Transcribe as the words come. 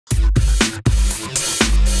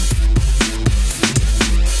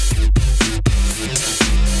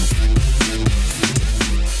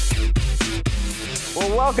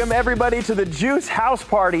welcome everybody to the JUCE House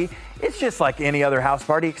Party. It's just like any other house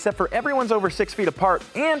party, except for everyone's over 6 feet apart,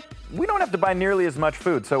 and we don't have to buy nearly as much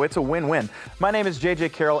food, so it's a win-win. My name is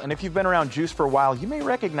Carroll, and if you've been around JUCE for a while, you may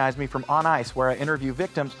recognize me from On Ice, where I interview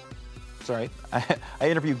I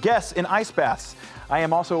interview guests in ice baths. I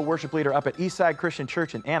am also a worship leader up at Eastside Christian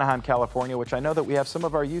Church in Anaheim, California, which I know that we have some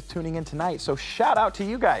of our youth tuning in tonight, so shout out to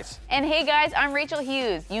you guys. And hey guys, I'm Rachel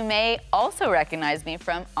Hughes. You may also recognize me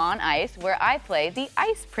from On Ice, where I play the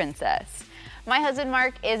Ice Princess. My husband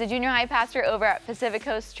Mark is a junior high pastor over at Pacific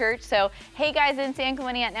Coast Church, so hey guys in San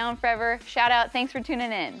Clemente at Now and Forever, shout out, thanks for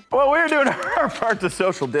tuning in. Well, we're doing our part to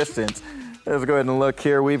social distance. Let's go ahead and look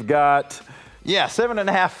here. We've got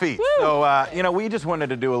 7.5 feet. Woo! So, we just wanted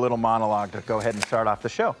to do a little monologue to go ahead and start off the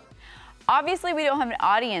show. Obviously, we don't have an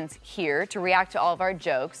audience here to react to all of our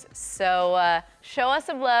jokes, so show us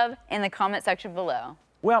some love in the comment section below.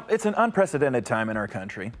 Well, it's an unprecedented time in our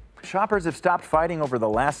country. Shoppers have stopped fighting over the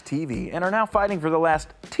last TV and are now fighting for the last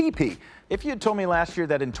TP. If you had told me last year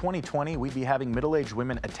that in 2020 we'd be having middle-aged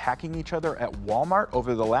women attacking each other at Walmart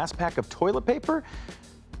over the last pack of toilet paper,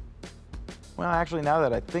 well, actually, now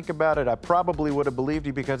that I think about it, I probably would have believed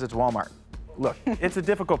you because it's Walmart. Look, it's a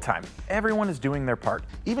difficult time. Everyone is doing their part.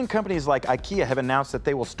 Even companies like IKEA have announced that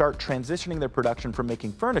they will start transitioning their production from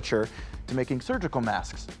making furniture to making surgical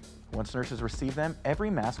masks. Once nurses receive them,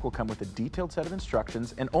 every mask will come with a detailed set of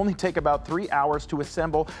instructions and only take about 3 hours to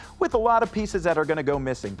assemble, with a lot of pieces that are going to go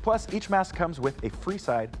missing. Plus, each mask comes with a free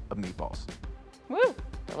side of meatballs. Woo!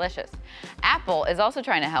 Delicious. Apple is also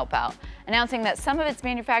trying to help out, announcing that some of its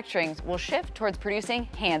manufacturing will shift towards producing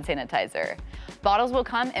hand sanitizer. Bottles will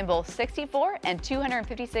come in both 64 and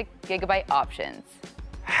 256 gigabyte options.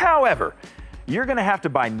 However, you're going to have to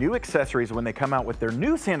buy new accessories when they come out with their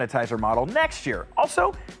new sanitizer model next year.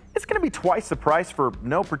 Also, it's going to be twice the price for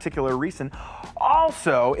no particular reason.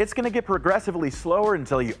 Also, it's going to get progressively slower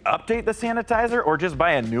until you update the sanitizer or just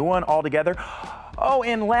buy a new one altogether. Oh,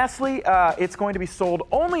 and lastly, it's going to be sold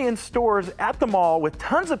only in stores at the mall with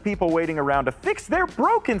tons of people waiting around to fix their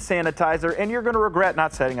broken sanitizer, and you're going to regret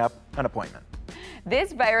not setting up an appointment.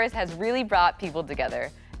 This virus has really brought people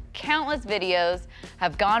together. Countless videos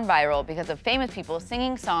have gone viral because of famous people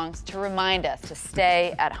singing songs to remind us to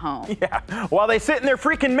stay at home. Yeah, while they sit in their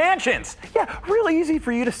freaking mansions. Yeah, really easy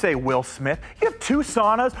for you to say, Will Smith. You have 2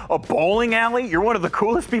 saunas, a bowling alley, you're one of the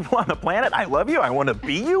coolest people on the planet, I love you, I want to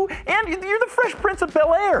be you, and you're the Fresh Prince of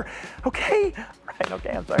Bel-Air. Okay? Right, okay,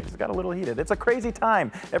 I'm sorry, I just got a little heated. It's a crazy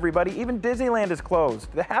time, everybody. Even Disneyland is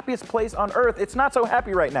closed. The happiest place on earth. It's not so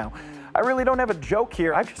happy right now. I really don't have a joke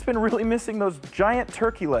here. I've just been really missing those giant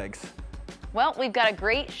turkey legs. Well, we've got a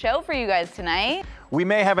great show for you guys tonight. We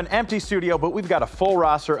may have an empty studio, but we've got a full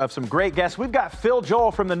roster of some great guests. We've got Phil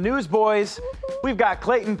Joel from the Newsboys. We've got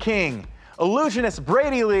Clayton King, illusionist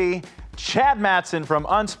Brady Lee, Chad Mattson from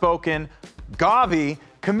Unspoken, GAWVI,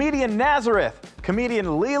 comedian Nazareth,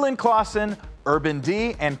 comedian Leland Klassen, Urban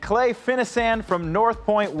D, and Finnesand from North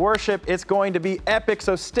Point Worship. It's going to be epic,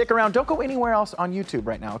 so stick around. Don't go anywhere else on YouTube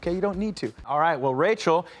right now, okay? You don't need to. All right, well,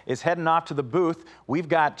 Rachel is heading off to the booth. We've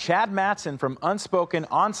got Chad Mattson from Unspoken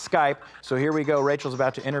on Skype, so here we go. Rachel's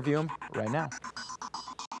about to interview him right now.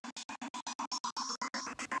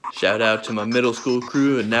 Shout out to my middle school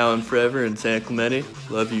crew at Now and Forever in San Clemente.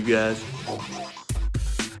 Love you guys.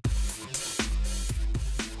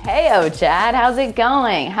 Heyo, Chad, how's it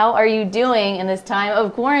going? How are you doing in this time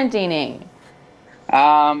of quarantining?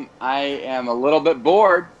 I am a little bit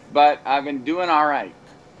bored, but I've been doing all right.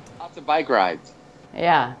 Lots of bike rides.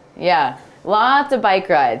 Yeah, lots of bike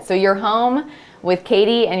rides. So you're home with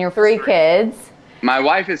Katie and your 3 kids. My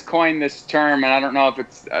wife has coined this term, and I don't know if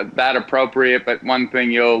it's that appropriate, but one thing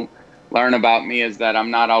you'll learn about me is that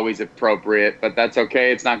I'm not always appropriate, but that's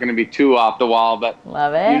okay. It's not going to be too off the wall. But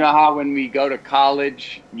love it. You know how when we go to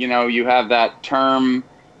college, you have that term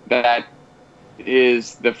that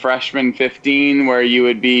is the freshman 15, where you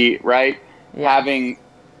would be, right, having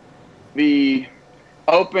the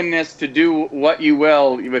openness to do what you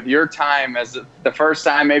will with your time as the first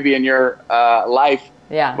time maybe in your life.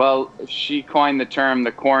 Yeah. Well, she coined the term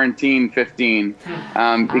the quarantine 15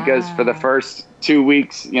 because for the first 2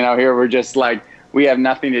 weeks, here we're just like, we have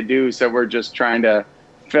nothing to do. So we're just trying to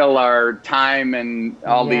fill our time and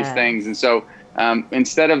all these things. And so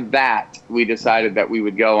instead of that, we decided that we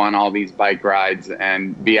would go on all these bike rides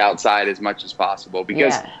and be outside as much as possible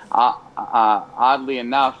because oddly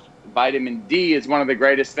enough, vitamin D is one of the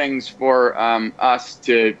greatest things for us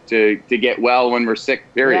to get well when we're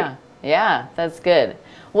sick, period. Yeah, that's good.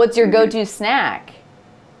 What's your go-to snack?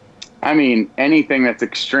 I mean, anything that's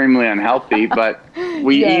extremely unhealthy, but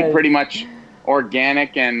we eat pretty much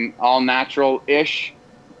organic and all natural-ish.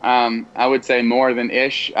 I would say more than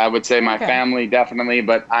ish. I would say my family definitely,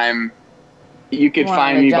 but you could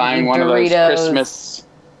find me buying one of those Christmas,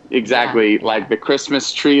 like the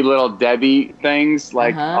Christmas tree little Debbie things,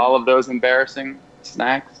 like all of those embarrassing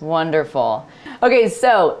snacks. Wonderful. Okay,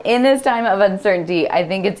 so in this time of uncertainty, I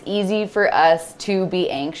think it's easy for us to be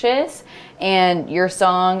anxious, and your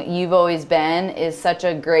song, You've Always Been, is such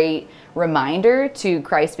a great reminder to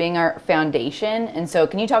Christ being our foundation. And so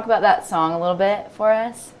can you talk about that song a little bit for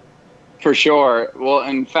us? For sure. Well,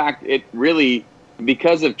 in fact, it really,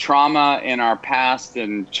 because of trauma in our past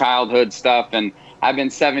and childhood stuff, and I've been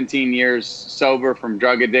 17 years sober from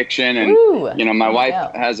drug addiction, and you know, my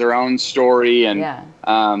wife has her own story, and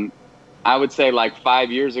I would say like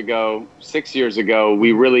 5 years ago, 6 years ago,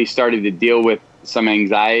 we really started to deal with some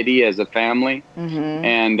anxiety as a family,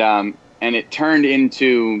 and it turned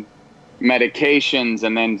into medications,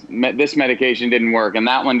 and then this medication didn't work, and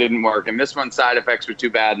that one didn't work, and this one's side effects were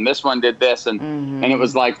too bad, and this one did this, and it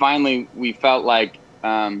was like finally we felt like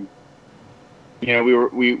you know,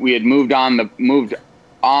 we had moved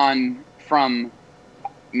on from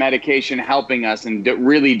medication helping us, and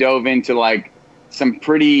really dove into like some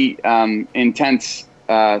pretty intense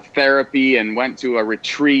therapy, and went to a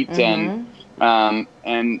retreat, and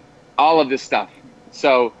all of this stuff.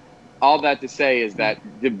 So all that to say is that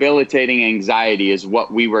debilitating anxiety is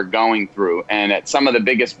what we were going through. And at some of the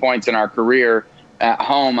biggest points in our career at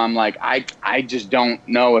home, I'm like, I just don't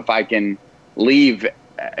know if I can leave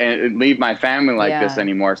my family like this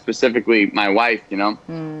anymore, specifically my wife, you know?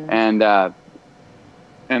 And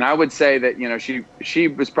I would say that, you know, she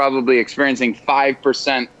was probably experiencing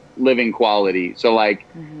 5% living quality. So like,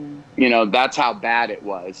 you know, that's how bad it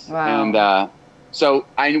was. And, so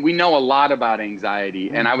we know a lot about anxiety,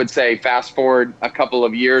 and I would say fast forward a couple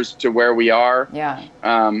of years to where we are,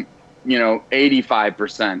 you know,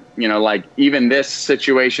 85%, you know, like even this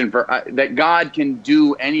situation that God can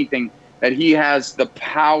do anything, that he has the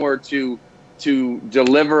power to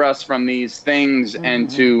deliver us from these things and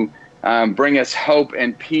to bring us hope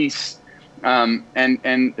and peace.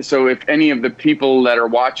 And so if any of the people that are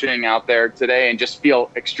watching out there today and just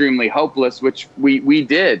feel extremely hopeless, which we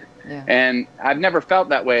did, and I've never felt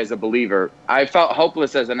that way as a believer. I felt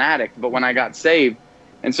hopeless as an addict, but when I got saved,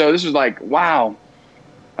 and so this was like, wow.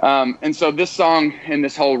 And so this song and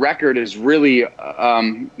this whole record is really,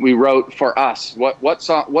 we wrote for us.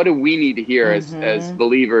 What do we need to hear as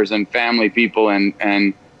believers and family people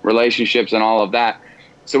and relationships and all of that?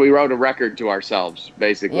 So we wrote a record to ourselves,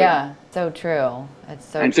 basically. Yeah, so true. It's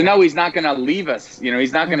so and true. to know he's not going to leave us. You know,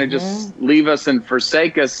 he's not going to just leave us and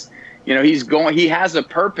forsake us. You know, he has a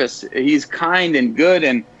purpose. He's kind and good,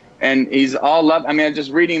 and he's all love. I mean, I'm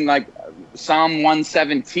just reading like Psalm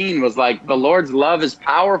 117 was like, the Lord's love is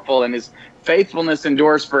powerful and his faithfulness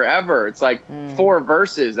endures forever. It's like 4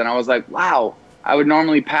 verses. And I was like, wow, I would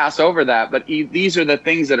normally pass over that. But these are the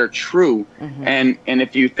things that are true. And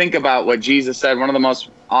if you think about what Jesus said, one of the most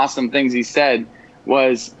awesome things he said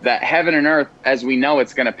was that heaven and earth, as we know,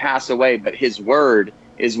 it's going to pass away, but his word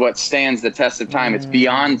is what stands the test of time. It's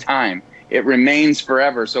beyond time. It remains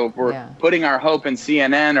forever. So if we're putting our hope in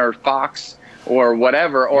CNN or Fox or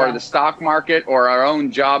whatever, or the stock market or our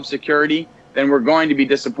own job security, then we're going to be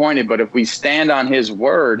disappointed. But if we stand on his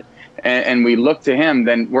word and we look to him,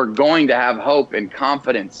 then we're going to have hope and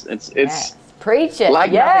confidence. It's preach it.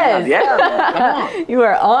 Like yes. Come on. You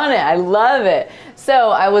are on it. I love it.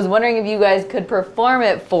 So I was wondering if you guys could perform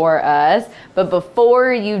it for us. But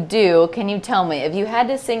before you do, can you tell me, if you had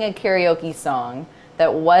to sing a karaoke song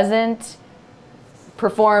that wasn't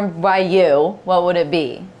performed by you, what would it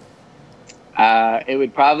be? It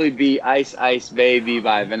would probably be Ice Ice Baby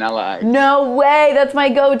by Vanilla Ice. No way! That's my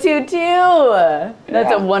go-to too!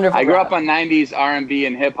 That's a wonderful I grew up on 90s R&B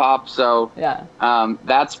and hip-hop, so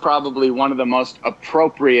that's probably one of the most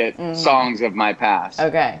appropriate songs of my past.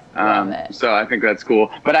 Okay, love it. So I think that's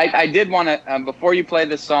cool. But I did want to, before you play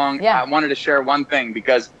this song, I wanted to share one thing,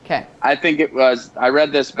 because I think it was, I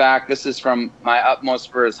read this back, this is from My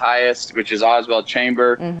Utmost for His Highest, which is Oswald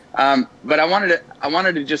Chamber. But I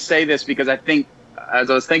wanted to just say this, because I think, as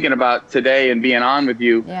I was thinking about today and being on with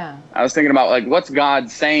you, I was thinking about like, what's God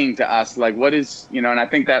saying to us? Like, what is, you know, and I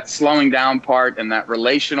think that slowing down part and that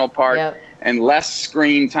relational part and less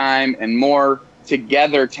screen time and more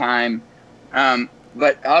together time.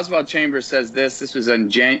 But Oswald Chambers says this was in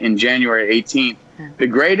January 18th. The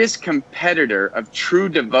greatest competitor of true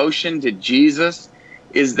devotion to Jesus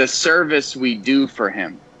is the service we do for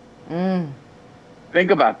him.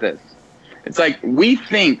 Think about this. It's like, we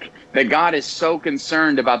think that God is so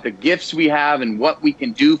concerned about the gifts we have and what we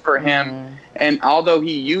can do for him. And although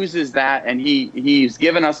he uses that and he's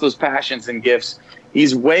given us those passions and gifts,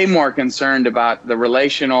 He's way more concerned about the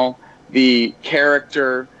relational, the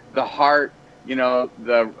character, the heart, you know,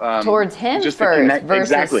 the towards him just first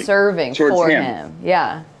versus exactly. serving towards for him.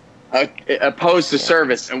 Yeah. Opposed to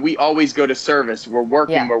service, and we always go to service. We're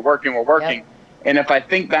working, we're working, we're working. Yep. And if I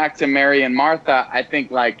think back to Mary and Martha, I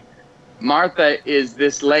think like Martha is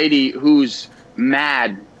this lady who's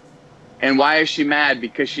mad. And why is she mad?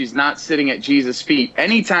 Because she's not sitting at Jesus' feet.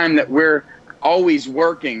 Anytime that we're always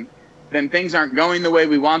working, then things aren't going the way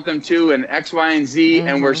we want them to, and X, Y, and Z,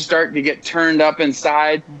 and we're starting to get turned up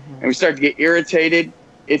inside, and we start to get irritated.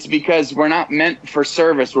 It's because we're not meant for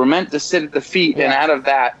service. We're meant to sit at the feet, and out of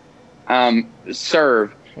that,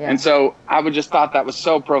 serve. And so I would just thought that was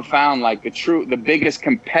so profound. Like the biggest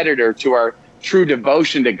competitor to our true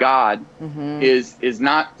devotion to God is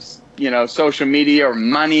not, you know, social media or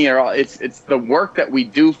money or all. It's the work that we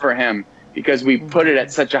do for Him, because we put it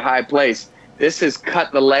at such a high place. This has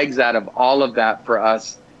cut the legs out of all of that for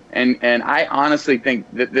us, and I honestly think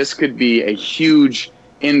that this could be a huge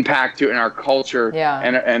impact in our culture,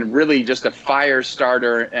 and really just a fire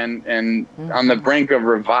starter, and on the brink of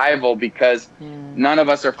revival, because none of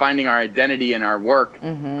us are finding our identity in our work,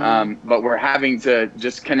 but we're having to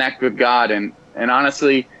just connect with God, and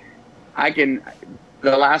honestly, the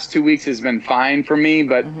last 2 weeks has been fine for me,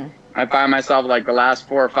 but I find myself like the last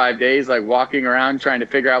 4 or 5 days, like walking around trying to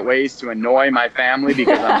figure out ways to annoy my family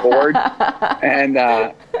because I'm bored, and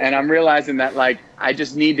I'm realizing that like I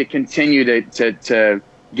just need to continue to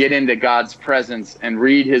get into God's presence and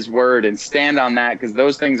read His Word and stand on that, because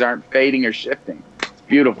those things aren't fading or shifting. It's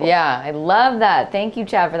beautiful. Yeah, I love that. Thank you,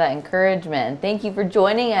 Chad, for that encouragement. Thank you for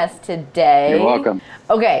joining us today. You're welcome.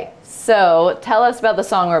 Okay, so tell us about the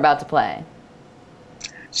song we're about to play.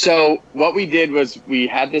 So what we did was we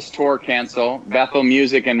had this tour cancel, Bethel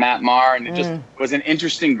Music and Matt Maher, and it just was an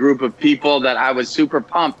interesting group of people that I was super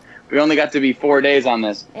pumped. We only got to be 4 days on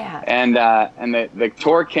this. Yeah. And the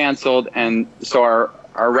tour canceled, and so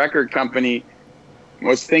our record company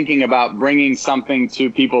was thinking about bringing something to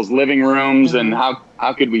people's living rooms, and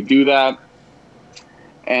how could we do that?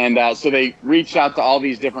 And so they reached out to all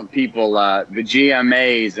these different people, the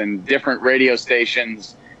GMAs and different radio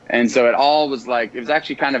stations. And so it all was like, it was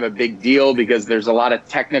actually kind of a big deal, because there's a lot of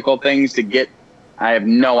technical things to get. I have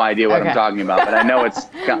no idea what I'm talking about, but I know it's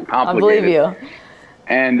complicated. I believe you.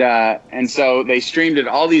 And so they streamed it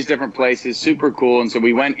all these different places, super cool. And so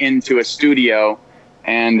we went into a studio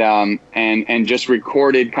and just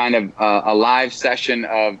recorded kind of a live session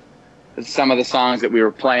of some of the songs that we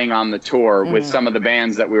were playing on the tour with some of the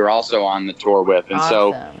bands that we were also on the tour with. And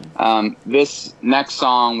so this next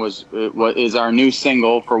song is our new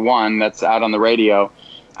single, for one, that's out on the radio,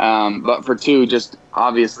 but for two, just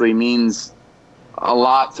obviously means a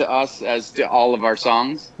lot to us, as to all of our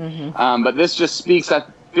songs. But this just speaks, I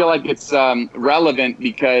feel like it's relevant,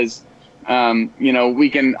 because you know, we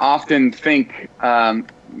can often think,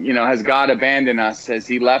 you know, has God abandoned us? Has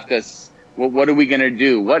He left us? Well, what are we going to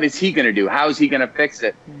do? What is He going to do? How is He going to fix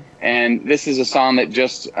it? And this is a song that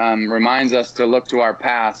just reminds us to look to our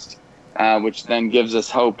past, which then gives us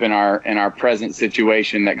hope in our present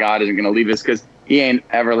situation, that God isn't going to leave us, because He ain't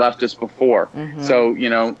ever left us before. So, you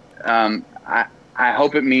know, I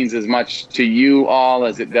hope it means as much to you all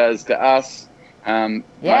as it does to us.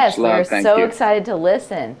 Yes, we're so excited to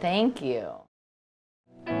listen. Thank you.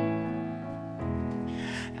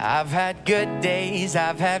 I've had good days,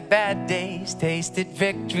 I've had bad days, tasted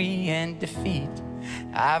victory and defeat.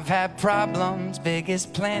 I've had problems big as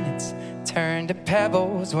planets, turn to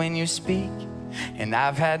pebbles when you speak. And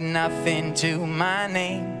I've had nothing to my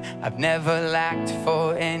name, I've never lacked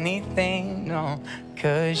for anything, no,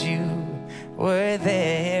 'cause you were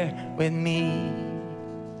there with me.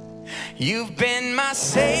 You've been my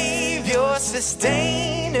savior,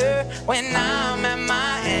 sustainer when I'm at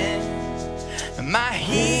my end, my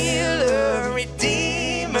healer,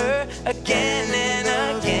 redeemer, again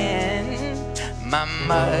and again, my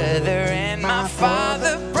mother and my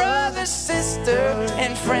father, brother, sister,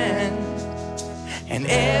 and friend, and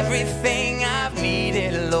everything I've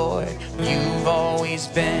needed, Lord, you've always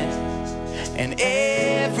been, and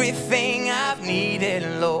everything I've needed,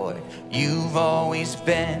 Lord, you've always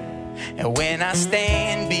been. And when I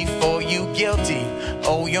stand before you guilty,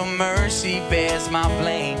 oh, your mercy bears my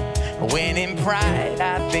blame. When in pride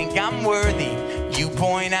I think I'm worthy, you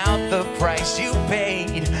point out the price you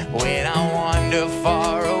paid. When I wander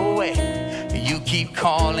far away, you keep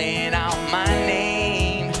calling out my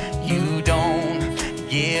name. You don't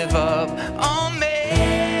give up on me.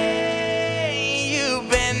 You've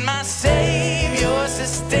been my savior,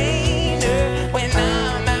 sustainer when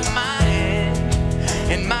I'm at my end,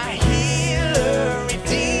 and my healer,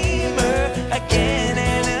 redeemer, again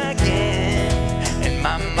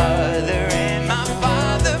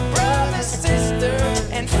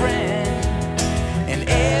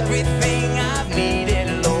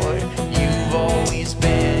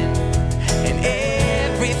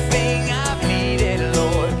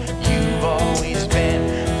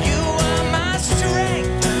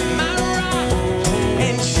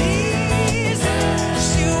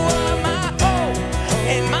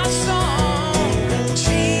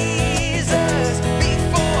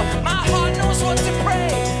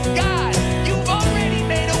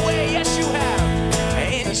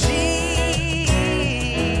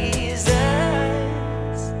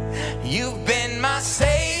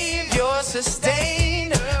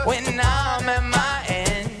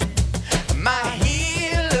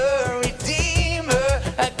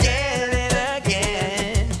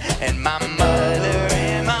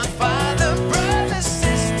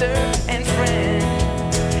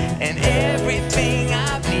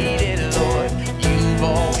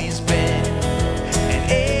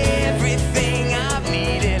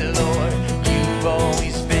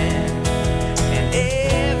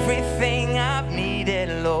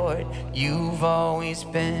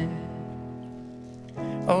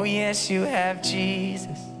Oh yes, you have,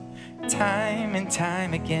 Jesus, time and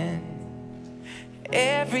time again.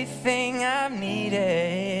 Everything I've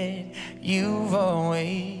needed, you've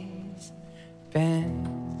always been.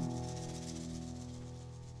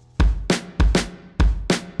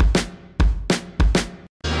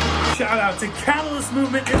 Shout out to Catalyst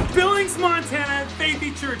Movement in Billings, Montana at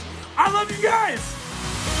Faithy Church. I love you guys!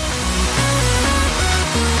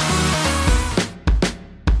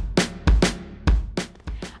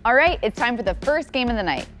 All right, it's time for the first game of the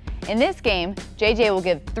night. In this game, JJ will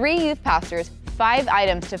give 3 youth pastors 5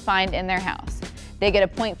 items to find in their house. They get a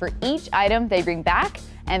point for each item they bring back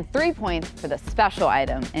and 3 points for the special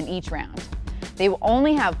item in each round. They will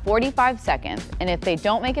only have 45 seconds, and if they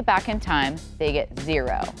don't make it back in time, they get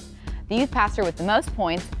 0. The youth pastor with the most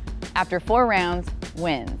points after 4 rounds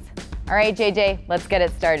wins. All right, JJ, let's get it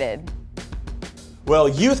started. Well,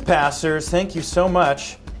 youth pastors, thank you so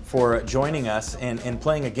much for joining us and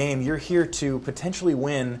playing a game. You're here to potentially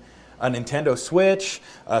win a Nintendo Switch,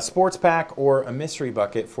 a sports pack, or a mystery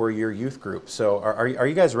bucket for your youth group. So are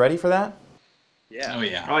you guys ready for that? Yeah. Oh,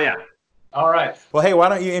 yeah. Oh, yeah. All right. Well, hey, why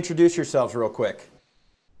don't you introduce yourselves real quick?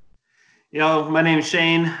 My name is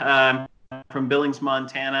Shane. I'm from Billings,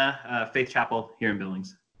 Montana, Faith Chapel here in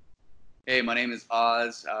Billings. Hey, my name is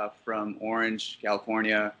Oz from Orange,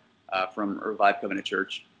 California, from Revive Covenant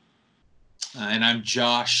Church. And I'm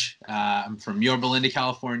Josh. I'm from Yorba Linda,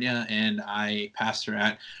 California, and I pastor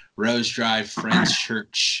at Rose Drive Friends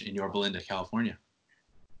Church in Yorba Linda, California.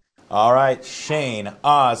 All right, Shane,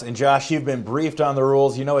 Oz, and Josh, you've been briefed on the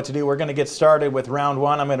rules. You know what to do. We're going to get started with round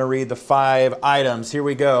 1. I'm going to read the 5 items. Here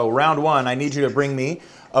we go. Round 1, I need you to bring me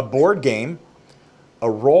a board game,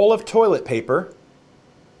 a roll of toilet paper,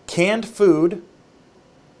 canned food,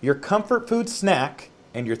 your comfort food snack,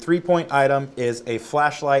 and your 3-point item is a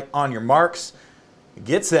flashlight. On your marks,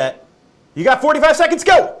 get set. You got 45 seconds,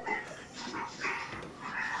 go!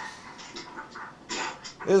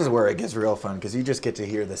 This is where it gets real fun because you just get to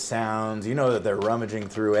hear the sounds. You know that they're rummaging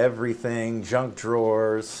through everything, junk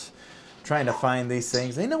drawers, trying to find these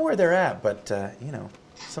things. They know where they're at, but,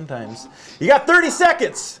 sometimes. You got 30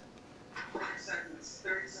 seconds! 30 seconds.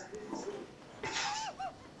 30 seconds.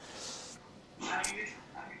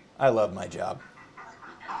 I love my job.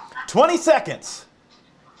 20 seconds.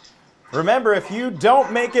 Remember, if you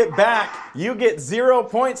don't make it back, you get 0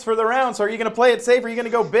 points for the round. So are you going to play it safe or are you going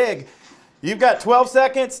to go big? You've got 12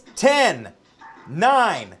 seconds. 10,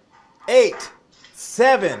 9, 8,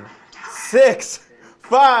 7, 6,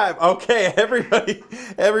 5. Okay,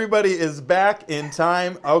 everybody is back in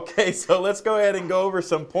time. Okay, so let's go ahead and go over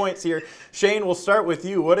some points here. Shane, we'll start with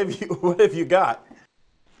you. What have you got?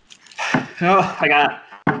 Oh, I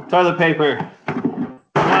got toilet paper,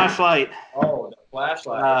 flashlight. Oh, the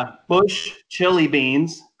flashlight. Bush chili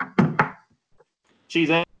beans, cheese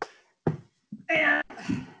eggs, and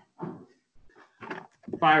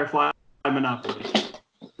Firefly Monopoly.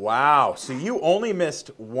 Wow, so you only missed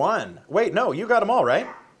 1. Wait, no, you got them all, right?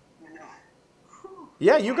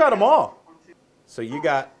 Yeah, you got them all. So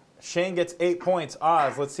Shane gets 8 points.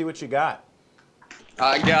 Oz, let's see what you got.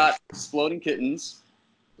 I got Exploding Kittens.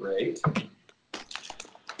 Great.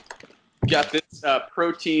 Got this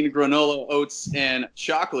protein granola oats and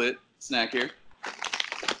chocolate snack here.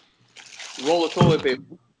 Roll of toilet paper.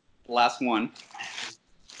 Last one.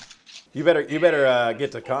 You better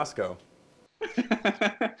get to Costco.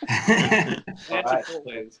 All right.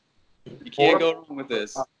 You can't go wrong with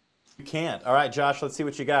this. You can't. All right, Josh, let's see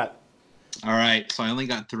what you got. All right, so I only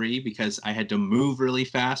got 3 because I had to move really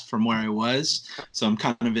fast from where I was. So I'm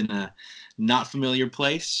kind of in a not familiar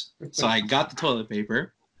place. So I got the toilet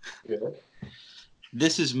paper. Good.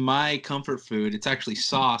 This is my comfort food. It's actually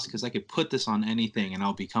sauce because I could put this on anything and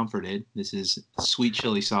I'll be comforted. This is sweet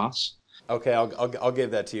chili sauce. Okay, I'll give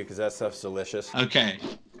that to you because that stuff's delicious. Okay,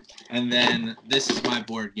 and then this is my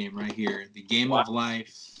board game right here. The Game of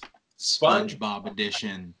Life SpongeBob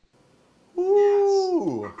edition.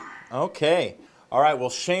 Ooh. Okay. All right, well,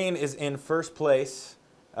 Shane is in first place.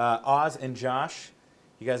 Oz and Josh,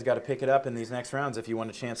 you guys got to pick it up in these next rounds if you want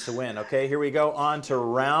a chance to win. Okay, here we go on to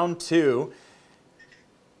round 2.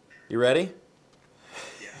 You ready?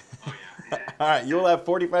 Yeah. Oh, yeah. All right, you will have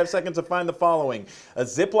 45 seconds to find the following: a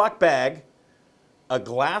Ziploc bag, a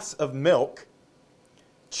glass of milk,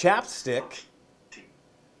 chapstick,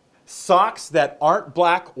 socks that aren't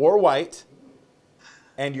black or white,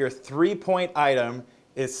 and your 3-point item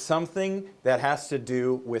is something that has to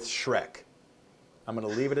do with Shrek. I'm going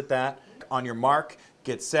to leave it at that. On your mark,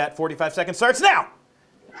 get set. 45 seconds starts now.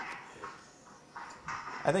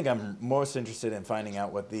 I think I'm most interested in finding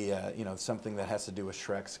out what the something that has to do with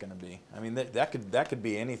Shrek's going to be. I mean, that could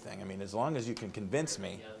be anything. I mean, as long as you can convince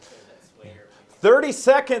me. 30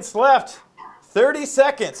 seconds left. 30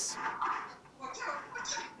 seconds.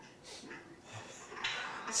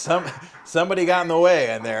 Somebody got in the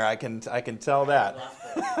way in there. I can tell that.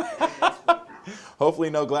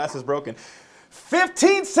 Hopefully no glass is broken.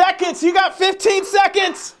 15 seconds. You got 15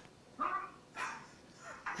 seconds.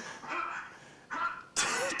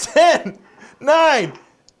 10, 9,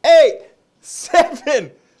 8,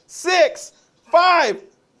 7, 6, 5,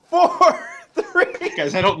 4, 3.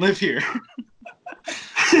 Guys, I don't live here.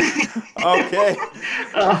 Okay.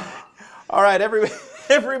 All right,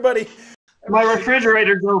 everybody. My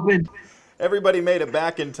refrigerator's open. Everybody made it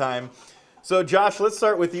back in time. So, Josh, let's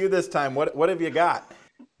start with you this time. What have you got?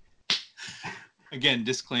 Again,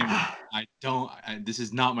 disclaimer. This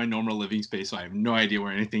is not my normal living space, so I have no idea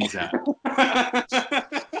where anything's at.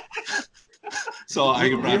 So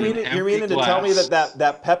You're meaning to tell me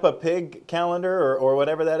that Peppa Pig calendar or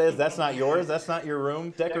whatever that is, that's not yours? That's not your room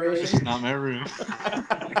decoration? It's not my room.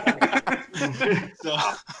 So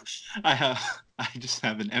I just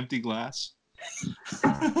have an empty glass.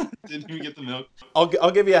 Didn't even get the milk.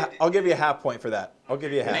 I'll give you a half point for that. I'll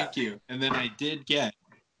give you a half. Thank you. And then I did get,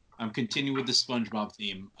 I'm continuing with the SpongeBob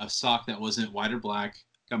theme, a sock that wasn't white or black.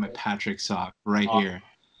 Got my Patrick sock right here.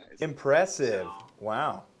 Impressive.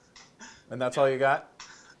 Wow. And that's all you got?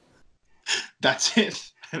 That's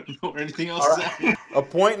it. I don't know where anything else is at. A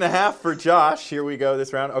point and a half for Josh. Here we go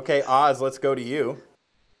this round. Okay, Oz, let's go to you.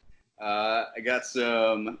 I got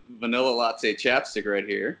some vanilla latte chapstick right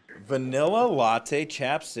here. Vanilla latte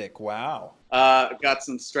chapstick. Wow. Got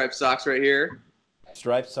some striped socks right here.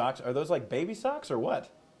 Striped socks. Are those like baby socks or what?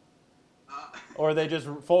 Or are they just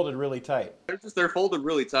folded really tight? They're folded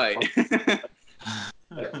really tight.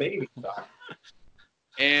 Baby sock.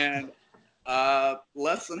 And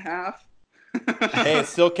less than half. Hey, it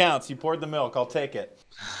still counts. You poured the milk. I'll take it.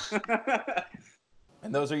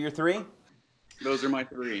 And those are your 3? Those are my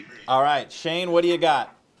 3. All right. Shane, what do you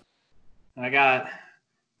got? I got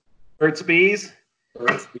Burt's Bees.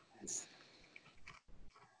 I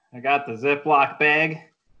got the Ziploc bag.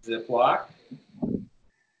 Ziploc.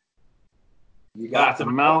 You got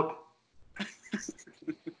some milk.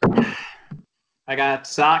 I got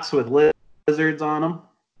socks with lizards on them.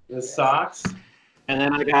 The socks. And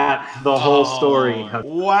then I got the whole story.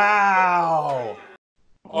 Wow.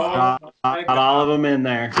 Got all of them in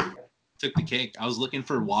there. Took the cake. I was looking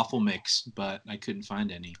for waffle mix, but I couldn't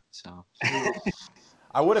find any. So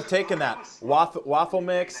I would have taken that waffle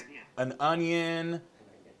mix, an onion,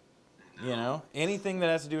 anything that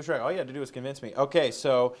has to do with Shrek. All you had to do was convince me. Okay,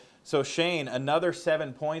 so Shane, another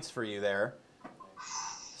 7 points for you there.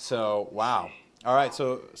 So wow. All right,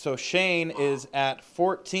 so Shane is at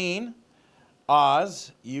 14.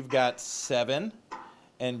 Oz, you've got 7,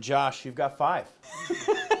 and Josh, you've got 5.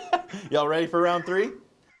 Y'all ready for round 3?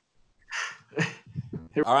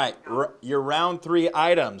 All right, your round 3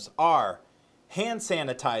 items are hand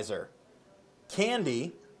sanitizer,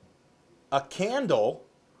 candy, a candle,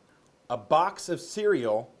 a box of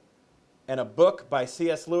cereal, and a book by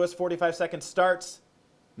C.S. Lewis. 45 seconds starts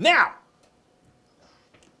now.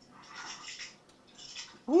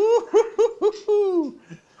 Woo-hoo-hoo-hoo-hoo.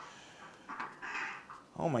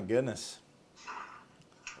 Oh my goodness.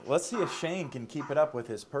 Let's see if Shane can keep it up with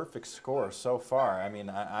his perfect score so far. I mean,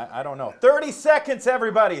 I don't know. 30 seconds,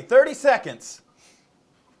 everybody. 30 seconds.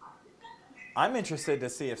 I'm interested to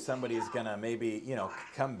see if somebody's going to maybe,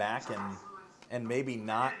 come back and maybe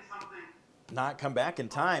not come back in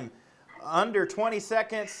time. Under 20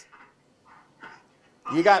 seconds.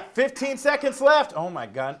 You got 15 seconds left. Oh my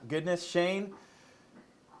goodness, Shane.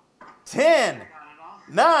 10,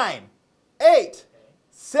 9, 8,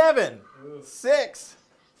 7, 6,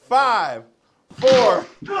 5, 4,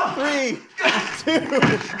 3, 2,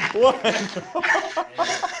 1.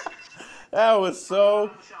 That was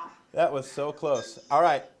so close. All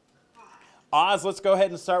right. Oz, let's go ahead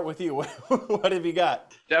and start with you. What have you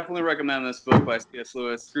got? Definitely recommend this book by C.S.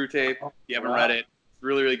 Lewis, Screw Tape. If you haven't read it, it's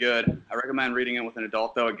really, really good. I recommend reading it with an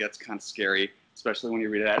adult, though. It gets kind of scary, especially when you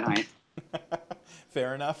read it at night.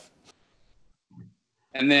 Fair enough.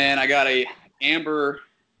 And then I got a amber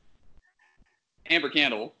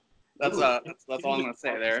candle. That's all I'm gonna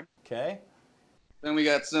say there. Okay. Then we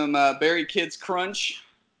got some Berry Kids Crunch.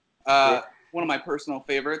 One of my personal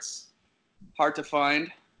favorites. Hard to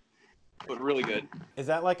find, but really good. Is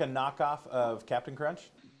that like a knockoff of Captain Crunch?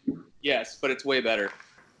 Yes, but it's way better.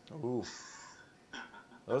 Ooh.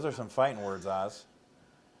 Those are some fighting words, Oz.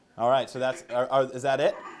 All right, so is that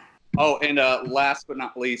it? Oh, and last but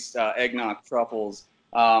not least, eggnog truffles.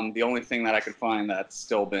 The only thing that I could find that's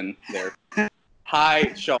still been there.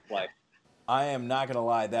 High shelf life. I am not gonna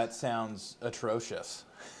lie, that sounds atrocious.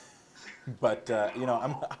 But you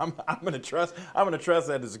know, I'm gonna trust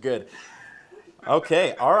that is good.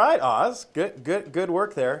 Okay, all right, Oz. Good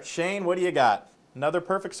work there. Shane, what do you got? Another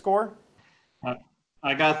perfect score?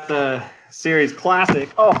 I got the series classic.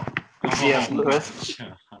 Oh, yes, Lewis.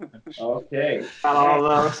 Okay. Got all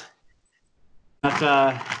those.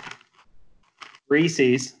 Got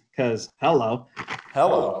Reese's, because hello.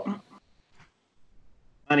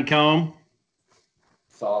 Honeycomb.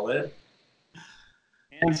 Solid.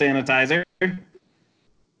 Hand sanitizer.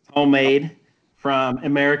 Homemade from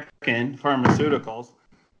American Pharmaceuticals.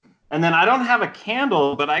 And then I don't have a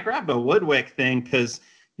candle, but I grabbed a Woodwick thing because,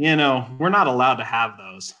 you know, we're not allowed to have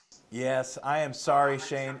those. Yes, I am sorry,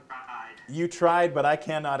 Shane. You tried, but I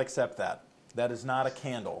cannot accept that. That is not a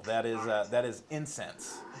candle. That is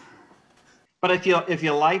incense. But if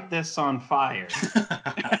you light this on fire,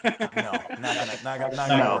 no, not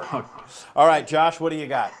gonna work. All right, Josh, what do you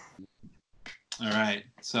got? All right,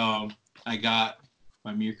 so I got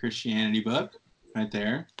my Mere Christianity book right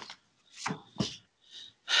there.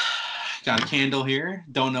 Got a candle here.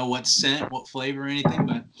 Don't know what scent, what flavor, or anything,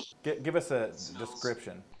 but give us a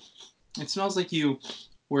description. It smells like you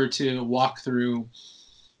were to walk through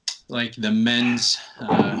like the men's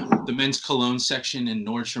cologne section in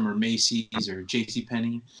Nordstrom or Macy's or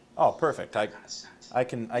JCPenney. Oh, perfect. I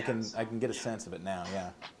can get a sense of it now.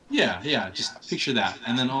 Yeah. Yeah. Just picture that,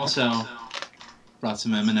 and then also brought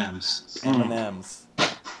some M&Ms. M&Ms.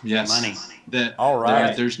 Yes. Money. All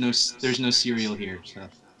right. There's no cereal here. So.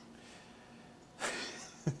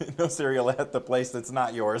 No cereal at the place that's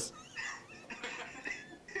not yours.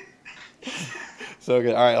 So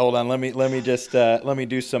good. All right, hold on. Let me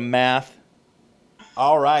do some math.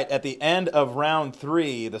 All right, at the end of round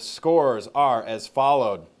 3, the scores are as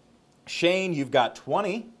followed. Shane, you've got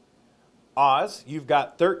 20. Oz, you've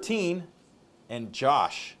got 13. And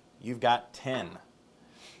Josh, you've got 10.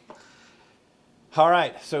 All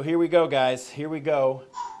right, so here we go, guys. Here we go.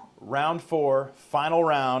 Round 4, final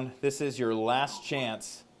round. This is your last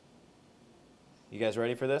chance. You guys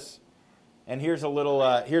ready for this? And here's a little,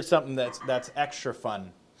 here's something that's extra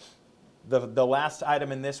fun. The last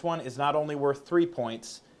item in this one is not only worth 3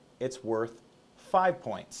 points, it's worth 5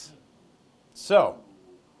 points. So,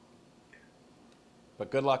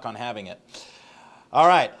 but good luck on having it. All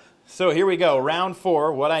right, so here we go. Round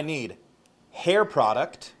 4, what I need. Hair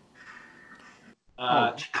product.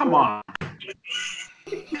 Come on.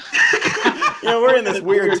 You know, we're in this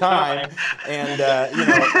weird time, and you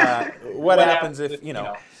know, what happens if, you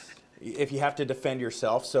know, if you have to defend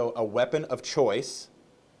yourself? So a weapon of choice,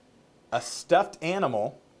 a stuffed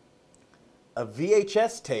animal, a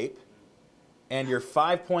VHS tape, and your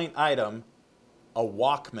 5-point item, a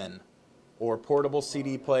Walkman or portable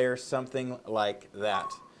CD player, something like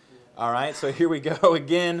that. All right, so here we go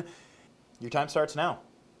again. Your time starts now.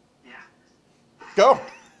 Yeah. Go.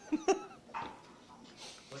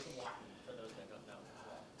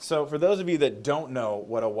 So for those of you that don't know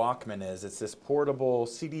what a Walkman is, it's this portable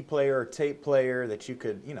CD player or tape player that you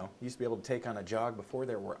could, you know, used to be able to take on a jog before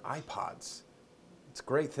there were iPods. It's a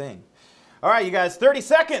great thing. All right, you guys, 30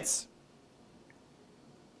 seconds.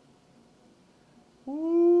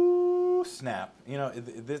 Ooh, snap. You know,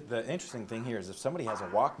 the interesting thing here is if somebody has a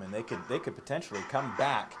Walkman, they could potentially come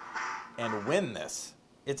back and win this.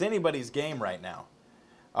 It's anybody's game right now.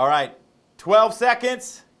 All right, 12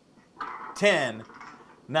 seconds, 10,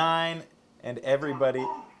 9, and everybody,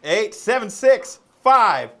 8, 7, 6,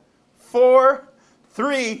 5, 4,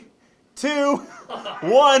 3, 2,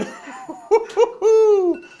 1.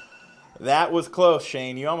 That was close,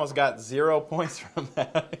 Shane. You almost got 0 points from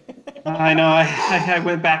that. I know. I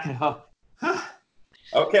went back and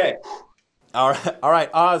Okay. All right,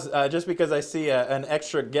 Oz. Just because I see an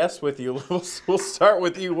extra guest with you, we'll start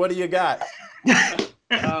with you. What do you got? You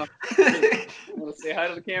want to say hi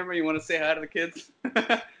to the camera? You want to say hi to the kids?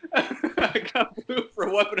 I got Blue for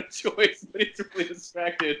a weapon of choice, but he's really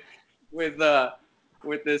distracted with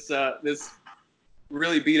this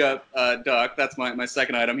really beat up duck. That's my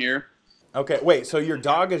second item here. Okay, wait. So your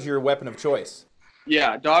dog is your weapon of choice?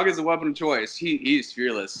 Yeah, dog is a weapon of choice. He's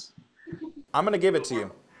fearless. I'm gonna give it to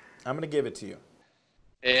you.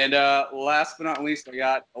 And last but not least, I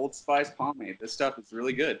got Old Spice pomade. This stuff is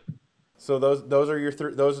really good. So those are your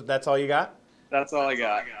that's all you got? That's all I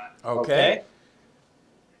got. Okay.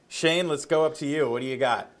 Shane, let's go up to you. What do you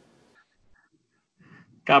got?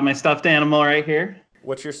 got my stuffed animal right here.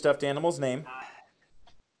 What's your stuffed animal's name?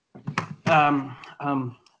 I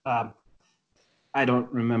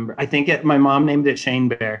don't remember. I think my mom named it Shane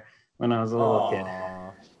Bear when I was a little kid.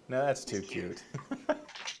 No, that's too cute.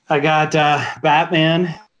 I got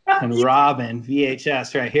Batman and Robin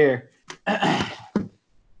VHS right here.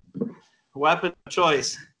 Weapon of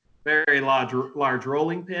choice. Very large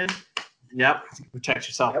rolling pin. Yep, protect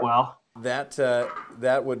yourself well.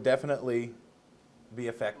 That would definitely be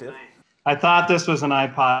effective. I thought this was an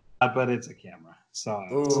iPod, but it's a camera. So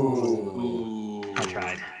I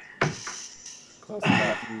tried. Close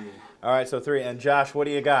enough. All right, so 3. And Josh, what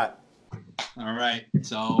do you got? All right,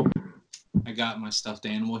 so I got my stuffed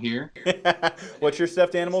animal here. What's your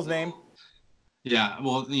stuffed animal's name? Yeah,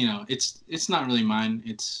 well, you know, it's not really mine.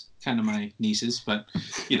 It's kind of my niece's, but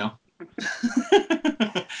you know,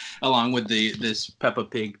 along with this Peppa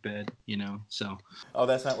Pig bed, you know. So. Oh,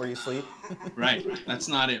 that's not where you sleep. Right, that's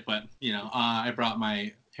not it. But you know, I brought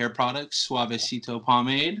my hair products, Suavecito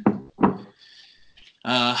pomade.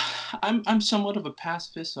 I'm somewhat of a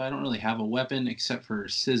pacifist, so I don't really have a weapon except for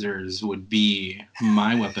scissors would be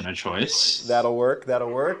my weapon of choice. That'll work. That'll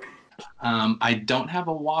work. I don't have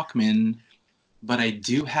a Walkman, but I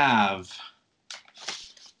do have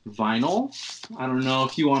vinyl. I don't know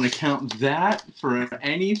if you want to count that for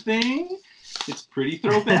anything. It's pretty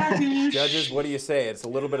throwback-ish. Judges, what do you say? It's a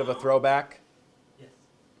little bit of a throwback? Yes.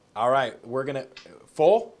 All right, we're gonna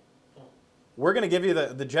full. We're gonna give you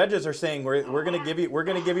the judges are saying we're gonna give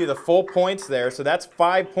you the full points there. So that's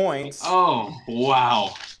 5 points. Oh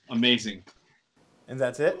wow, amazing. And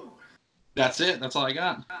that's it? That's it. That's all I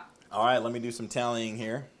got. All right, let me do some tallying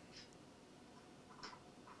here.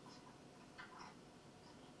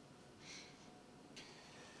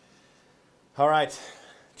 All right,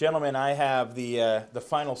 gentlemen, I have the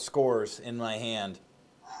final scores in my hand.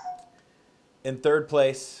 In 3rd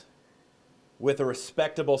place, with a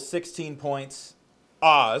respectable 16 points,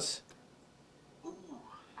 Oz.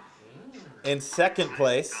 In 2nd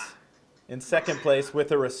place,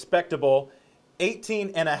 with a respectable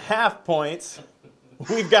 18.5 points,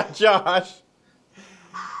 we've got Josh.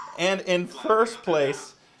 And in 1st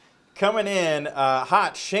place, coming in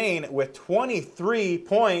hot, Shane with 23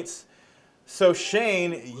 points. So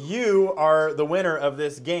Shane, you are the winner of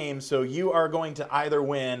this game. So you are going to either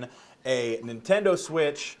win a Nintendo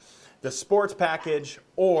Switch, the sports package,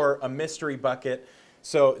 or a mystery bucket.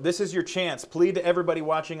 So this is your chance. Plead to everybody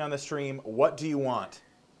watching on the stream. What do you want?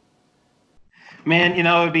 Man, you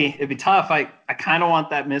know, it'd be tough. I kind of want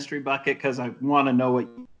that mystery bucket because I want to know what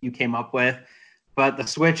you came up with. But the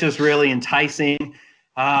Switch is really enticing.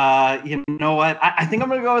 You know what? I think I'm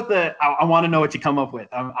gonna go with I want to know what you come up with.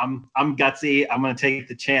 I'm gutsy. I'm gonna take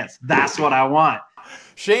the chance. That's what I want.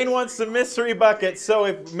 Shane wants the mystery bucket,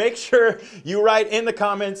 so make sure you write in the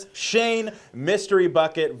comments, Shane mystery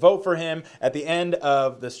bucket. Vote for him. At the end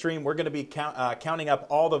of the stream, we're going to be counting up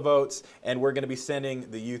all the votes, and we're going to be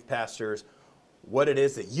sending the youth pastors what it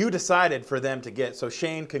is that you decided for them to get. So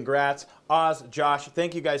Shane, congrats. Oz, Josh,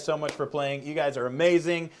 thank you guys so much for playing. You guys are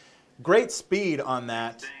amazing. Great speed on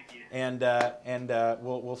that. Thank you. And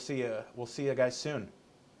we'll see you guys soon.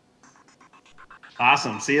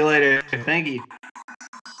 Awesome. See you later. Thank you.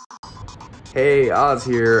 Hey, Oz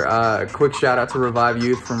here. Quick shout out to Revive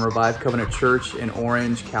Youth from Revive Covenant Church in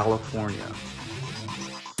Orange, California.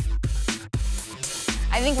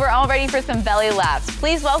 I think we're all ready for some belly laughs.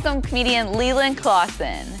 Please welcome comedian Leland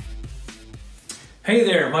Klassen. Hey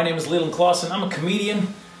there, my name is Leland Klassen. I'm a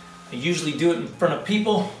comedian. I usually do it in front of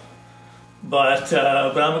people, but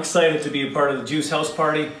I'm excited to be a part of the JUCE House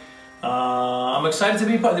Party. I'm excited to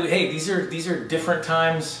be part of it. Hey, these are different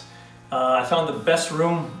times. I found the best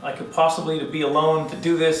room I could possibly to be alone to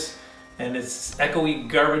do this, and it's echoey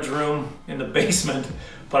garbage room in the basement.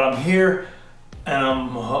 But I'm here, and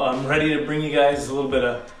I'm ready to bring you guys a little bit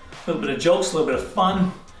of jokes, a little bit of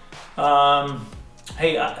fun.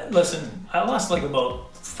 Hey, listen, I lost like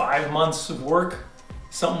about 5 months of work,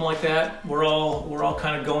 something like that. We're all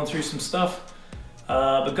kind of going through some stuff,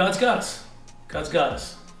 but God's got us. God's got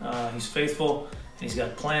us. He's faithful, and He's got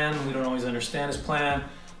a plan. We don't always understand His plan,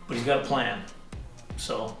 but He's got a plan.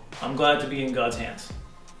 So I'm glad to be in God's hands.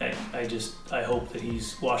 I hope that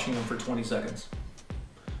He's washing them for 20 seconds.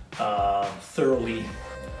 Thoroughly.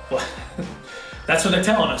 Well, that's what they're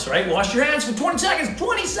telling us, right? Wash your hands for 20 seconds,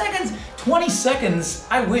 20 seconds, 20 seconds.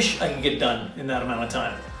 I wish I could get done in that amount of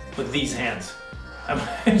time with these hands.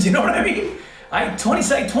 You know what I mean?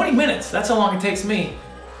 20 minutes, that's how long it takes me.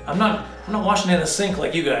 I'm not washing in a sink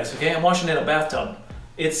like you guys, okay? I'm washing in a bathtub.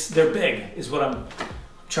 They're big, is what I'm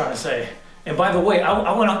trying to say. And by the way,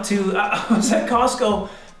 I went up to, I was at Costco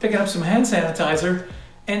picking up some hand sanitizer,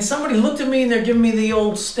 and somebody looked at me and they're giving me the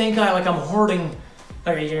old stink eye like I'm hoarding.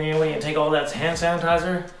 Like, you take all that hand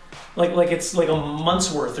sanitizer? Like it's like a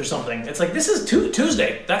month's worth or something. It's like, this is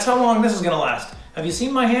Tuesday. That's how long this is gonna last. Have you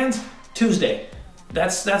seen my hands? Tuesday.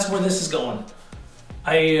 That's where this is going.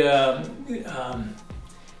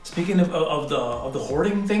 Speaking of the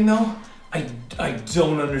hoarding thing though, I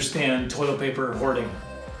don't understand toilet paper hoarding.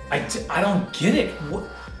 I don't get it.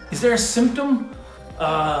 Is there a symptom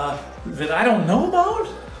that I don't know about?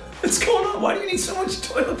 What's going on? Why do you need so much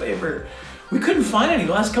toilet paper? We couldn't find any.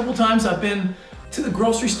 The last couple times I've been to the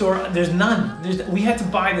grocery store, there's none. We had to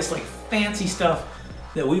buy this like fancy stuff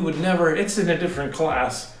that we would never, it's in a different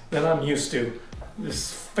class than I'm used to.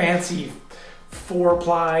 This fancy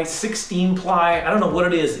 4-ply, 16-ply, I don't know what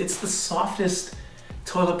it is. It's the softest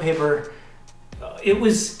toilet paper.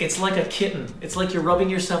 It's like a kitten. It's like you're rubbing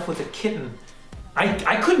yourself with a kitten.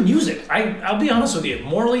 I couldn't use it. I'll be honest with you.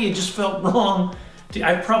 Morally, it just felt wrong.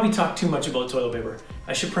 I probably talked too much about toilet paper.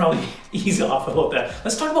 I should probably ease off about that.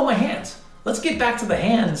 Let's talk about my hands. Let's get back to the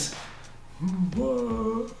hands.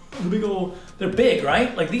 The big old, they're big,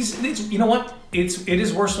 right? Like these, you know what? It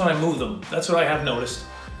is worse when I move them. That's what I have noticed.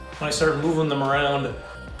 When I start moving them around,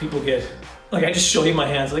 people get, like I just show you my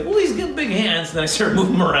hands, like, well, he's got big hands. And then I start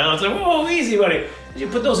moving them around. It's like, whoa, easy, buddy. You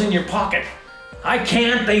put those in your pocket. I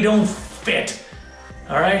can't, they don't fit.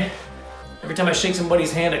 All right? Every time I shake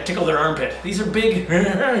somebody's hand, I tickle their armpit. These are big,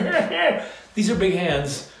 these are big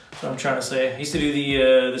hands. That's what I'm trying to say. I used to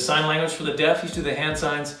do the sign language for the deaf. I used to do the hand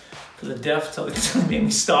signs for the deaf until they made me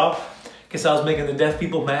stop. Guess I was making the deaf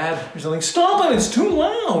people mad or something. Stop it, it's too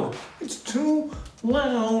loud. It's too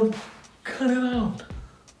loud. Cut it out.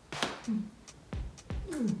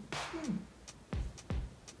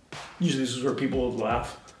 Usually this is where people would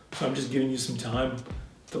laugh. So I'm just giving you some time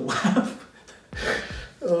to laugh.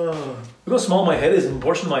 Look how small my head is in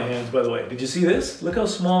proportion to my hands, by the way. Did you see this? Look how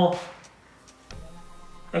small.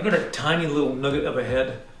 I've got a tiny little nugget of a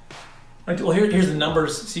head. Well, here's the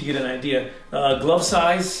numbers so you get an idea. Glove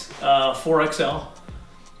size, 4XL.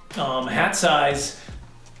 Hat size,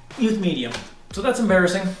 youth medium. So that's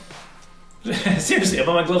embarrassing. Seriously, I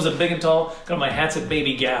bought my gloves at big and tall, got my hats at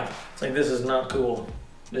baby gap. It's like, this is not cool.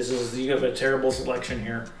 You have a terrible selection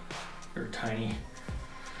here. You're tiny.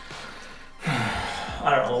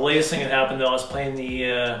 I don't know, the latest thing that happened though, I was playing the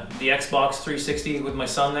Xbox 360 with my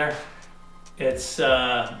son there. It's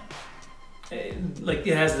like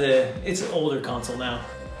it's an older console now.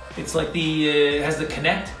 It's like it has the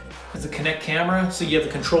Kinect camera, so you have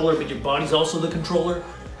the controller, but your body's also the controller.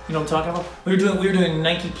 You know what I'm talking about? We were doing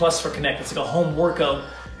Nike Plus for Kinect. It's like a home workout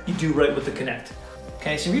you do right with the Kinect.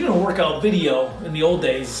 Okay, so if you're doing a workout video, in the old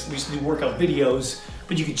days, we used to do workout videos,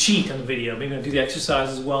 but you could cheat on the video. Maybe not do the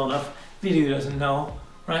exercises well enough. Video doesn't know,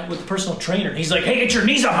 right? With the personal trainer, he's like, hey, get your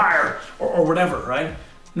knees up higher, or whatever, right?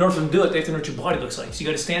 In order for them to do it, they have to know what your body looks like. So you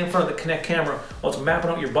got to stand in front of the Kinect camera while it's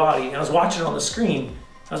mapping out your body. And I was watching it on the screen.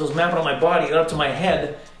 As I was mapping out my body, it got up to my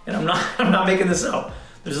head, and I'm not making this up.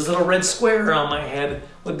 There's this little red square around my head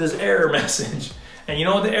with this error message. And you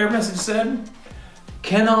know what the error message said?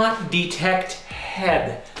 Cannot detect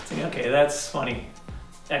head. It's like, okay, that's funny.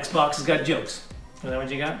 Xbox has got jokes. Is that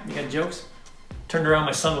what you got? You got jokes? Turned around,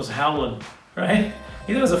 my son was howling, right?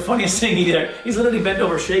 He thought it was the funniest thing either. He's literally bent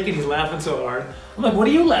over shaking, he's laughing so hard. I'm like, what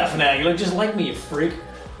are you laughing at? You're like, just like me, you freak.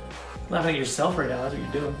 Laughing at yourself right now, that's what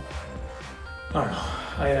you're doing. I don't know.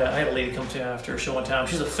 I had a lady come to me after a show one time.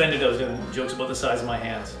 She was offended I was doing jokes about the size of my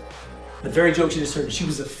hands. The very joke she just heard, she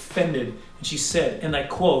was offended. And she said, and I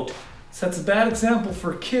quote, "That's a bad example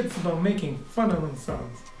for kids about making fun of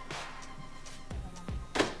themselves."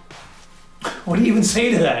 What do you even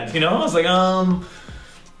say to that? You know, I was like,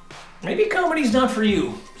 maybe comedy's not for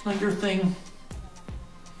you. It's not your thing.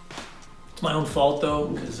 It's my own fault though,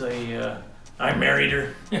 because I married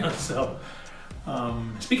her. You know, so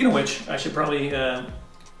speaking of which, I should probably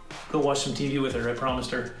go watch some TV with her. I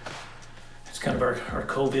promised her. It's kind of our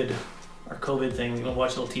COVID thing. We're gonna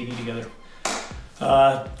watch a little TV together.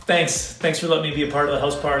 Thanks for letting me be a part of the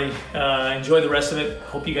house party. Enjoy the rest of it.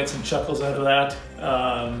 Hope you got some chuckles out of that.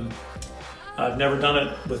 I've never done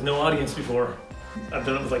it with no audience before. I've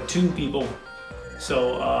done it with like 2 people.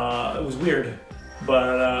 So it was weird,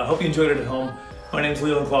 but hope you enjoyed it at home. My name's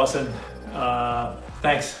Leland Klassen.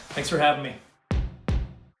 Thanks for having me.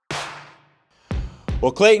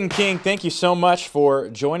 Well, Clayton King, thank you so much for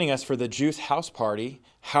joining us for the JUCE House Party.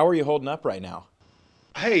 How are you holding up right now?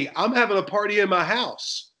 Hey, I'm having a party in my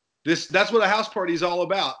house. That's what a house party is all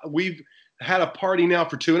about. We've had a party now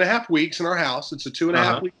for 2.5 weeks in our house. It's a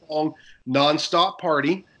 2.5 week long nonstop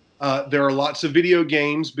party. There are lots of video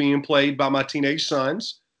games being played by my teenage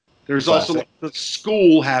sons. There's also lots of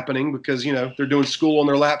school happening because, you know, they're doing school on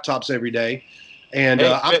their laptops every day. And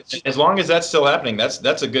hey, as long as that's still happening,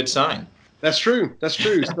 that's a good sign. That's true. That's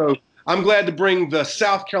true. So I'm glad to bring the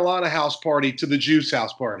South Carolina house party to the JUCE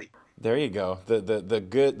House Party. There you go.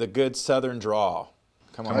 The good Southern drawl.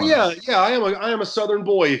 Come on. Oh yeah, I am a Southern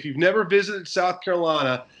boy. If you've never visited South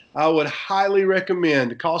Carolina, I would highly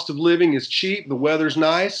recommend. The cost of living is cheap, the weather's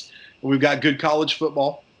nice, and we've got good college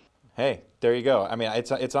football. Hey, there you go. I mean,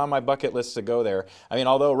 it's on my bucket list to go there. I mean,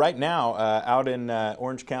 although right now out in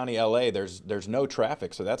Orange County, LA, there's no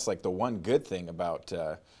traffic, so that's like the one good thing about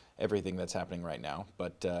everything that's happening right now.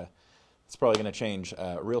 But it's probably going to change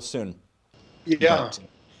real soon. Yeah.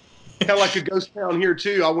 Kind of like a ghost town here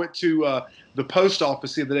too. I went to the post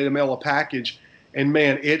office the other day to mail a package, and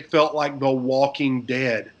man, it felt like The Walking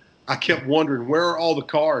Dead. I kept wondering, where are all the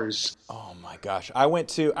cars? Oh my gosh. I went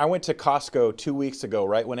to Costco 2 weeks ago,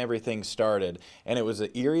 right when everything started, and it was the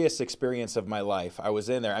eeriest experience of my life. I was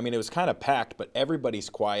in there. I mean, it was kind of packed, but everybody's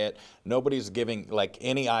quiet. Nobody's giving like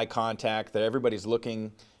any eye contact. That everybody's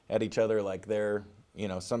looking at each other like they're, you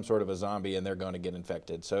know, some sort of a zombie and they're going to get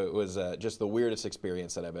infected. So it was just the weirdest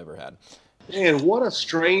experience that I've ever had. Man, what a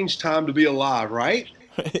strange time to be alive, right?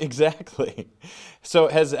 Exactly. So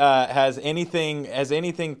has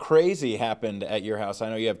anything crazy happened at your house? I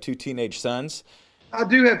know you have 2 teenage sons. I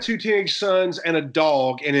do have 2 teenage sons and a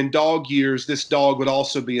dog, and in dog years, this dog would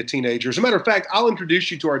also be a teenager. As a matter of fact, I'll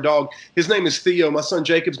introduce you to our dog. His name is Theo. My son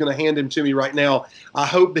Jacob's going to hand him to me right now. I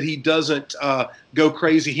hope that he doesn't go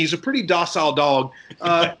crazy. He's a pretty docile dog.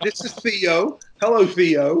 This is Theo. Hello,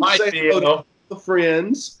 Theo. Hi, Say Theo. hello to the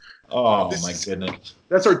friends. Oh, my goodness.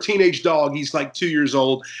 That's our teenage dog. He's like 2 years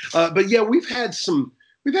old. But yeah, we've had some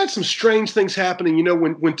strange things happening. You know,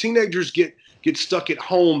 when teenagers get stuck at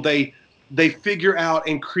home, they figure out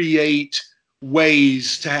and create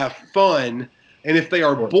ways to have fun. And if they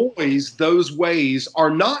are boys, those ways are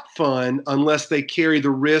not fun unless they carry the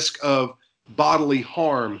risk of bodily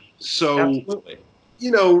harm. So, Absolutely. You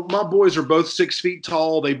know, my boys are both 6 feet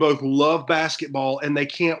tall. They both love basketball, and they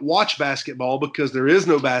can't watch basketball because there is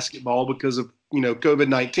no basketball because of, you know,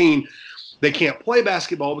 COVID-19. They can't play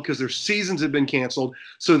basketball because their seasons have been canceled.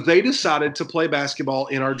 So they decided to play basketball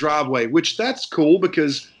in our driveway, which that's cool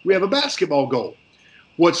because we have a basketball goal.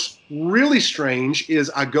 What's really strange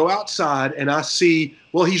is I go outside and I see,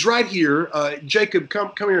 well, he's right here. Jacob,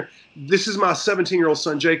 come here. This is my 17-year-old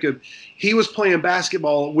son, Jacob. He was playing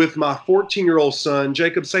basketball with my 14-year-old son.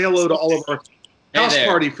 Jacob, say hello to all of our house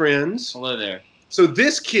party friends. Hello there. So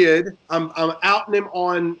this kid, I'm outing him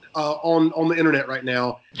on the internet right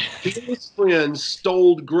now. He and his friends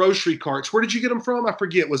stole grocery carts. Where did you get them from? I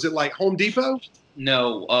forget. Was it like Home Depot?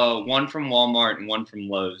 No, one from Walmart and one from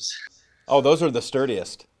Lowe's. Oh, those are the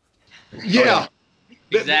sturdiest. Yeah.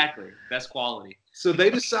 Exactly. Best quality. So they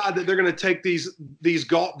decide that they're going to take these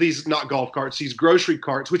not golf carts, these grocery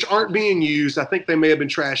carts, which aren't being used. I think they may have been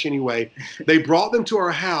trash anyway. They brought them to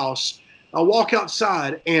our house. I walk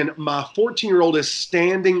outside, and my 14-year-old is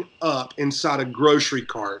standing up inside a grocery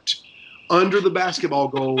cart under the basketball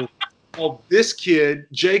goal. While this kid,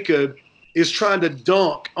 Jacob, is trying to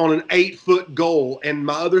dunk on an 8-foot goal, and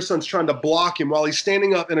my other son's trying to block him while he's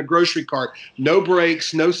standing up in a grocery cart. No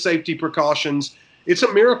brakes, no safety precautions. It's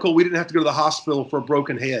a miracle we didn't have to go to the hospital for a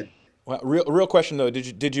broken head. Well, real question though,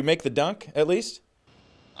 did you make the dunk at least?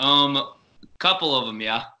 Couple of them,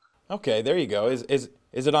 yeah. Okay, there you go. Is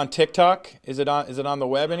it on TikTok? Is it on the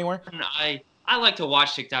web anywhere? I like to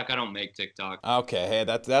watch TikTok. I don't make TikTok. Okay, hey,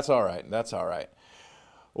 that's all right. That's all right.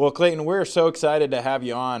 Well, Clayton, we're so excited to have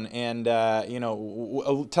you on, and you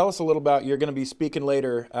know, tell us a little about. You're going to be speaking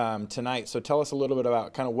later tonight, so tell us a little bit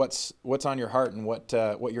about kind of what's on your heart and what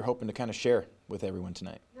you're hoping to kind of share with everyone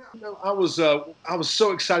tonight. You know, I was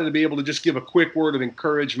so excited to be able to just give a quick word of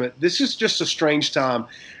encouragement. This is just a strange time,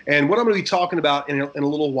 and what I'm going to be talking about in a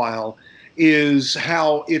little while is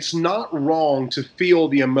how it's not wrong to feel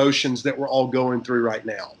the emotions that we're all going through right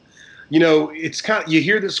now. You know, it's kind of, you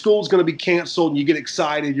hear that school's going to be canceled and you get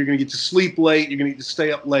excited. You're going to get to sleep late. You're going to get to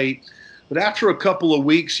stay up late. But after a couple of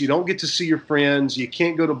weeks, you don't get to see your friends. You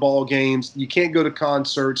can't go to ball games. You can't go to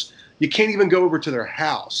concerts. You can't even go over to their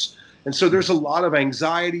house. And so there's a lot of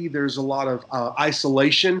anxiety. There's a lot of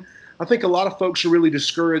isolation. I think a lot of folks are really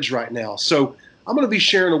discouraged right now. So I'm going to be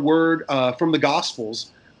sharing a word from the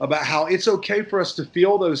Gospels about how it's okay for us to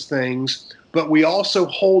feel those things, but we also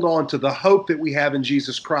hold on to the hope that we have in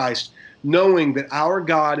Jesus Christ, knowing that our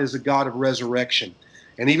God is a God of resurrection.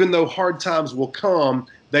 And even though hard times will come,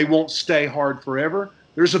 they won't stay hard forever.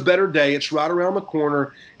 There's a better day. It's right around the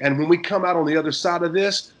corner. And when we come out on the other side of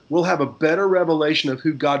this, we'll have a better revelation of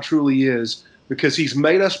who God truly is, because he's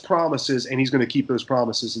made us promises and he's going to keep those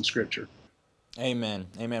promises in Scripture. Amen.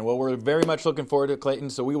 Amen. Well, we're very much looking forward to it, Clayton,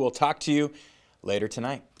 so we will talk to you later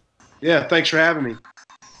tonight. Yeah, thanks for having me.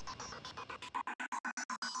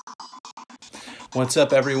 What's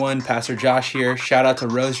up, everyone? Pastor Josh here. Shout out to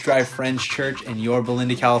Rose Drive Friends Church in Yorba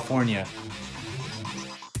Linda, California.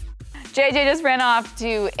 JJ just ran off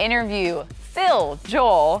to interview Phil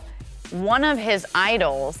Joel, one of his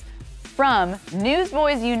idols from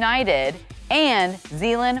Newsboys United and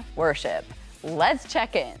Zealand Worship. Let's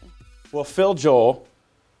check in. Well, Phil Joel,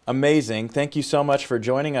 amazing. Thank you so much for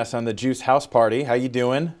joining us on the JUCE House Party. How you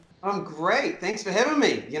doing? I'm great. Thanks for having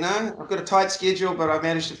me. You know, I've got a tight schedule, but I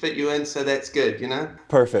managed to fit you in, so that's good, you know?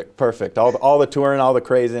 Perfect, perfect. All the touring, all the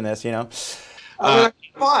craziness, you know? I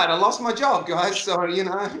fired. I lost my job, guys, so, you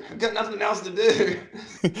know, I've got nothing else to do.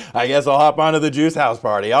 I guess I'll hop onto the JUCE House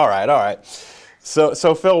Party. All right, all right. So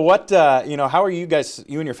Phil, what, you know, how are you guys,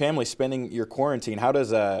 you and your family, spending your quarantine? How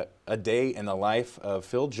does a day in the life of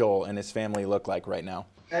Phil Joel and his family look like right now?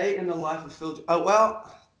 Day in the life of Phil Joel. Oh,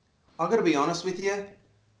 well, I've got to be honest with you.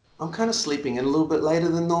 I'm kind of sleeping in a little bit later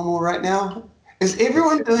than normal right now. Is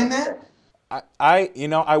everyone doing that? You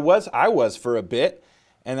know, I was for a bit,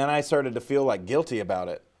 and then I started to feel like guilty about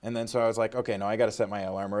it. And then so I was like, okay, no, I got to set my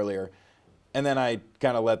alarm earlier. And then I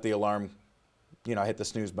kind of let the alarm, you know, hit the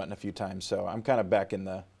snooze button a few times. So I'm kind of back in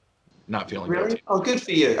the not feeling guilty. Oh, good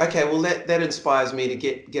for you. Okay, well that inspires me to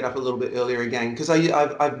get up a little bit earlier again, because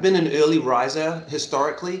I've been an early riser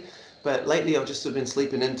historically. But lately, I've just been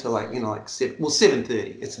sleeping into like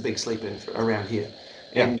 7:30. It's a big sleep in around here.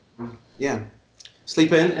 Yeah. And, yeah.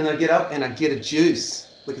 Sleep in, and I get up, and I get a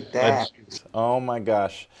juice. Look at that. Oh my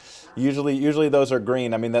gosh. Usually those are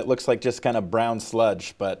green. I mean, that looks like just kind of brown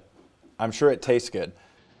sludge, but I'm sure it tastes good.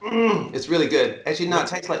 It's really good. Actually, no, it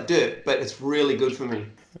tastes like dirt, but it's really good for me.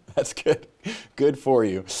 That's good. Good for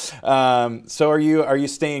you. So are you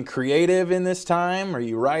staying creative in this time? Are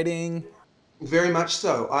you writing? Very much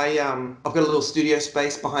so. I've got a little studio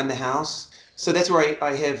space behind the house. So that's where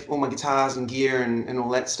I have all my guitars and gear and all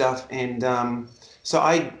that stuff. And so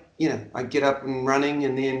I get up and running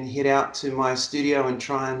and then head out to my studio and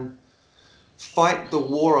try and fight the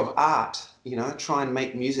war of art, you know, try and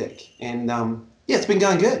make music. And yeah, it's been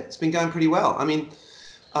going good. It's been going pretty well. I mean,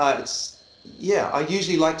 I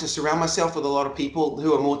usually like to surround myself with a lot of people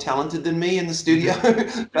who are more talented than me in the studio,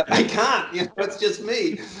 but I can't, you know, it's just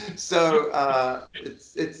me. So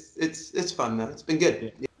it's fun though. It's been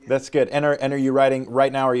good. Yeah. That's good. And are you writing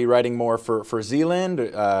right now? Are you writing more for Zealand,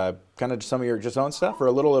 kind of some of your just own stuff, or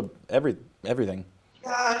a little of everything?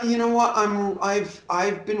 You know what?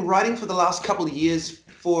 I've been writing for the last couple of years.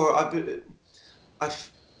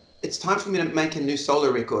 It's time for me to make a new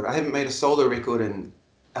solo record. I haven't made a solo record in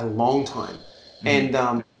a long time.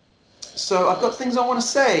 And so I've got things I want to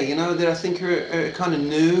say, you know, that I think are kind of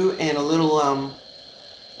new and a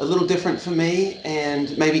little different for me,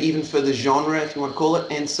 and maybe even for the genre, if you want to call it.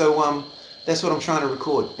 And so that's what I'm trying to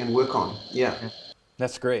record and work on. Yeah.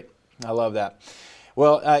 That's great. I love that.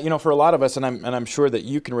 Well, you know, for a lot of us, and I'm sure that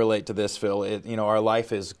you can relate to this, Phil, you know, our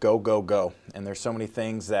life is go, go, go. And there's so many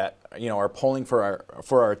things that, you know, are pulling for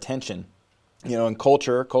our attention. You know, in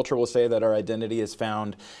culture will say that our identity is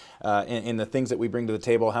found in the things that we bring to the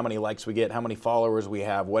table, how many likes we get, how many followers we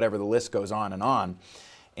have, whatever, the list goes on and on.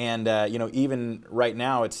 And, you know, even right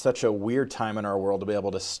now, it's such a weird time in our world to be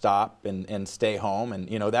able to stop and stay home. And,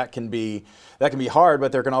 you know, that can be hard,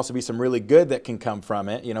 but there can also be some really good that can come from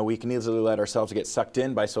it. You know, we can easily let ourselves get sucked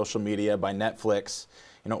in by social media, by Netflix,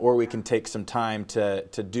 you know, or we can take some time to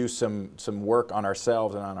do some work on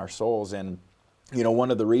ourselves and on our souls. And, you know,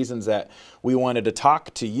 one of the reasons that we wanted to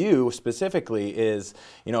talk to you specifically is,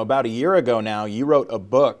 you know, about a year ago now, you wrote a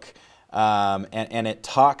book, and it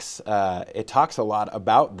talks a lot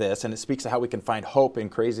about this, and it speaks to how we can find hope in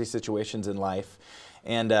crazy situations in life.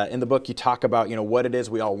 And in the book, you talk about, you know, what it is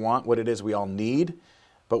we all want, what it is we all need,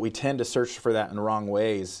 but we tend to search for that in the wrong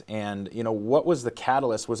ways. And, you know, what was the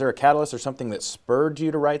catalyst? Was there a catalyst or something that spurred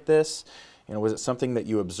you to write this? You know, was it something that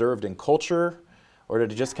you observed in culture, or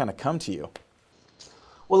did it just kind of come to you?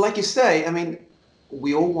 Well, like you say, I mean,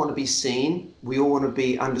 we all want to be seen, we all want to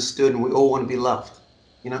be understood, and we all want to be loved,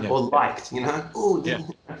 you know, or liked, you know. Oh, yeah.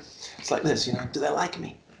 It's like this, you know, do they like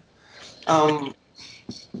me?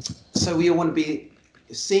 So we all want to be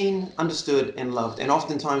seen, understood, and loved. And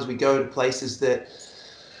oftentimes we go to places that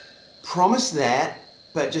promise that,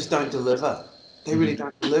 but just don't deliver. They really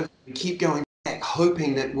don't deliver. We keep going back,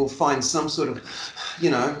 hoping that we'll find some sort of, you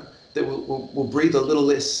know, that we'll breathe a little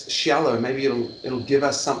less shallow. Maybe it'll give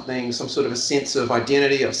us something, some sort of a sense of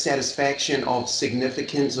identity, of satisfaction, of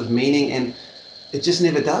significance, of meaning, and it just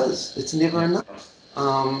never does. It's never enough.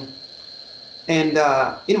 Anyway,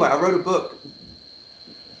 I wrote a book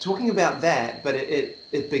talking about that, but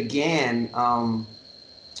it began.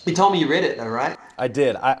 You told me you read it though, right? I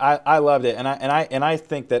did. I loved it, and I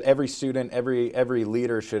think that every student, every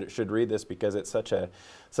leader should read this, because it's such a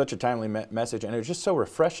timely message, and it was just so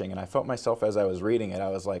refreshing. And I felt myself as I was reading it. I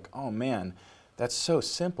was like, oh man, that's so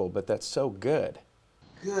simple, but that's so good.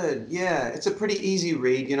 Good, yeah. It's a pretty easy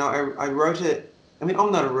read. You know, I wrote it. I mean,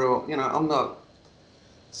 I'm not a real, you know, I'm not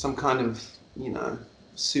some kind of, you know,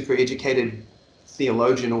 super educated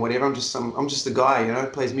theologian or whatever. I'm just a guy, you know, who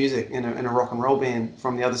plays music in a rock and roll band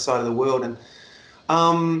from the other side of the world. And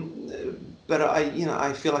but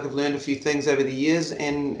I feel like I've learned a few things over the years,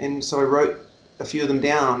 and so I wrote a few of them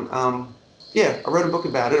down. Yeah, I wrote a book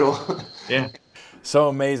about it all. Yeah. So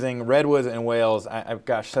amazing. Redwoods and Whales,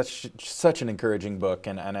 gosh, such an encouraging book,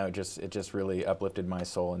 and I know it just really uplifted my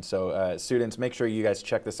soul. And so students, make sure you guys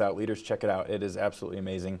check this out. Leaders, check it out. It is absolutely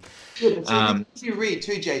amazing. Good. It's easy to read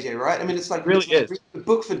too, JJ, right? I mean, it's like really is a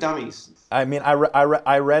book for dummies. I mean, I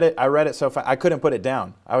read it so fast, I couldn't put it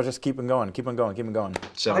down. I was just keeping going.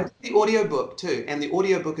 So I did the audiobook too, and the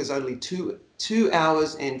audiobook is only 2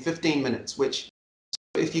 hours and 15 minutes, which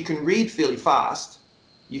if you can read fairly fast,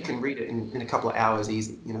 you can read it in a couple of hours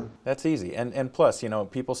easy, you know. That's easy. And plus, you know,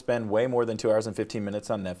 people spend way more than 2 hours and 15 minutes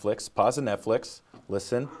on Netflix. Pause the Netflix,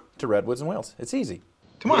 listen to Redwoods and Whales. It's easy.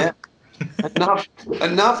 Come on. Yeah.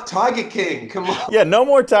 enough Tiger King. Come on. Yeah, no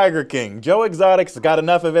more Tiger King. Joe Exotic's got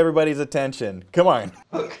enough of everybody's attention. Come on.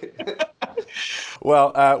 Okay.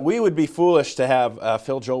 Well, we would be foolish to have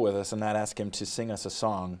Phil Joel with us and not ask him to sing us a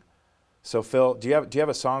song. So Phil, do you have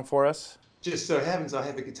a song for us? Just so happens I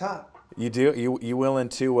have a guitar. You do? You willing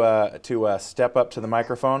to step up to the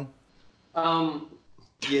microphone?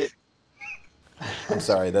 Yeah. I'm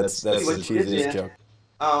sorry, that's the cheesiest joke.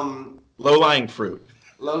 Low-lying fruit.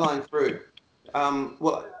 Low-lying fruit.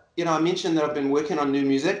 Well, you know, I mentioned that I've been working on new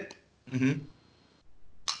music. Mm-hmm.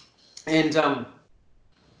 And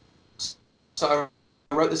so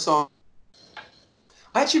I wrote the song.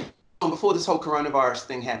 I actually, before this whole coronavirus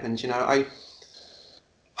thing happened, you know,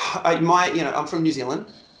 I'm from New Zealand.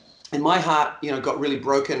 And my heart, you know, got really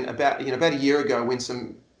broken about a year ago when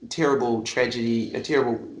some terrible tragedy,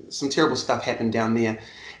 some terrible stuff happened down there.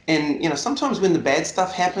 And, you know, sometimes when the bad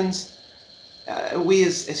stuff happens, we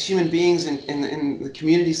as human beings in the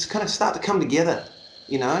communities kind of start to come together,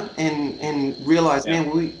 you know, and realize,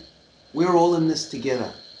 man, we're all in this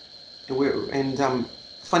together. And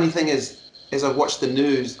funny thing is, as I've watched the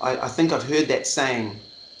news, I think I've heard that saying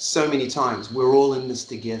so many times, we're all in this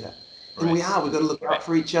together. And we've got to look out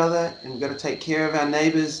for each other, and we've got to take care of our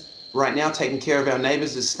neighbors. Right now, taking care of our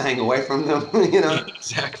neighbors is staying away from them, you know.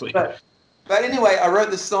 Exactly. But anyway, I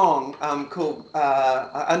wrote this song called,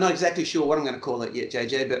 I'm not exactly sure what I'm going to call it yet,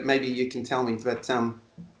 JJ, but maybe you can tell me. But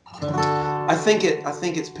I think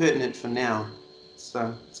it's pertinent for now.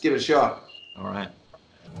 So let's give it a shot. All right.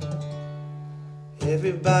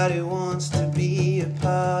 Everybody wants to be a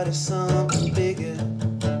part of something bigger.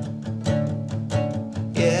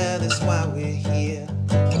 Yeah, that's why we're here.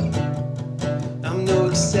 I'm no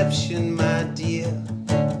exception, my dear.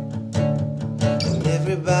 And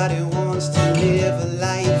everybody wants to live a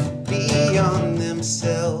life beyond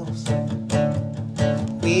themselves.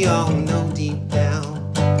 We all know deep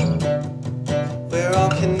down we're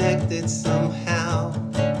all connected somehow.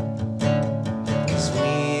 'Cause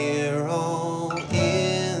we're all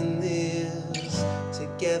in this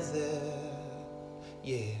together.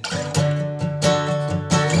 Yeah.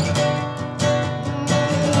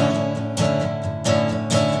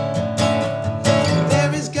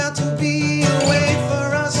 There has got to be a way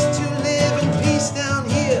for us to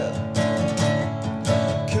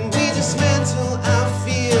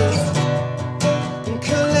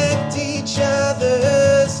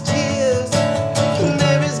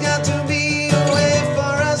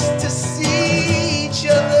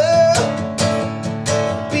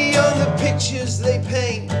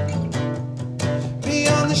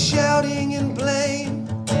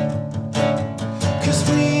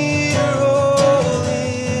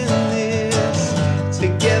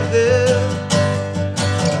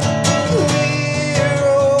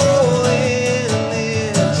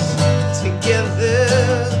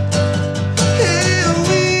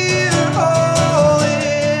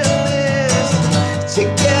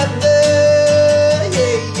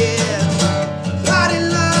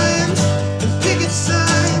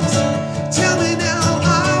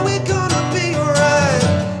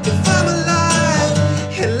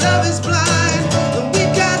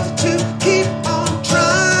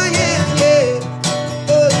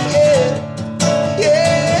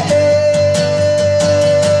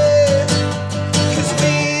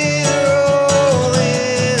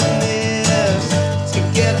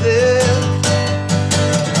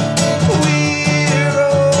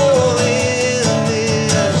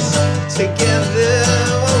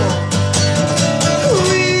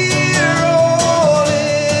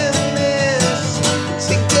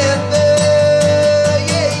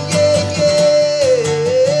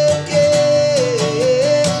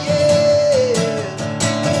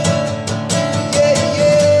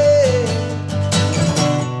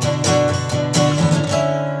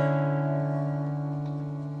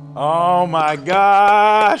Oh my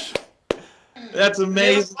gosh. That's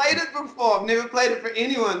amazing. Never played it before. I've never played it for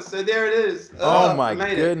anyone, so there it is. Oh my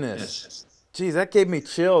goodness. Geez, that gave me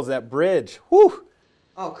chills, that bridge. Whew.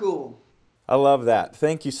 Oh, cool. I love that.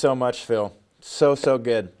 Thank you so much, Phil. So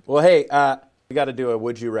good. Well, hey, we got to do a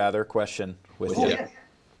would you rather question with you. Yeah.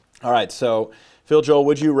 All right, so Phil Joel,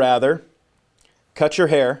 would you rather cut your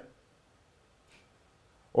hair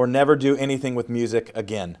or never do anything with music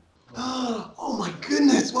again? Oh my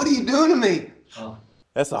goodness, what are you doing to me?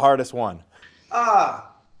 That's the hardest one.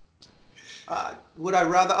 Would I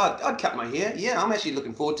rather? I'd cut my hair. Yeah, I'm actually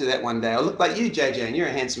looking forward to that one day. I'll look like you, JJ, and you're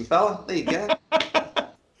a handsome fella. There you go.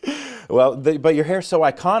 Well, but your hair's so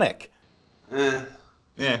iconic.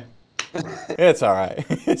 Yeah. It's all right.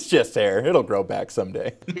 It's just hair. It'll grow back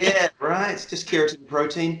someday. Yeah, right. It's just keratin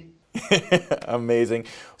protein. Amazing.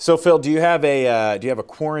 So, Phil, do you have a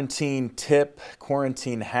quarantine tip,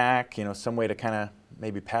 quarantine hack? You know, some way to kind of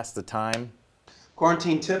maybe pass the time.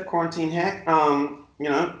 Quarantine tip, quarantine hack. You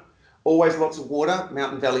know, always lots of water.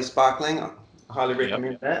 Mountain Valley Sparkling. I highly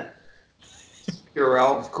recommend that.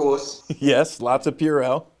 Purell, of course. Yes, lots of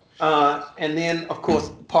Purell. And then, of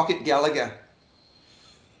course, Pocket Gallagher.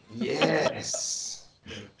 Yes.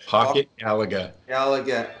 Pocket Gallagher.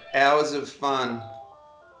 Gallagher. Hours of fun.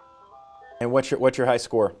 And what's your high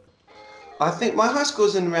score? I think my high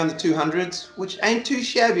score's in around the 200s, which ain't too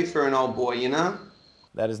shabby for an old boy, you know?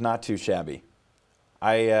 That is not too shabby.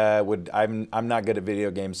 I'm not good at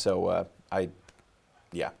video games, so I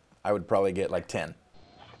would probably get like 10.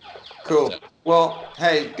 Cool. Well,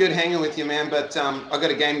 hey, good hanging with you, man, but I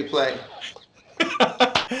got a game to play.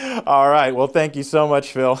 All right. Well, thank you so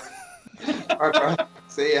much, Phil. All right, bro.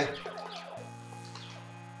 See ya.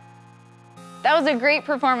 That was a great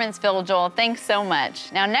performance, Phil Joel. Thanks so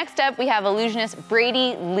much. Now, next up, we have illusionist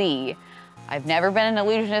Brady Lee. I've never been an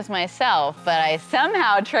illusionist myself, but I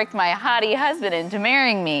somehow tricked my hottie husband into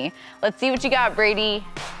marrying me. Let's see what you got, Brady.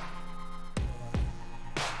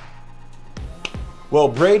 Well,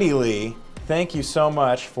 Brady Lee, thank you so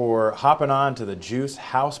much for hopping on to the JUCE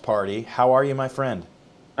House Party. How are you, my friend?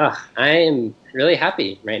 I am really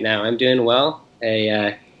happy right now. I'm doing well.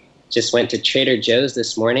 I just went to Trader Joe's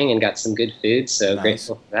this morning and got some good food, so Nice.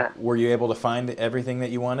 grateful for that. Were you able to find everything that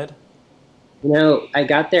you wanted? You know, I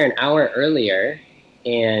got there an hour earlier,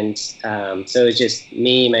 and so it was just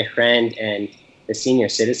me, my friend, and the senior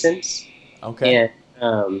citizens. Okay.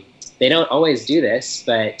 And they don't always do this,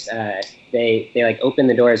 but they like opened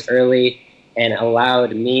the doors early and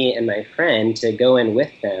allowed me and my friend to go in with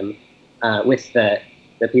them, with the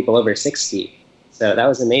people over 60. So that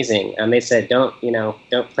was amazing. They said, don't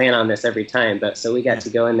plan on this every time, but so we got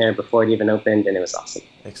to go in there before it even opened, and it was awesome.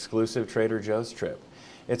 Exclusive Trader Joe's trip.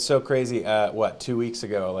 It's so crazy. 2 weeks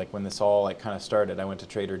ago, like when this all like kind of started, I went to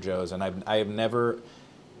Trader Joe's, and I have never.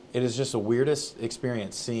 It is just the weirdest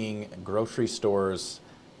experience seeing grocery stores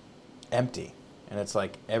empty, and it's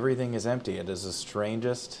like everything is empty. It is the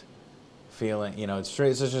strangest feeling. You know, it's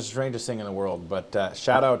just the strangest thing in the world. But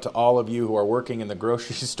shout out to all of you who are working in the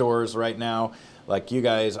grocery stores right now. Like, you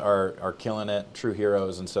guys are killing it, true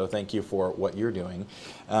heroes, and so thank you for what you're doing.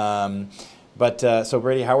 So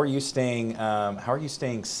Brady, how are you staying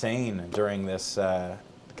sane during this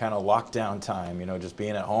kind of lockdown time? You know, just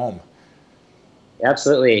being at home.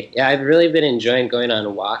 Absolutely. Yeah, I've really been enjoying going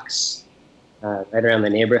on walks right around the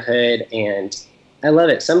neighborhood, and I love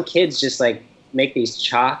it. Some kids just like make these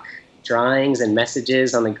chalk drawings and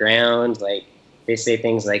messages on the ground. Like, they say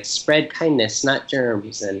things like "spread kindness, not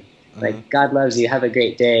germs," and like, "God loves you, have a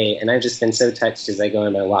great day." And I've just been so touched as I go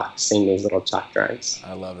on my walks, seeing these little chalk drawings.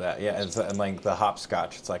 I love that. Yeah, and like the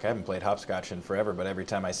hopscotch. It's like I haven't played hopscotch in forever, but every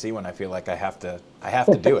time I see one, I feel like I have to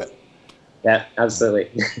do it. Yeah,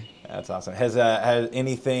 absolutely. That's awesome. Has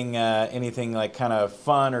anything like kind of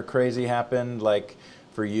fun or crazy happened, like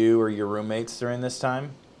for you or your roommates during this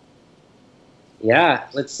time? Yeah,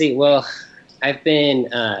 let's see. Well, I've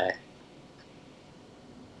been I've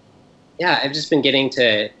just been getting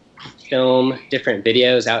to film different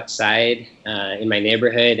videos outside in my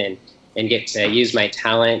neighborhood and get to use my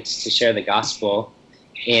talent to share the gospel.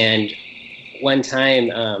 And one time,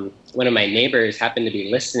 one of my neighbors happened to be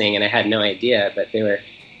listening, and I had no idea, but they were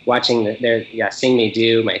watching, seeing me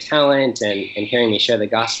do my talent and hearing me share the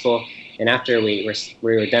gospel. And after we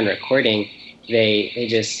were done recording, they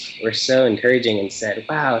just were so encouraging and said,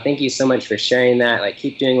 "Wow, thank you so much for sharing that. Like,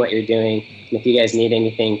 keep doing what you're doing. And if you guys need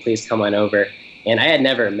anything, please come on over." And I had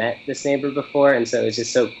never met this neighbor before, and so it was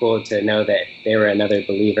just so cool to know that they were another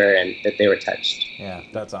believer and that they were touched. Yeah,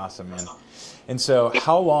 that's awesome, man. And so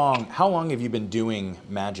how long have you been doing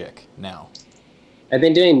magic now? I've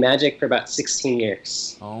been doing magic for about 16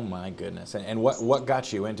 years. Oh my goodness. And what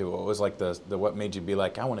got you into it? What was like what made you be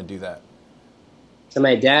like, I want to do that? So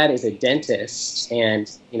my dad is a dentist, and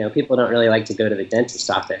you know, people don't really like to go to the dentist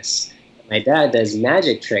office. My dad does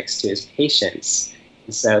magic tricks to his patients.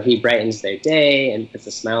 And so he brightens their day and puts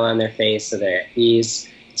a smile on their face so they're at ease.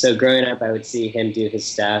 So growing up, I would see him do his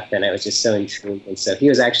stuff, and I was just so intrigued. And so he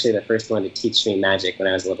was actually the first one to teach me magic when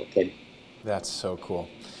I was a little kid. That's so cool.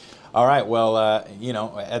 All right, well, you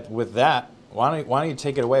know, with that, why don't you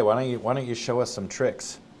take it away? Why don't you show us some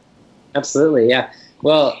tricks? Absolutely, yeah.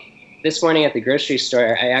 Well, this morning at the grocery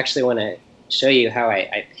store, I actually want to show you how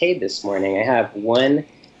I paid this morning. I have $1,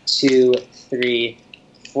 $2, $3,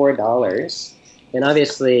 $4, and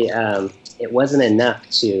obviously it wasn't enough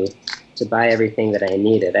to buy everything that I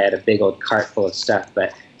needed. I had a big old cart full of stuff,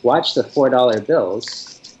 but watch the $4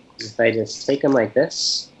 bills. If I just take them like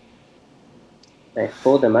this, I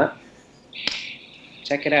fold them up.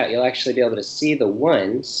 Check it out. You'll actually be able to see the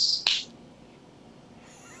ones.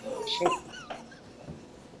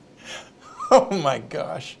 Oh my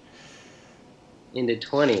gosh. Into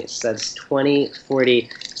 20s. That's 20, 40,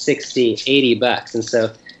 60, 80 bucks. And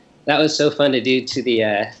so that was so fun to do to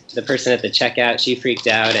the person at the checkout. She freaked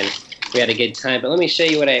out and we had a good time. But let me show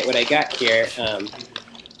you what I got here. I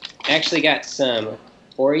actually got some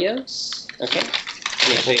Oreos. Okay. Let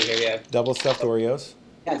me show you. Here we have double stuffed Oreos.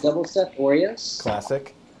 Yeah, double stuffed Oreos.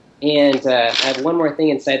 Classic. And I have one more thing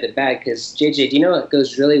inside the bag because JJ, do you know what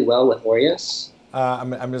goes really well with Oreos?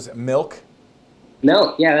 I'm just milk.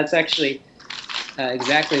 Milk. Yeah, that's actually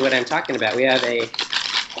exactly what I'm talking about. We have a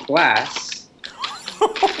glass.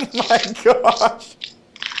 Oh my gosh.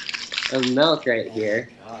 Of milk right here,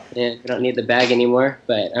 and we don't need the bag anymore.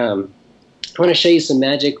 But I want to show you some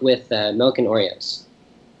magic with milk and Oreos.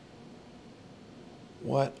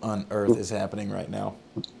 What on earth is happening right now?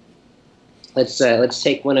 Let's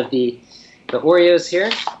take one of the Oreos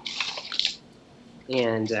here,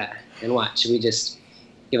 and watch. We just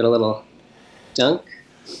give it a little dunk.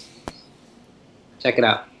 Check it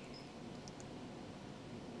out.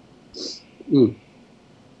 Mm.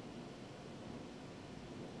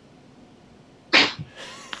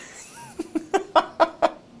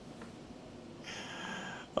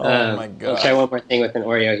 Oh my God. I'll try one more thing with an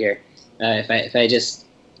Oreo here. If I just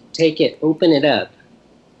take it, open it up,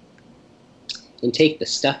 and take the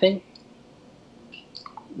stuffing.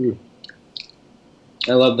 Mm.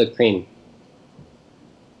 I love the cream.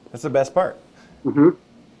 That's the best part. Mm-hmm.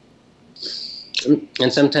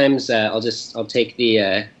 And sometimes I'll take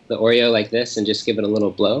the Oreo like this and just give it a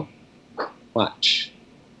little blow. Watch.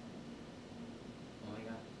 Oh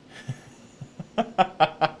my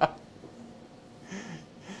God.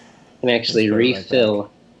 Can actually refill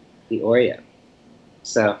the Oreo.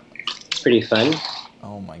 So it's pretty fun.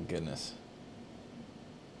 Oh my goodness.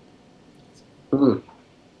 Mm.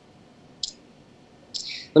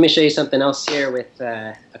 Let me show you something else here with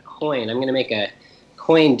a coin. I'm going to make a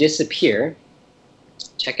coin disappear.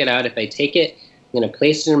 Check it out. If I take it, I'm going to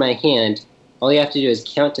place it in my hand. All you have to do is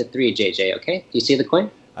count to 3, JJ, okay? Do you see the coin?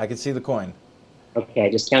 I can see the coin. Okay,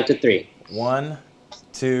 just count to 3. 1,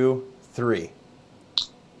 2, 3.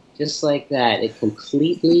 Just like that, it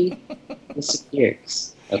completely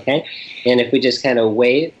disappears, okay? And if we just kind of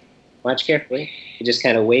wave, watch carefully, you just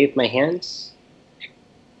kind of wave my hands,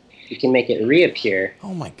 you can make it reappear.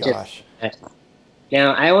 Oh my gosh.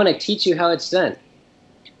 Now, I want to teach you how it's done.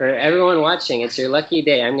 For everyone watching, it's your lucky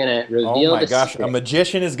day. I'm going to reveal the secret. A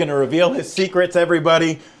magician is going to reveal his secrets,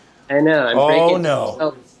 everybody. I know. I'm breaking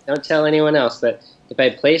no. Don't tell anyone else, but if I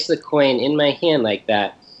place the coin in my hand like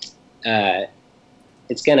that,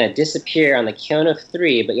 it's going to disappear on the count of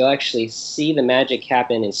 3, but you'll actually see the magic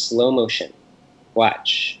happen in slow motion.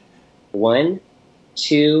 Watch. 1,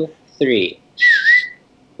 2, 3.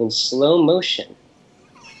 In slow motion.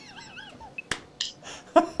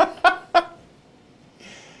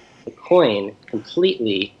 The coin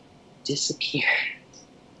completely disappeared.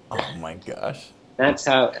 Oh my gosh. That's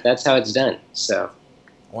how it's done. So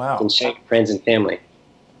wow. You can show your friends and family.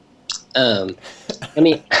 I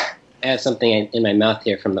have something in my mouth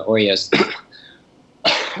here from the Oreos.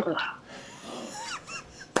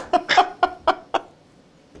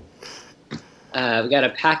 We got a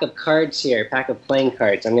pack of cards here, a pack of playing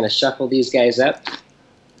cards. I'm going to shuffle these guys up,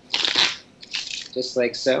 just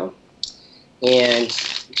like so. And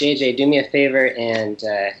JJ, do me a favor and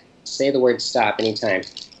say the word stop anytime.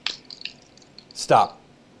 Stop.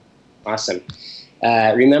 Awesome.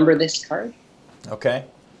 Remember this card? Okay.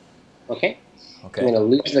 Okay. Okay. I'm going to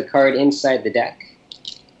lose the card inside the deck,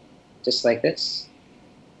 just like this.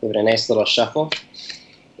 Give it a nice little shuffle.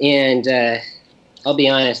 And I'll be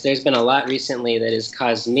honest, there's been a lot recently that has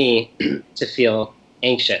caused me to feel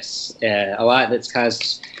anxious. A lot that's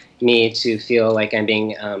caused me to feel like I'm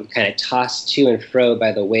being kind of tossed to and fro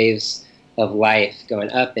by the waves of life,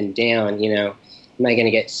 going up and down. You know, am I going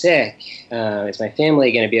to get sick? Is my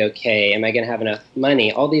family going to be okay? Am I going to have enough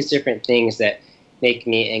money? All these different things that make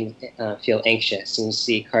me feel anxious. And you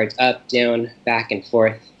see cards up, down, back and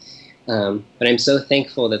forth. But I'm so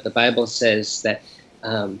thankful that the Bible says that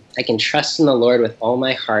I can trust in the Lord with all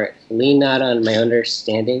my heart, lean not on my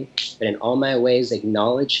understanding, but in all my ways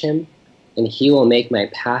acknowledge him, and he will make my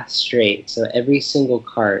path straight. So every single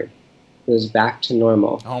card goes back to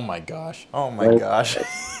normal. Oh my gosh. Oh my gosh.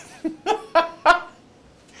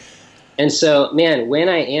 And so, man, when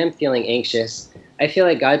I am feeling anxious, I feel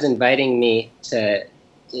like God's inviting me to,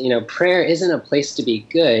 you know, prayer isn't a place to be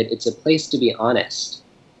good, it's a place to be honest,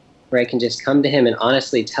 where I can just come to him and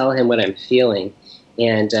honestly tell him what I'm feeling.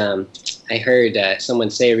 And I heard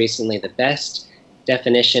someone say recently, the best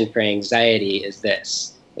definition for anxiety is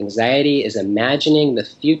this: anxiety is imagining the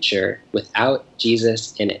future without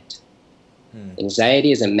Jesus in it.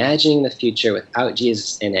 Anxiety is imagining the future without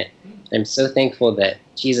Jesus in it. I'm so thankful that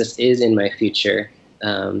Jesus is in my future,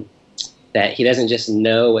 that he doesn't just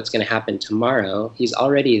know what's going to happen tomorrow. He's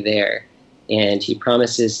already there, and he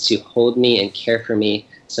promises to hold me and care for me.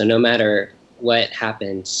 So no matter what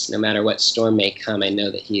happens, no matter what storm may come, I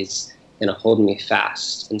know that he's going to hold me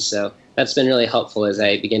fast. And so that's been really helpful as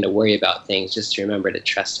I begin to worry about things, just to remember to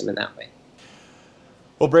trust him in that way.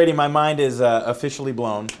 Well, Brady, my mind is officially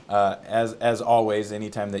blown, as always,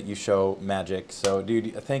 anytime that you show magic. So,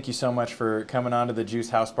 dude, thank you so much for coming on to the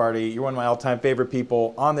JUCE House Party. You're one of my all-time favorite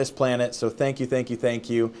people on this planet, so thank you, thank you, thank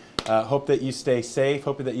you. Hope that you stay safe,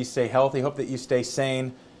 hope that you stay healthy, hope that you stay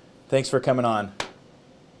sane. Thanks for coming on.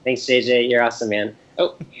 Thanks, JJ. You're awesome, man.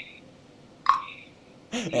 Oh.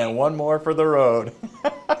 And one more for the road.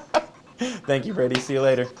 Thank you, Brady. See you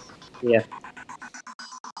later. Yeah.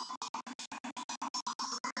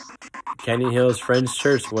 Canyon Hills Friends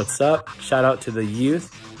Church, what's up? Shout out to the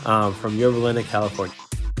youth from Yorba Linda, California.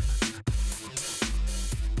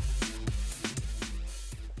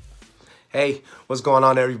 Hey, what's going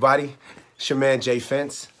on, everybody? It's your man,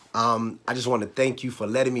 JMFence. I just want to thank you for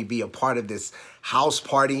letting me be a part of this house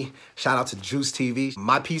party. Shout out to JUCE TV.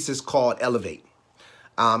 My piece is called Elevate.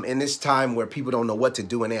 In this time where people don't know what to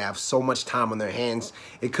do and they have so much time on their hands,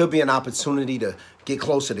 it could be an opportunity to get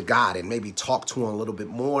closer to God and maybe talk to him a little bit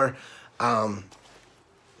more.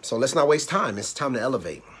 So let's not waste time. It's time to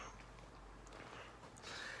elevate.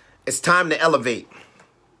 It's time to elevate.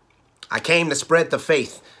 I came to spread the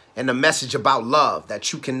faith and the message about love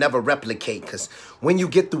that you can never replicate, because when you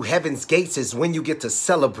get through heaven's gates is when you get to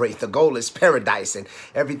celebrate. The goal is paradise and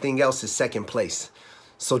everything else is second place.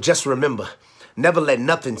 So just remember, never let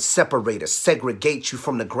nothing separate or segregate you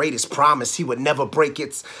from the greatest promise he would never break.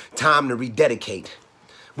 It's time to rededicate.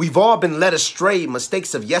 We've all been led astray.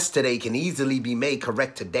 Mistakes of yesterday can easily be made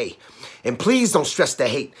correct today. And please don't stress the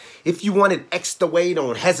hate. If you want it X the way,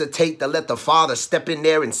 don't hesitate to let the Father step in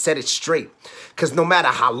there and set it straight. Because no matter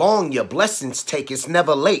how long your blessings take, it's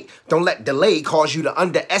never late. Don't let delay cause you to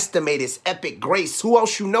underestimate his epic grace. Who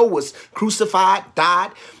else you know was crucified,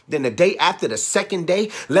 died, then the day after the second day,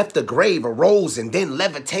 left the grave, arose, and then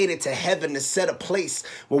levitated to heaven to set a place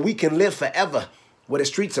where we can live forever, where the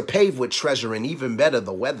streets are paved with treasure, and even better,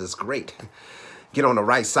 the weather's great. Get on the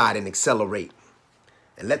right side and accelerate.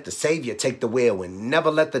 And let the Savior take the wheel, and never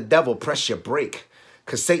let the devil press your brake.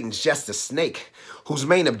 Because Satan's just a snake whose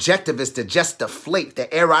main objective is to just deflate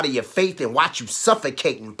the air out of your faith and watch you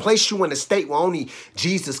suffocate and place you in a state where only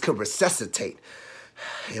Jesus could resuscitate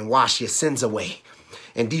and wash your sins away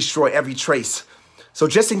and destroy every trace. So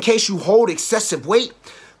just in case you hold excessive weight,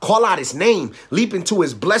 call out his name, leap into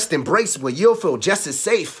his blessed embrace where you'll feel just as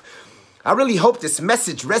safe. I really hope this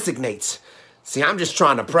message resonates. See, I'm just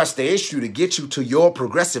trying to press the issue to get you to your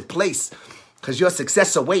progressive place, because your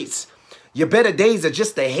success awaits. Your better days are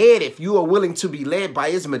just ahead if you are willing to be led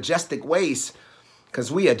by his majestic ways,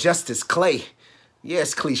 because we are just as clay. Yeah,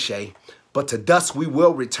 it's cliche, but to dust we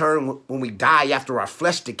will return when we die after our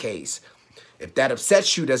flesh decays. If that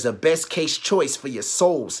upsets you, there's a best case choice for your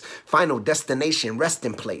soul's final destination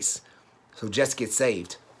resting place. So just get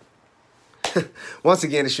saved. Once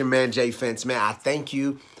again, it's your man, JMFence. Man, I thank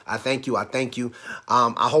you. I thank you. I thank you.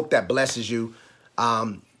 I hope that blesses you.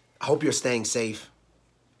 I hope you're staying safe.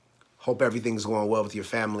 Hope everything's going well with your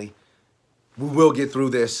family. We will get through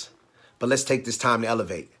this, but let's take this time to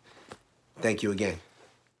elevate. Thank you again.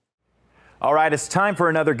 All right, it's time for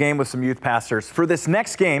another game with some youth pastors. For this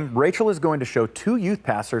next game, Rachel is going to show 2 youth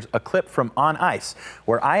pastors a clip from On Ice,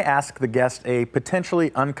 where I ask the guest a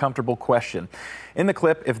potentially uncomfortable question. In the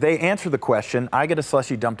clip, if they answer the question, I get a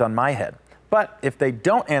slushie dumped on my head. But if they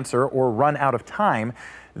don't answer or run out of time,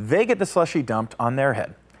 they get the slushie dumped on their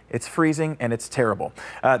head. It's freezing and it's terrible.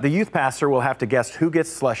 The youth pastor will have to guess who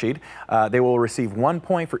gets slushied. They will receive 1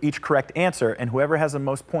 point for each correct answer, and whoever has the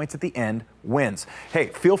most points at the end wins. Hey,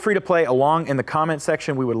 feel free to play along in the comment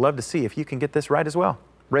section. We would love to see if you can get this right as well.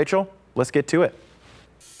 Rachel, let's get to it.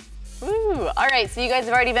 Ooh, all right, so you guys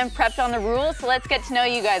have already been prepped on the rules, so let's get to know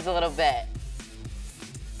you guys a little bit.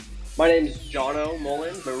 My name is Jono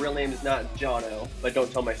Mullins. My real name is not Jono, but don't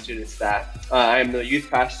tell my students that. I am the youth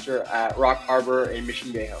pastor at Rock Harbor in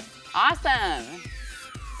Mission Viejo. Awesome.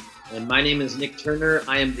 And my name is Nick Turner.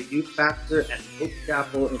 I am the youth pastor at Hope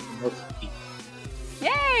Chapel in Hermosa Beach.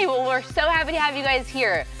 Yay, well, we're so happy to have you guys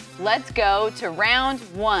here. Let's go to round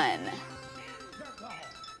 1.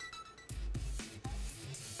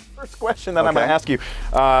 First question that I'm going to ask you,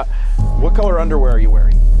 what color underwear are you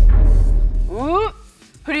wearing? Ooh.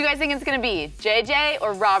 Who do you guys think it's going to be, JJ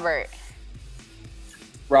or Robert?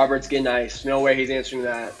 Robert's getting ice. No way he's answering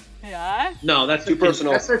that. Yeah? No, that's too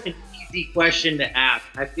personal. That's such an easy question to ask.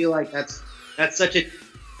 I feel like that's such a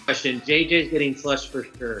question. JJ's getting slush for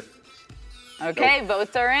sure. Okay,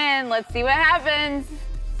 votes are in. Let's see what happens.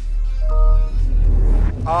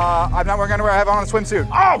 I'm not wearing underwear. I have on a swimsuit.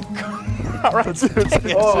 Oh! All right,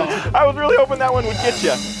 I was really hoping that one would get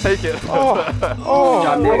you. Take it.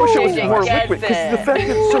 I wish it was more liquid because the fact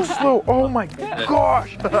it's so slow. Oh my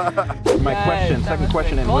gosh. Second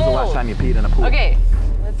question, and when's the last time you peed in a pool? Okay,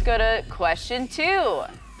 let's go to question 2.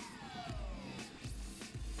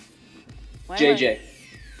 JJ.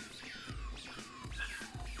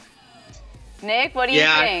 Nick, what do you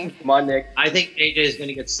think? Come on, Nick. I think JJ is going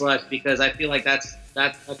to get slushed because I feel like that's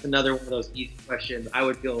another one of those easy questions. I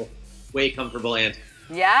would feel way comfortable answering.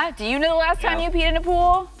 Yeah? Do you know the last time you peed in a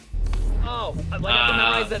pool? Oh, like I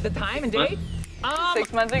have to memorize the time and date?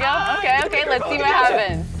 6 months ago? Okay, let's see what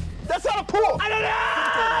happens. That's not a pool. I don't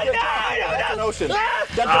know. That's an ocean.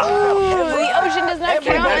 The ocean does not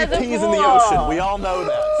count as a pool. Everybody pees in the ocean. We all know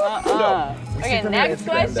that. Okay, next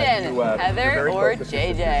question. Heather or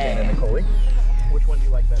JJ? Which one do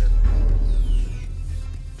you like better?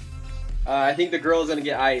 I think the girl's gonna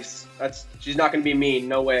get ice. She's not gonna be mean.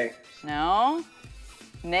 No way. No.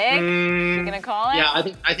 Nick, you gonna call it? Yeah, I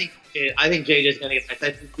think JJ's gonna get. I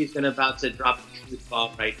think he's about to drop a truth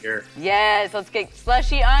bomb right here. Yes, let's get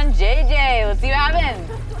slushy on JJ. Let's see what happens.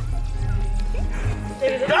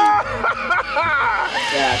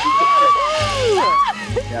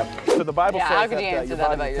 So the Bible says how could you that answer your that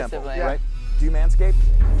body's about a your temple, sibling? right? Do you manscape?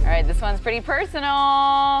 All right, this one's pretty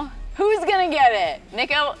personal. Who's gonna get it?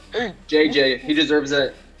 Nico? JJ. He deserves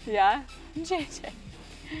it. Yeah? JJ.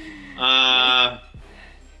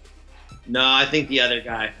 No, I think the other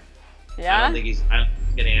guy. Yeah? I don't think he's gonna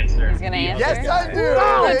answer. He's gonna answer? Yes, I do.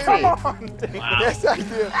 Let's see. Wow. Yes, I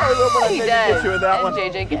do. He does. You with that one.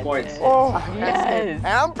 JJ gets points. it. Oh, Yes. And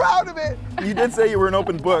I'm proud of it. you did say you were an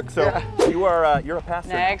open book, so you're a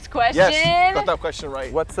pastor. Next question. Yes, got that question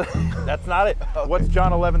right. What's that's not it. What's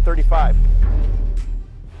John 11:35?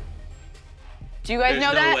 Do you guys There's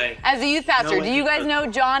know no that? way. As a youth pastor, No do way. you guys know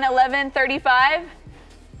John 11:35?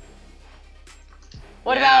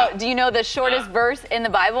 What Yeah. about, do you know the shortest verse in the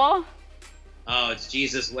Bible? Oh, it's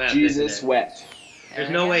Jesus wept. Jesus isn't it? wept. There's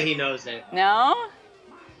no way he knows it. No?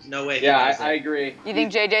 There's no way he Yeah, knows I it. agree. You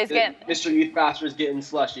think JJ's getting? Mr. Youth Pastor's getting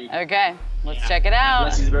slushy. Okay, let's check it out.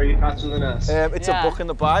 Unless he's very faster than us. It's a book in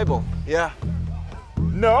the Bible. Yeah.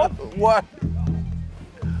 No. What?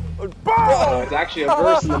 Oh, it's actually a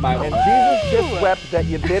verse in the Bible. And Jesus just wept that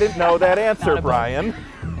you didn't know that answer, Brian.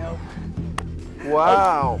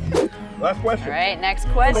 Wow. Last question. All right, next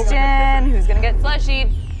question. Who's gonna get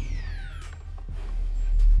slushied?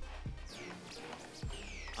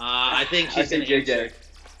 I think she's I think gonna JJ. answer.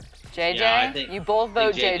 JJ? Yeah, I think- You both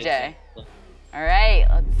vote think JJ. All right,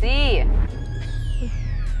 let's see.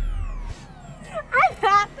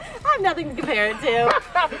 I have nothing to compare it to.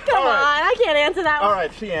 Come on, I can't answer that one. All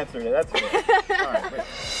right, she answered it. That's good. All right, great.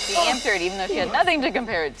 She answered even though she had nothing to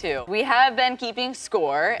compare it to. We have been keeping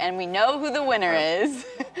score and we know who the winner is.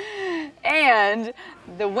 And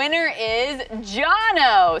the winner is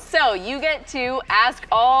Jono. So you get to ask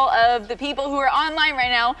all of the people who are online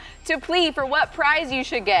right now to plea for what prize you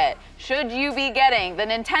should get. Should you be getting the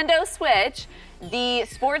Nintendo Switch, the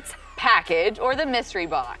sports package, or the mystery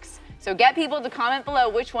box? So get people to comment below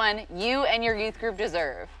which one you and your youth group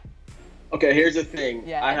deserve. Okay, here's the thing.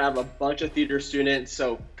 Yeah. I have a bunch of theater students,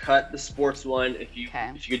 so cut the sports one if you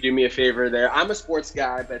could do me a favor there. I'm a sports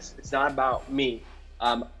guy, but it's not about me.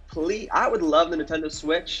 Please, I would love the Nintendo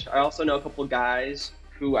Switch. I also know a couple guys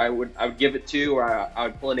who I would give it to, or I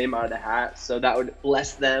would pull a name out of the hat, so that would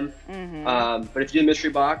bless them. But if you do the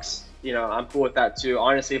mystery box, you know, I'm cool with that too.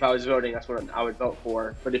 Honestly, if I was voting, that's what I would vote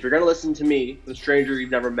for. But if you're gonna listen to me, the stranger you've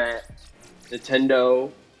never met,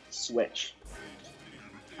 Nintendo Switch.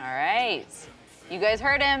 All right, you guys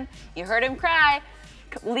heard him. You heard him cry.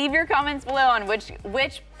 Leave your comments below on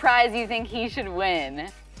which prize you think he should win.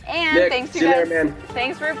 And Nick, thanks see you you guys. later, man.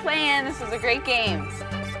 Thanks for playing. This was a great game.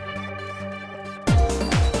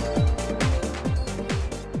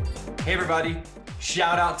 Hey everybody,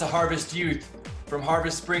 shout out to Harvest Youth from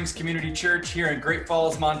Harvest Springs Community Church here in Great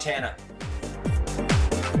Falls, Montana.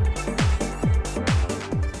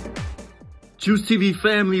 Juice TV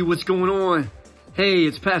family, what's going on? Hey,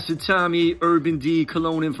 it's Pastor Tommy, Urban D,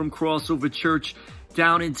 Colonian from Crossover Church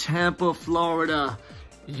down in Tampa, Florida.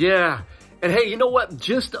 Yeah, and hey, you know what?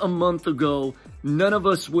 Just a month ago, none of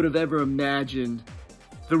us would have ever imagined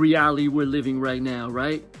the reality we're living right now,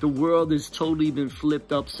 right? The world has totally been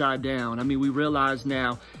flipped upside down. I mean, we realize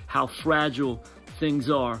now how fragile things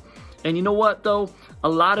are. And you know what, though? A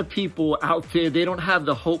lot of people out there, they don't have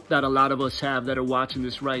the hope that a lot of us have that are watching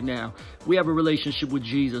this right now. We have a relationship with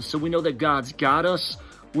Jesus, so we know that God's got us.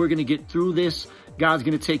 We're going to get through this. God's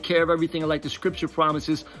going to take care of everything. And like the scripture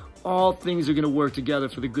promises, all things are going to work together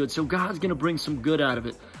for the good. So God's going to bring some good out of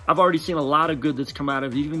it. I've already seen a lot of good that's come out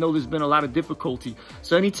of it, even though there's been a lot of difficulty.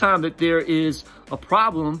 So anytime that there is a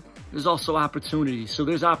problem, there's also opportunities. So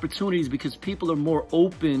there's opportunities because people are more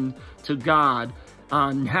open to God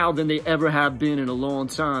now than they ever have been in a long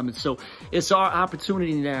time. And so it's our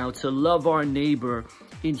opportunity now to love our neighbor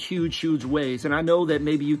in huge, huge ways. And I know that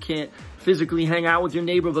maybe you can't physically hang out with your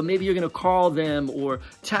neighbor, but maybe you're going to call them or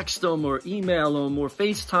text them or email them or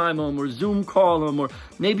FaceTime them or Zoom call them, or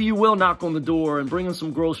maybe you will knock on the door and bring them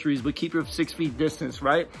some groceries, but keep your 6 feet distance,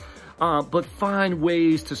 right? But find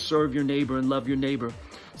ways to serve your neighbor and love your neighbor.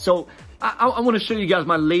 So I want to show you guys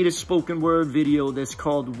my latest spoken word video that's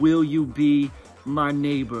called Will You Be My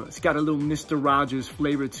Neighbor? It's got a little Mr. Rogers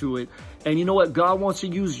flavor to it. And you know what? God wants to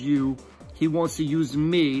use you. He wants to use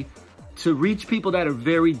me to reach people that are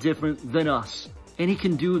very different than us. And he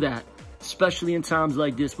can do that, especially in times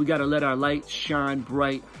like this. We got to let our light shine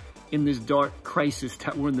bright in this dark crisis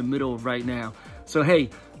that we're in the middle of right now. So, hey,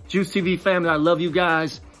 Juice TV family, I love you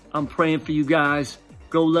guys. I'm praying for you guys.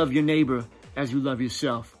 Go love your neighbor as you love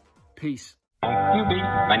yourself. Peace. You be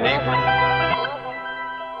my neighbor.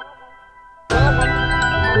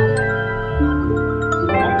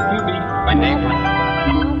 You be my neighbor.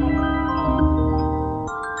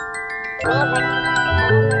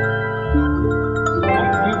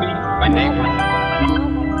 You be my neighbor.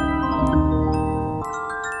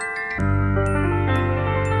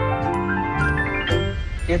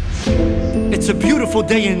 It's a beautiful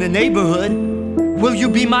day in the neighborhood. Will you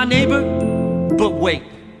be my neighbor? But wait,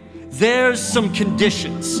 there's some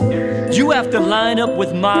conditions. You have to line up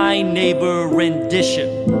with my neighbor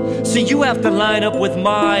rendition. See, you have to line up with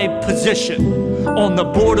my position on the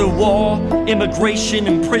border wall, immigration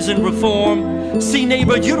and prison reform. See,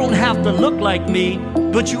 neighbor, you don't have to look like me,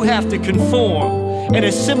 but you have to conform and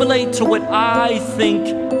assimilate to what I think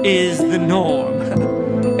is the norm.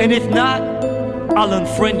 And if not, I'll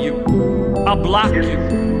unfriend you, I'll block you,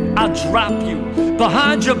 I'll drop you.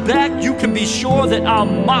 Behind your back, you can be sure that I'll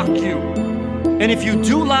mock you. And if you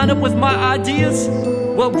do line up with my ideas,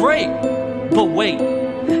 well, great, but wait.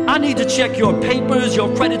 I need to check your papers,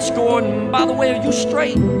 your credit score, and by the way, are you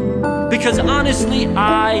straight? Because honestly,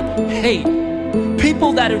 I hate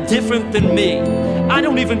people that are different than me. I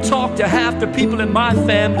don't even talk to half the people in my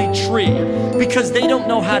family tree because they don't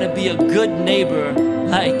know how to be a good neighbor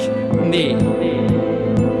like me.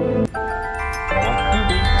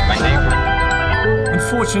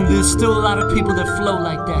 Unfortunately, there's still a lot of people that flow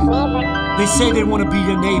like that. They say they want to be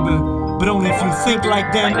your neighbor, but only if you think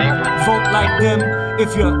like them, vote like them,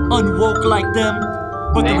 if you're unwoke like them.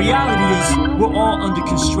 But the reality is, we're all under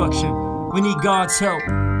construction. We need God's help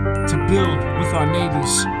to build with our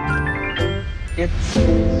neighbors.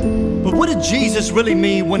 But what did Jesus really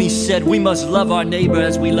mean when he said we must love our neighbor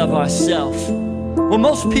as we love ourselves? Well,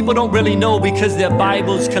 most people don't really know because their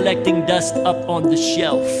Bible's collecting dust up on the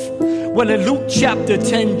shelf. Well, in Luke chapter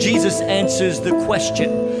 10, Jesus answers the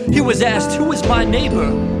question. He was asked, who is my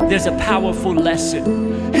neighbor? There's a powerful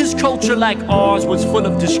lesson. His culture, like ours, was full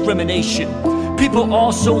of discrimination. People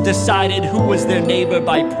also decided who was their neighbor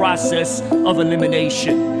by process of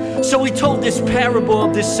elimination. So he told this parable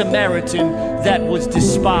of this Samaritan that was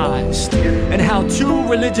despised, and how two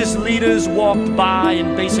religious leaders walked by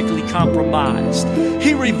and basically compromised.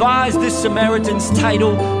 He revised this Samaritan's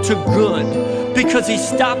title to good, because he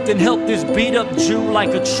stopped and helped this beat-up Jew like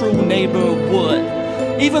a true neighbor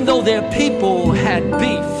would, even though their people had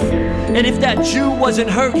beef. And if that Jew wasn't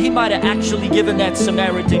hurt, he might have actually given that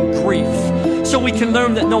Samaritan grief. So we can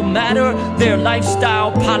learn that no matter their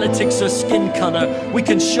lifestyle, politics, or skin color, we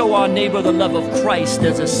can show our neighbor the love of Christ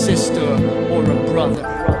as a sister or a brother.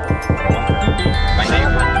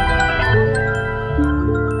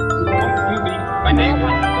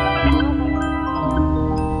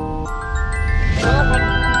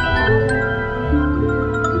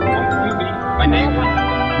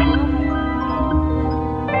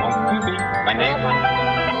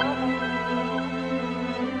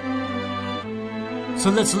 So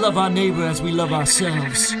let's love our neighbor as we love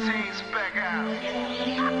ourselves.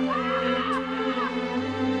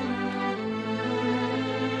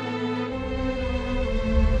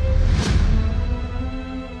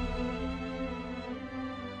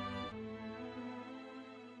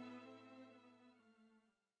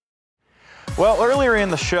 Well, earlier in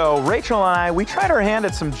the show, Rachel and I, we tried our hand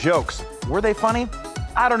at some jokes. Were they funny?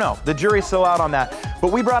 I don't know. The jury's still out on that.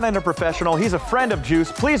 But we brought in a professional. He's a friend of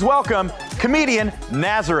Juice. Please welcome comedian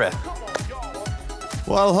Nazareth.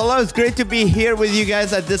 Well, hello. It's great to be here with you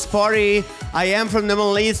guys at this party. I am from the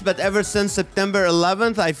Middle East, but ever since September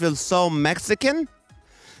 11th, I feel so Mexican.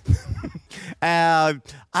 I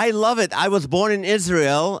love it. I was born in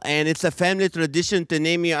Israel, and it's a family tradition to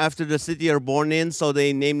name you after the city you're born in, so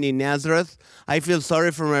they named me Nazareth. I feel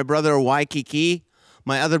sorry for my brother Waikiki,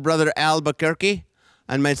 my other brother Albuquerque,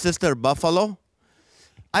 and my sister Buffalo.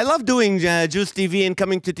 I love doing Juice TV and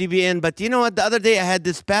coming to TBN, but you know what? The other day I had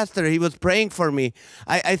this pastor. He was praying for me.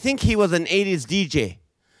 I think he was an 80s DJ,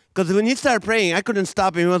 because when he started praying, I couldn't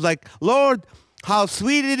stop him. He was like, Lord, how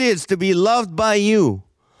sweet it is to be loved by you.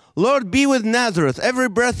 Lord, be with Nazareth. Every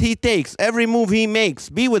breath he takes, every move he makes,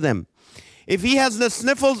 be with him. If he has the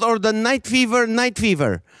sniffles or the night fever,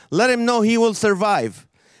 let him know he will survive.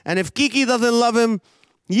 And if Kiki doesn't love him,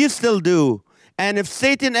 you still do. And if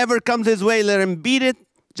Satan ever comes his way, let him beat it.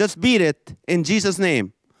 Just beat it in Jesus'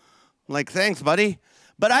 name. I'm like, thanks, buddy.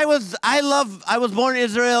 But I was born in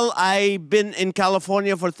Israel. I've been in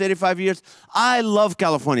California for 35 years. I love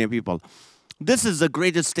California, people. This is the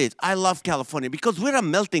greatest state. I love California because we're a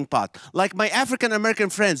melting pot. Like my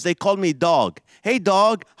African-American friends, they call me dog. Hey,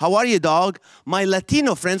 dog. How are you, dog? My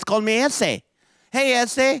Latino friends call me Ese. Hey,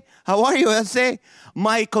 Ese. How are you, Ese?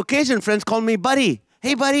 My Caucasian friends call me buddy.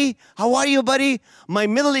 Hey, buddy. How are you, buddy? My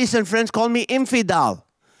Middle Eastern friends call me infidel.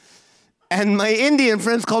 And my Indian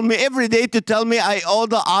friends call me every day to tell me I owe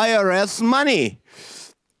the IRS money.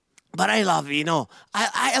 But I love,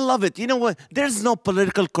 I love it. You know what? There's no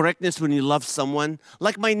political correctness when you love someone.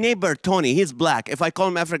 Like my neighbor, Tony, he's black. If I call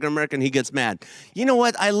him African-American, he gets mad. You know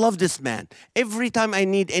what? I love this man. Every time I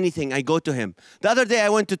need anything, I go to him. The other day, I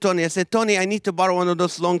went to Tony. I said, Tony, I need to borrow one of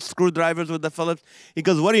those long screwdrivers with the Phillips. He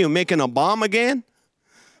goes, what are you, making a bomb again?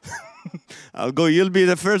 I'll go, you'll be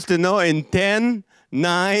the first to know in 10,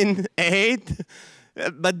 9, 8.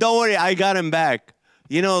 But don't worry, I got him back.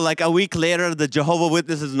 You know, like a week later, the Jehovah's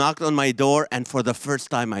Witnesses knocked on my door, and for the first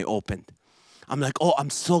time I opened. I'm like, oh, I'm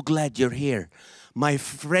so glad you're here. My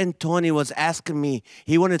friend Tony was asking me,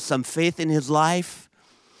 he wanted some faith in his life,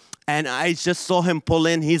 and I just saw him pull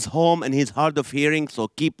in. He's home, and he's hard of hearing, so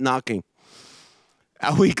keep knocking.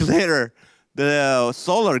 A week later, the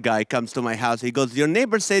solar guy comes to my house. He goes, your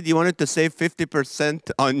neighbor said you wanted to save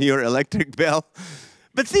 50% on your electric bill.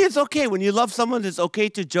 But see, it's okay. When you love someone, it's okay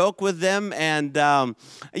to joke with them. And,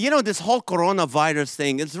 this whole coronavirus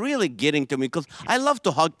thing is really getting to me because I love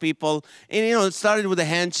to hug people. And, it started with a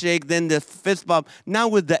handshake, then the fist bump, now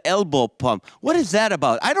with the elbow pump. What is that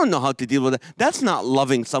about? I don't know how to deal with it. That's not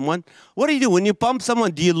loving someone. What do you do? When you pump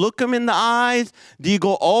someone, do you look them in the eyes? Do you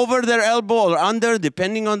go over their elbow or under,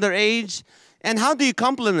 depending on their age? And how do you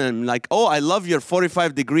compliment them? Like, oh, I love your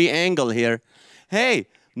 45-degree angle here. Hey,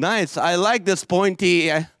 nice. I like this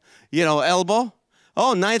pointy, elbow.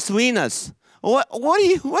 Oh, nice weenus.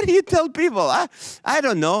 What do you tell people? I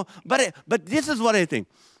don't know. But this is what I think.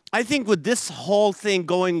 I think with this whole thing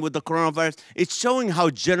going with the coronavirus, it's showing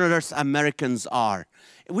how generous Americans are.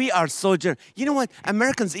 We are so generous. You know what?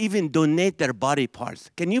 Americans even donate their body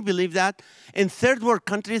parts. Can you believe that? In third world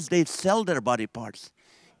countries, they sell their body parts.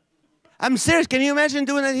 I'm serious. Can you imagine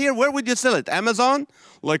doing it here? Where would you sell it? Amazon?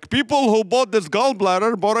 Like people who bought this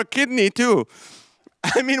gallbladder bought a kidney too.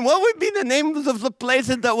 I mean, what would be the names of the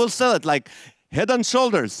places that will sell it? Like Head and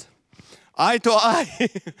Shoulders, eye to eye,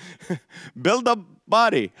 build a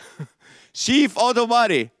body, Chief Auto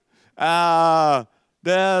Body, the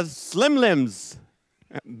Slim Limbs,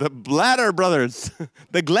 the Bladder Brothers,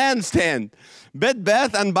 the Gland Stand, Bed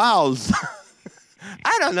Bath and Bowels.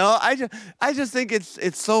 I don't know. I just think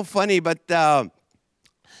it's so funny, but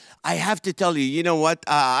I have to tell you, you know what?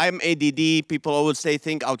 I'm ADD. People always say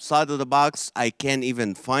think outside of the box. I can't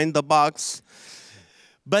even find the box.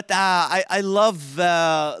 But I love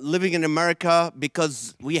living in America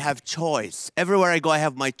because we have choice. Everywhere I go, I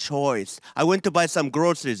have my choice. I went to buy some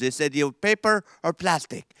groceries. They said, you have paper or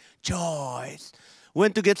plastic? Choice.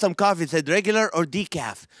 Went to get some coffee. They said, regular or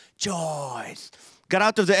decaf? Choice. Got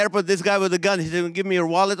out of the airport, this guy with a gun. He said, give me your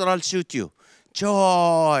wallet or I'll shoot you.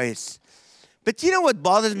 Choice. But you know what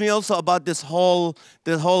bothers me also about this whole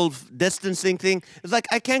distancing thing? It's like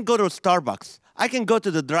I can't go to Starbucks. I can go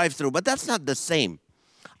to the drive-thru, but that's not the same.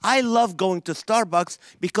 I love going to Starbucks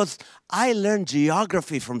because I learn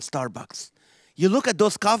geography from Starbucks. You look at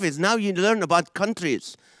those coffees, now you learn about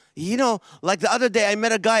countries. You know, like the other day I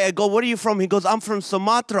met a guy, I go, where are you from? He goes, I'm from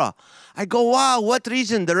Sumatra. I go, wow, what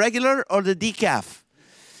region, the regular or the decaf?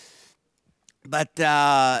 But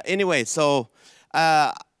anyway, so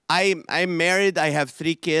I'm married, I have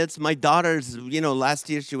 3 kids. My daughter's, you know, last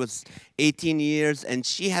year she was 18 years and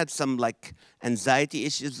she had some like anxiety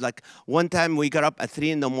issues. Like one time we got up at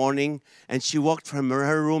 3 in the morning and she walked from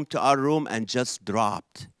her room to our room and just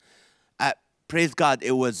dropped. Praise God,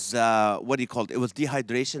 it was, what do you call it? It was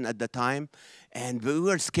dehydration at the time. And we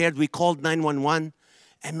were scared. We called 911.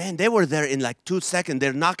 And man, they were there in like 2 seconds.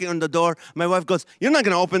 They're knocking on the door. My wife goes, you're not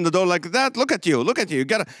going to open the door like that. Look at you. Look at you. You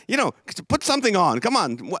got to, you know, put something on. Come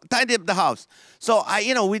on. Tidy up the house. So,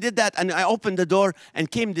 you know, we did that. And I opened the door and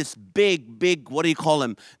came this big, what do you call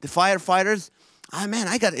them? The firefighters. Ah, man,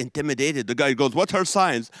 I got intimidated. The guy goes, what's her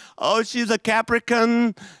signs? Oh, she's a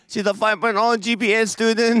Capricorn. She's a 5.0 GPA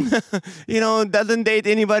student. You know, doesn't date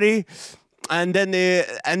anybody. And then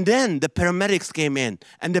the paramedics came in.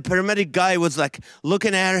 And the paramedic guy was like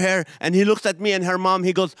looking at her. And he looks at me and her mom.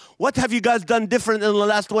 He goes, what have you guys done different in the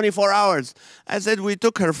last 24 hours? I said, we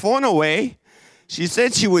took her phone away. She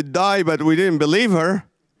said she would die, but we didn't believe her.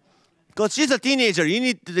 Because she's a teenager. You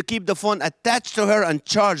need to keep the phone attached to her and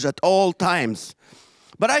charged at all times.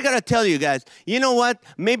 But I got to tell you guys, you know what?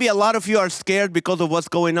 Maybe a lot of you are scared because of what's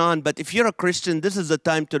going on. But if you're a Christian, this is the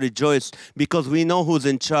time to rejoice because we know who's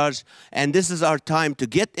in charge. And this is our time to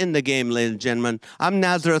get in the game, ladies and gentlemen. I'm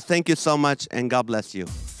Nazareth. Thank you so much. And God bless you.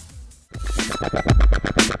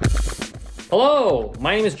 Hello,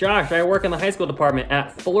 my name is Josh. I work in the high school department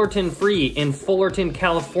at Fullerton Free in Fullerton,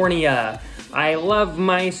 California. I love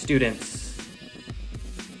my students.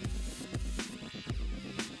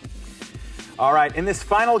 All right, in this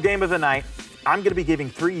final game of the night, I'm going to be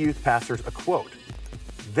giving 3 youth pastors a quote.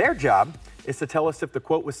 Their job is to tell us if the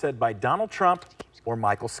quote was said by Donald Trump or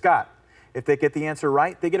Michael Scott. If they get the answer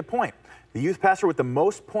right, they get a point. The youth pastor with the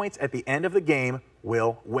most points at the end of the game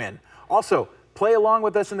will win. Also, play along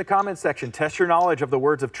with us in the comments section. Test your knowledge of the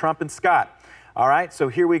words of Trump and Scott. All right, so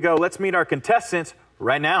here we go. Let's meet our contestants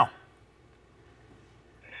right now.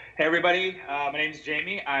 Hey everybody, my name is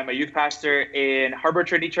Jamie. I'm a youth pastor in Harbor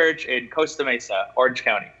Trinity Church in Costa Mesa, Orange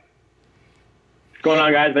County. What's going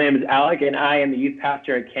on, guys? My name is Alec, and I am the youth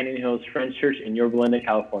pastor at Canyon Hills Friends Church in Yorba Linda,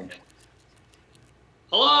 California.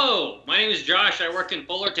 Hello, my name is Josh. I work in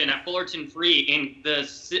Fullerton at Fullerton Free in the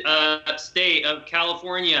state of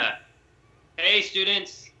California. Hey,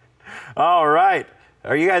 students. All right.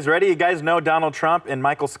 Are you guys ready? You guys know Donald Trump and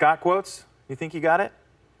Michael Scott quotes? You think you got it?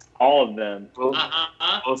 All of them.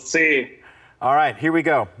 We'll see. All right, here we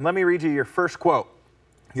go. Let me read you your first quote.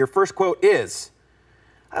 Your first quote is,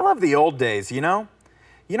 I love the old days, you know?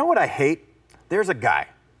 You know what I hate? There's a guy,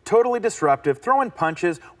 totally disruptive, throwing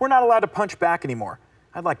punches. We're not allowed to punch back anymore.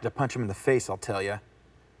 I'd like to punch him in the face, I'll tell you.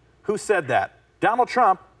 Who said that? Donald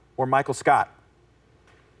Trump or Michael Scott?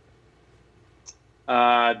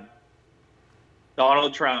 Donald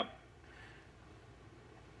Trump.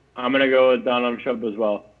 I'm going to go with Donald Trump as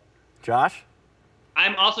well. Josh?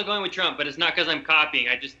 I'm also going with Trump, but it's not because I'm copying.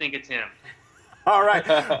 I just think it's him. All right.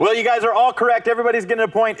 Well, you guys are all correct. Everybody's getting a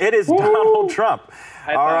point. It is Donald Trump.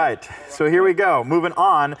 All right. So here we go. Moving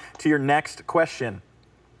on to your next question.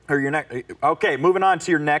 Or your next. Okay, moving on to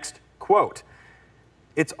your next quote.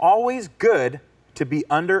 It's always good to be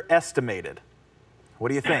underestimated. What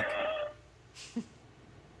do you think?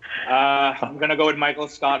 I'm going to go with Michael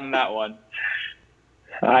Scott in that one.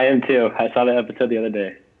 I am too. I saw that episode the other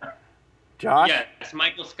day. Josh? Yes,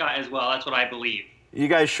 Michael Scott as well. That's what I believe. You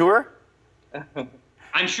guys sure?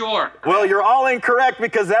 I'm sure. Well, you're all incorrect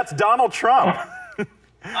because that's Donald Trump.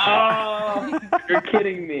 Oh, you're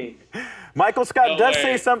kidding me. Michael Scott does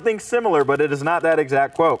say something similar, but it is not that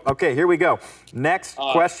exact quote. Okay, here we go. Next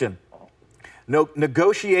question. Next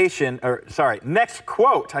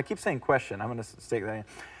quote. I keep saying question. I'm going to stick that in.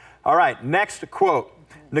 All right, next quote.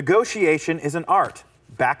 Negotiation is an art.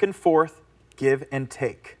 Back and forth, give and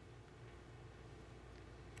take.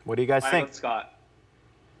 What do you guys think? Michael Scott.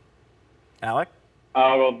 Alec?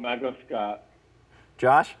 I'll go Michael Scott.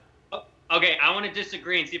 Josh? Okay, I want to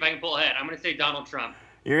disagree and see if I can pull ahead. I'm going to say Donald Trump.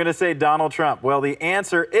 You're going to say Donald Trump. Well, the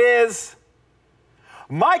answer is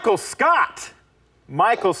Michael Scott.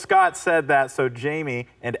 Michael Scott said that, so Jamie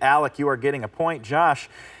and Alec, you are getting a point. Josh,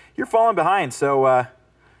 you're falling behind, so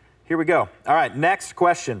here we go. All right, next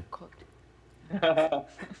question.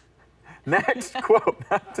 Next quote.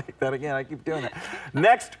 I'll take that again. I keep doing that.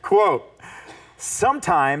 Next quote.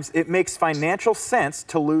 Sometimes it makes financial sense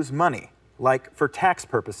to lose money, like for tax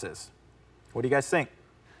purposes. What do you guys think?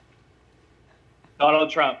 Donald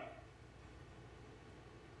Trump.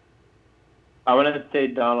 I want to say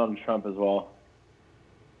Donald Trump as well.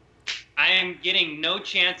 I am getting no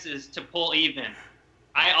chances to pull even.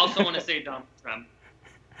 I also want to say Donald Trump.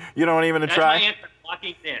 You don't even That's try? my answer.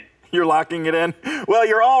 Locking it in. You're locking it in? Well,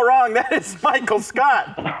 you're all wrong. That is Michael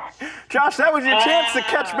Scott. Josh, that was your chance to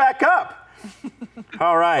catch back up.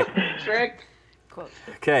 All right. Trick.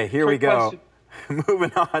 Okay, here we go.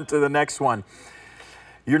 Moving on to the next one.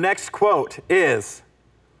 Your next quote is,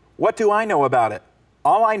 what do I know about it?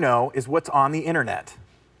 All I know is what's on the internet.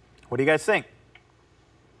 What do you guys think?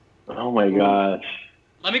 Oh my gosh.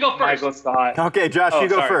 Let me go first. Michael Scott. Okay, Josh, you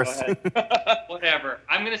go first. Go Whatever.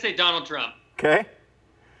 I'm going to say Donald Trump. Okay.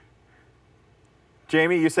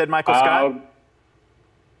 Jamie, you said Michael Scott? I'll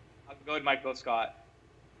go with Michael Scott.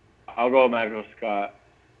 I'll go with Michael Scott.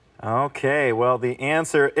 Okay, well, the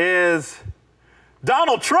answer is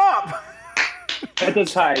Donald Trump. That's a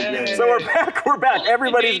tie. Yeah. So we're back.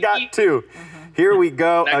 Everybody's got two. Here we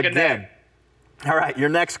go again. All right, your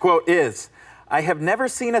next quote is, I have never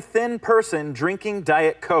seen a thin person drinking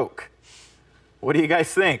Diet Coke. What do you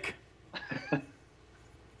guys think?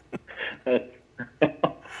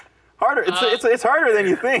 Harder. It's harder than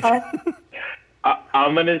you think.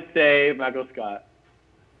 I'm going to say Michael Scott.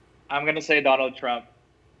 I'm going to say Donald Trump.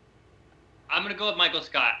 I'm going to go with Michael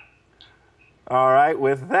Scott. All right,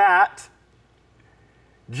 with that,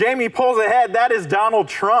 Jamie pulls ahead. That is Donald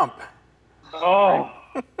Trump. Oh.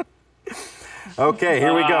 Okay,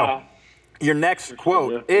 here we go. Your next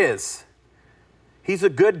quote is, he's a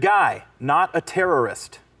good guy, not a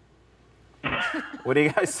terrorist. What do you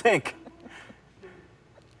guys think?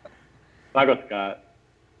 Michael Scott.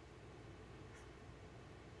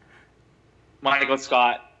 Michael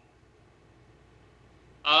Scott.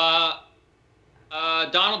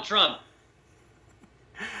 Donald Trump.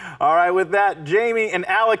 All right, with that, Jamie and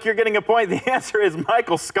Alec, you're getting a point. The answer is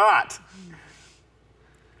Michael Scott.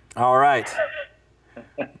 All right.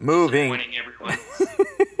 Moving.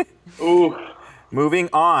 Ooh. Moving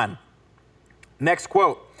on. Next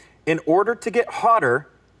quote. In order to get hotter,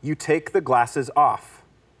 you take the glasses off.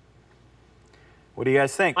 What do you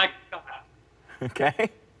guys think? Michael Scott. Okay.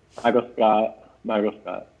 Michael Scott. Michael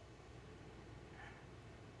Scott.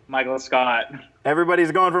 Michael Scott.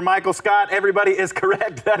 Everybody's going for Michael Scott. Everybody is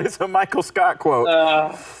correct. That is a Michael Scott quote.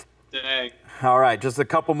 Dang. All right, just a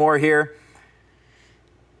couple more here.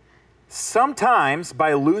 Sometimes,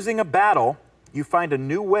 by losing a battle, you find a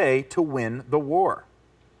new way to win the war.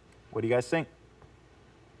 What do you guys think?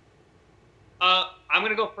 I'm going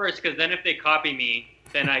to go first, because then if they copy me,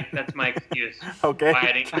 then that's my excuse. Okay. I'm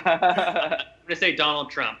going to say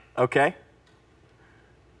Donald Trump. Okay.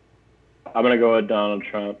 I'm going to go with Donald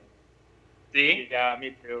Trump. See? Yeah,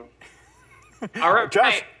 me too. All right.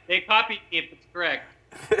 Josh. They copied me if it's correct.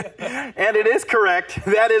 And it is correct.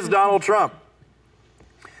 That is Donald Trump.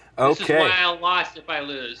 Okay. This is why I lost if I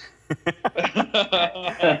lose.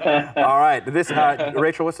 All right.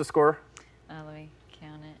 Rachel, what's the score? Let me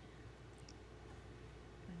count it.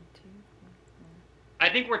 1, 2, 3, 4. I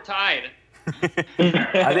think we're tied.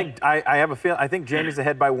 I have a feeling. I think Jamie's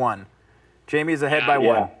ahead by 1. Jamie's ahead by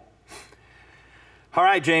 1. All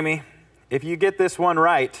right, Jamie. If you get this one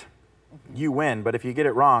right, you win. But if you get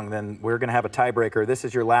it wrong, then we're going to have a tiebreaker. This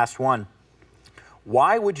is your last one.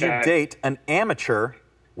 Why would you date an amateur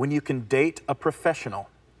when you can date a professional?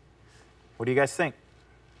 What do you guys think?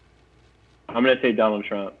 I'm going to say Donald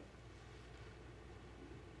Trump.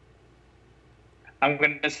 I'm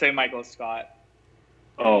going to say Michael Scott.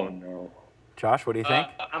 Oh, no. Josh, what do you think?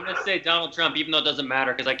 I'm going to say Donald Trump, even though it doesn't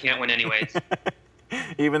matter, because I can't win anyways.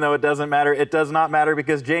 Even though it doesn't matter, it does not matter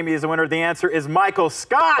because Jamie is the winner. The answer is Michael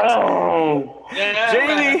Scott. Oh. Yeah.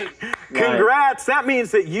 Jamie, Congrats. That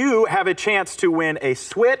means that you have a chance to win a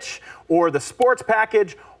Switch or the sports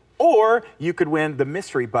package, or you could win the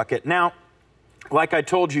mystery bucket. Now, like I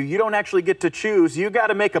told you, you don't actually get to choose. You got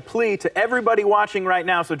to make a plea to everybody watching right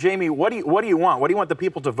now. So, Jamie, what do you want? What do you want the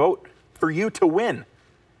people to vote for you to win?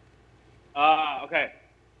 Okay.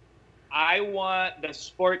 I want the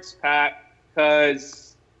sports pack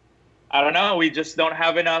because, I don't know, we just don't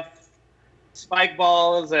have enough spike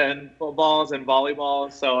balls and footballs and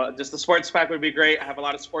volleyballs. So just the sports pack would be great. I have a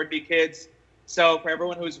lot of sporty kids. So for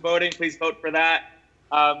everyone who's voting, please vote for that.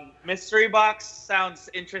 Mystery box sounds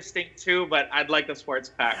interesting too, but I'd like the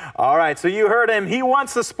sports pack. All right, so you heard him. He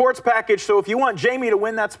wants the sports package. So if you want Jamie to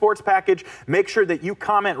win that sports package, make sure that you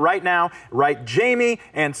comment right now. Write Jamie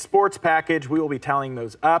and sports package. We will be tallying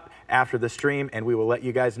those up after the stream, and we will let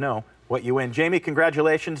you guys know what you win. Jamie,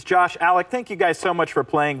 congratulations. Josh, Alec, thank you guys so much for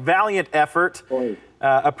playing. Valiant effort.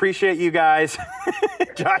 Appreciate you guys.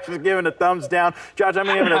 Josh is giving a thumbs down. Josh, I'm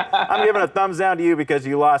giving a thumbs down to you because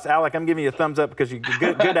you lost. Alec, I'm giving you a thumbs up because you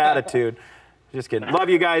good attitude. Just kidding. Love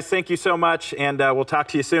you guys. Thank you so much, and we'll talk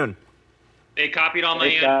to you soon. They copied all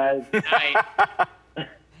my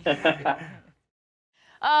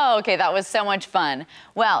Oh, okay, that was so much fun.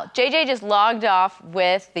 Well, JJ just logged off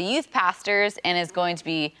with the youth pastors and is going to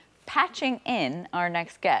be patching in our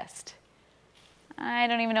next guest. I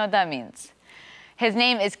don't even know what that means. His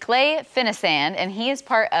name is Finnesand, and he is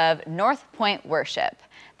part of North Point Worship.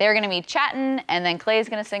 They're going to be chatting, and then Clay's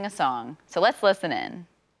going to sing a song. So let's listen in.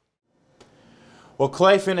 Well,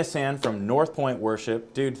 Finnesand from North Point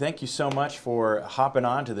Worship. Dude, thank you so much for hopping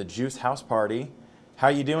on to the JUCE House Party. How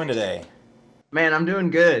you doing today? Man, I'm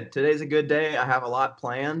doing good. Today's a good day. I have a lot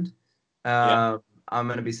planned. I'm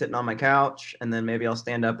going to be sitting on my couch, and then maybe I'll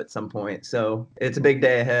stand up at some point. So it's a big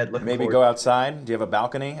day ahead. Maybe go outside. Do you have a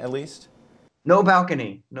balcony at least? No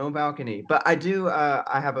balcony. No balcony. But I do.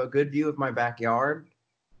 I have a good view of my backyard.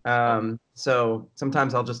 So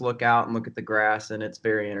sometimes I'll just look out and look at the grass, and it's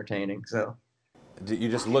very entertaining. So you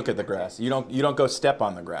just look at the grass. You don't go step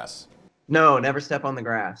on the grass. No, never step on the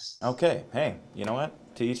grass. Okay. Hey, you know what?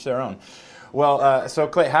 To each their own. Well, so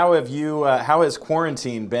Clay, how has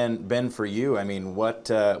quarantine been for you? I mean, what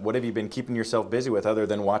have you been keeping yourself busy with other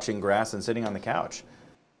than watching grass and sitting on the couch?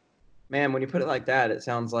 Man, when you put it like that, it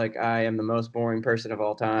sounds like I am the most boring person of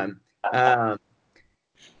all time.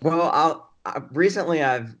 Well, recently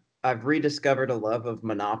I've rediscovered a love of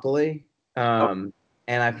Monopoly, and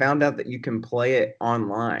I found out that you can play it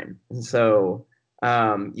online. And so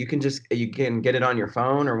you can get it on your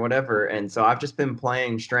phone or whatever. And so I've just been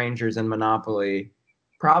playing strangers in Monopoly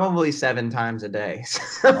probably 7 times a day.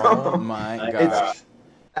 Oh my gosh.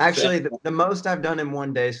 Actually, the most I've done in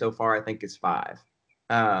one day so far, I think, is 5.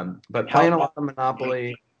 But playing a lot of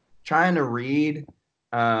Monopoly, trying to read.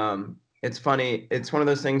 It's funny. It's one of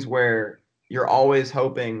those things where you're always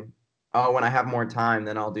hoping, oh, when I have more time,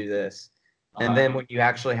 then I'll do this. And then when you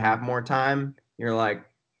actually have more time, you're like,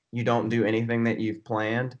 you don't do anything that you've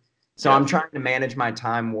planned. So I'm trying to manage my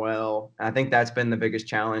time well. I think that's been the biggest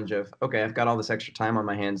challenge of, okay, I've got all this extra time on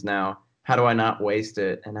my hands now. How do I not waste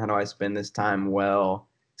it? And how do I spend this time well?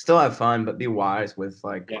 Still have fun, but be wise with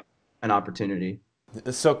an opportunity.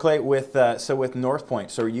 So Clay, with North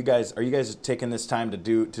Point, so are you guys taking this time to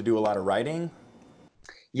do a lot of writing?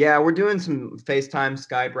 Yeah, we're doing some FaceTime,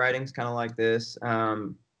 Skype writings, kind of like this.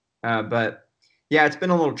 But yeah, it's been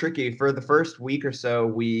a little tricky. For the first week or so,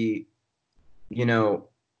 we,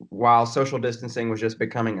 while social distancing was just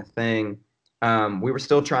becoming a thing, we were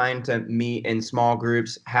still trying to meet in small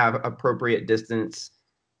groups, have appropriate distance,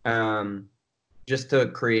 just to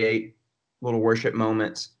create little worship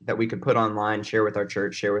moments that we could put online, share with our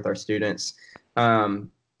church, share with our students,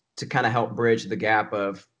 to kind of help bridge the gap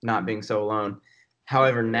of not being so alone.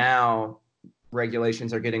 However, now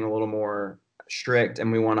regulations are getting a little more strict,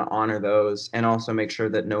 and we want to honor those and also make sure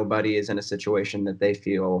that nobody is in a situation that they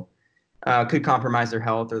feel could compromise their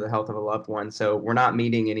health or the health of a loved one. So we're not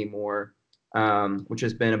meeting anymore, which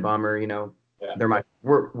has been a bummer.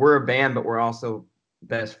 We're a band, but we're also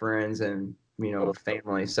best friends and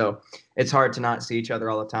family. So it's hard to not see each other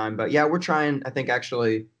all the time. But yeah, we're trying. I think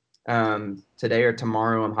actually today or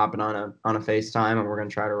tomorrow I'm hopping on a FaceTime, and we're gonna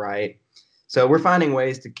try to write. So we're finding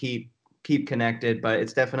ways to keep connected, but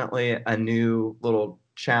it's definitely a new little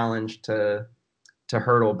challenge to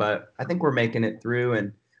hurdle. But I think we're making it through,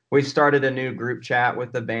 and we've started a new group chat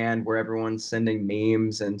with the band where everyone's sending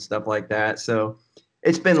memes and stuff like that. So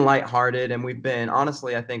it's been lighthearted, and we've been,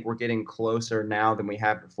 honestly, I think we're getting closer now than we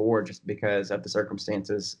have before, just because of the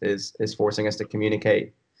circumstances is forcing us to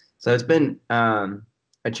communicate. So it's been a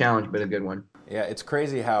challenge, but a good one. Yeah, it's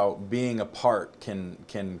crazy how being apart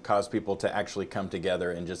can cause people to actually come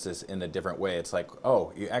together in just this in a different way. It's like,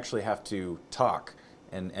 oh, you actually have to talk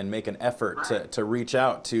and make an effort to reach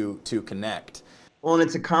out to connect. Well, and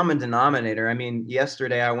it's a common denominator. I mean,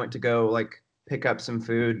 yesterday I went to go like pick up some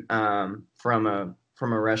food from a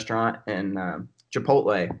restaurant in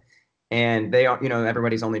Chipotle, and they, you know,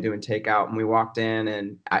 everybody's only doing takeout, and we walked in,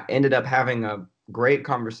 and I ended up having a great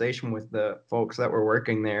conversation with the folks that were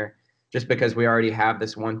working there, just because we already have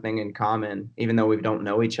this one thing in common, even though we don't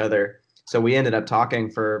know each other. So we ended up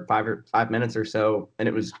talking for 5 minutes or so, and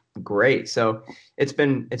it was great. So it's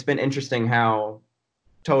been interesting how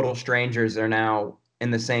total strangers are now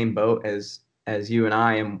in the same boat as you and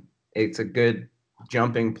I, and it's a good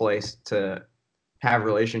jumping place to have a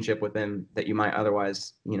relationship with them that you might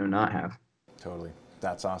otherwise, you know, not have. Totally.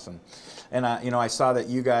 That's awesome. And you know, I saw that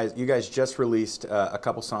you guys just released a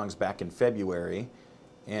couple songs back in February,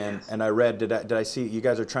 and yes. And I read, did I see you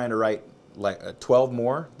guys are trying to write like 12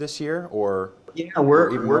 more this year, or? Yeah,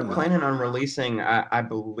 we're planning on releasing, I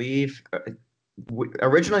believe,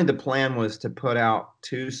 originally the plan was to put out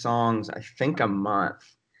 2 songs, I think a month.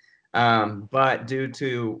 But due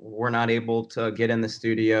to we're not able to get in the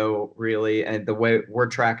studio really, and the way we're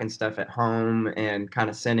tracking stuff at home and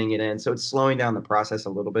kind of sending it in, so it's slowing down the process a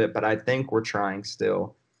little bit, but I think we're trying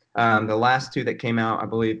still. The last 2 that came out, I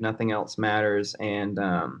believe Nothing Else Matters and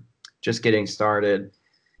Just Getting Started.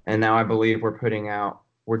 And now I believe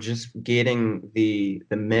we're just getting the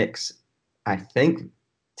mix, I think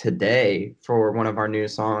today, for one of our new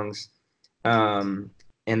songs.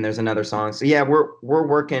 And there's another song. So yeah, we're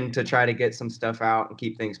working to try to get some stuff out and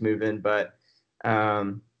keep things moving, but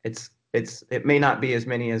it may not be as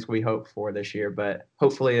many as we hope for this year, but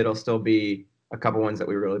hopefully it'll still be a couple ones that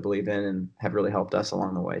we really believe in and have really helped us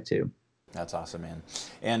along the way too. That's awesome, man.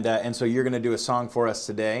 And so you're going to do a song for us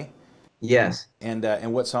today? Yes. And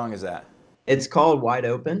what song is that? It's called Wide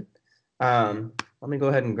Open. Let me go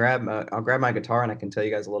ahead and I'll grab my guitar and I can tell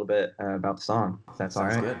you guys a little bit about the song, if that's all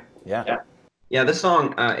right. Sounds good. Yeah. Yeah, this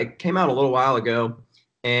song, it came out a little while ago,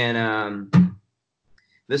 and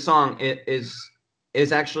this song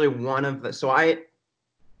is actually one of the, so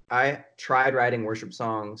I tried writing worship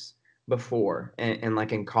songs before, and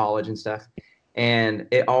like in college and stuff, and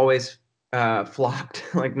it always flopped,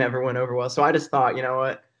 like never went over well. So I just thought, you know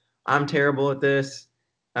what, I'm terrible at this.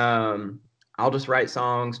 I'll just write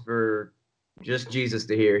songs for just Jesus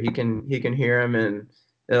to hear. He can hear him, and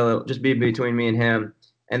it'll just be between me and him.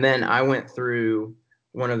 And then I went through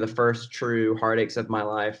one of the first true heartaches of my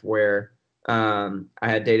life where I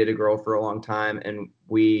had dated a girl for a long time and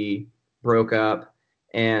we broke up.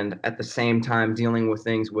 And at the same time dealing with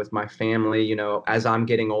things with my family, you know, as I'm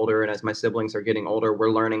getting older and as my siblings are getting older,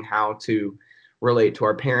 we're learning how to relate to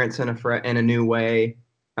our parents in a new way,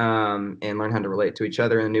 and learn how to relate to each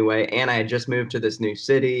other in a new way. And I had just moved to this new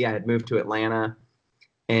city. I had moved to Atlanta.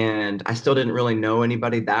 And I still didn't really know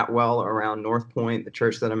anybody that well around North Point, the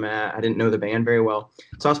church that I'm at. I didn't know the band very well.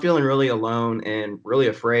 So I was feeling really alone and really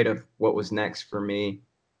afraid of what was next for me.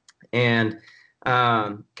 And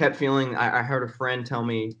kept feeling, I heard a friend tell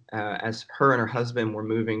me as her and her husband were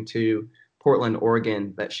moving to Portland,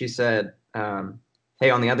 Oregon, that she said, hey,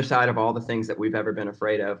 on the other side of all the things that we've ever been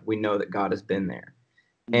afraid of, we know that God has been there.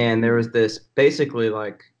 And there was this basically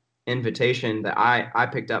like invitation that I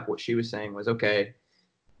picked up. What she was saying was, okay,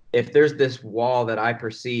 if there's this wall that I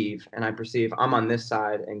perceive, and I perceive I'm on this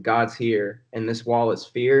side and God's here, and this wall is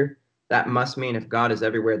fear, that must mean if God is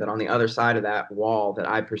everywhere, that on the other side of that wall that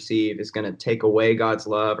I perceive is going to take away God's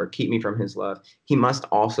love or keep me from his love, he must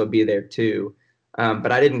also be there too.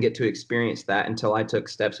 But I didn't get to experience that until I took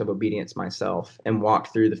steps of obedience myself and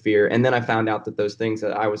walked through the fear. And then I found out that those things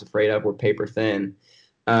that I was afraid of were paper thin.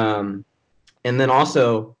 And then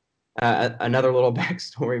also another little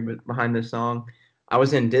backstory behind this song. I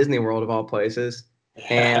was in Disney World of all places,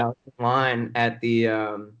 and I was in line at the,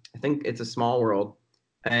 I think it's a Small World,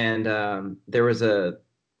 and there was a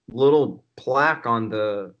little plaque on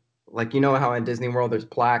the, like, you know how in Disney World there's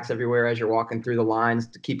plaques everywhere as you're walking through the lines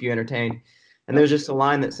to keep you entertained, and there's just a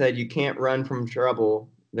line that said, you can't run from trouble,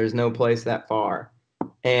 there's no place that far.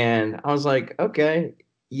 And I was like, okay,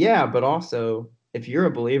 yeah, but also, if you're a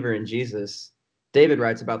believer in Jesus, David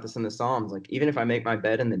writes about this in the Psalms, like, even if I make my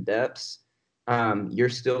bed in the depths, you're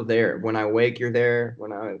still there. When I wake, you're there.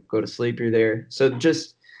 When I go to sleep, you're there. So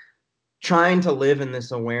just trying to live in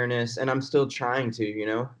this awareness, and I'm still trying to, you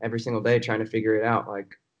know, every single day trying to figure it out,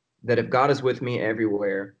 like that if God is with me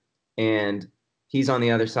everywhere and he's on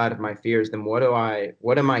the other side of my fears, then what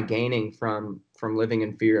am I gaining from living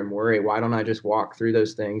in fear and worry? Why don't I just walk through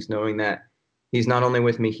those things knowing that he's not only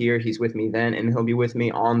with me here, he's with me then, and he'll be with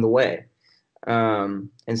me on the way. And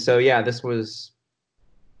so, yeah, this was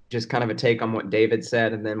just kind of a take on what David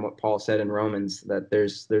said and then what Paul said in Romans, that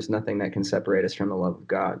there's nothing that can separate us from the love of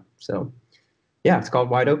God. So, yeah, it's called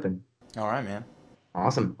Wide Open. All right, man.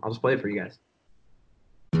 Awesome. I'll just play it for you guys.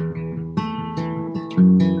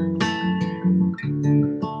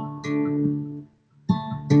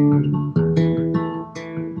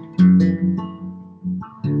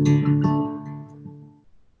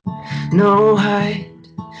 No height,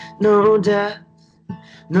 no depth,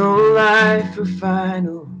 no life or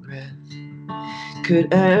final breath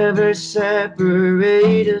could ever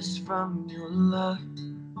separate us from your love.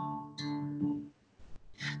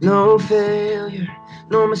 No failure,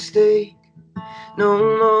 no mistake, no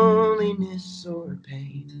loneliness or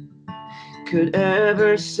pain could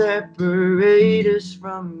ever separate us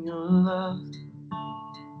from your love.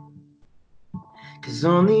 'Cause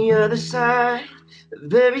on the other side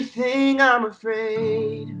of everything I'm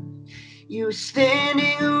afraid of, you were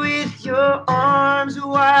standing with your arms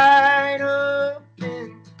wide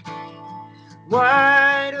open,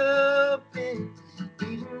 wide open.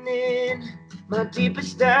 Even in my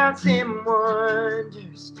deepest doubts and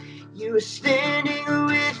wonders, you were standing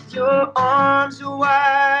with your arms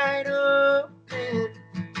wide open,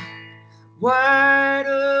 wide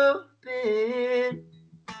open.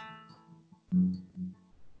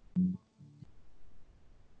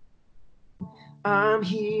 I'm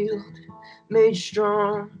healed, made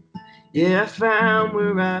strong, yeah, I found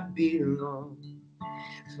where I belong.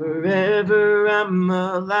 Forever I'm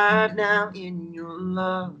alive now in your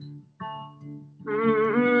love.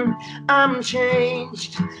 I'm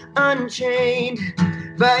changed, unchained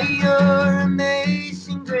by your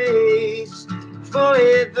amazing grace.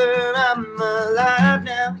 Forever I'm alive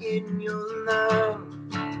now in your love.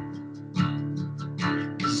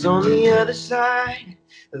 'Cause on the other side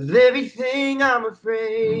of everything I'm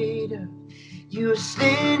afraid of, you are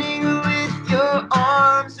standing with your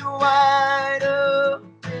arms wide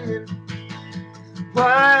open,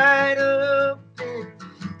 wide open.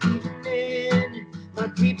 Even in my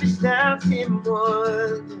deepest doubts and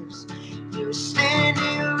wonders, you are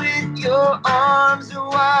standing with your arms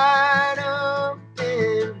wide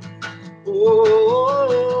open.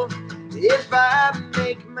 Oh, if I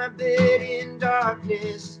make my bed in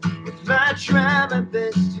darkness, if I try my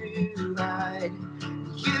best to hide,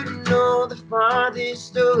 you know the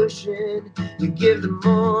farthest ocean, you give the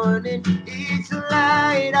morning its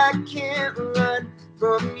light. I can't run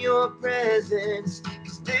from your presence,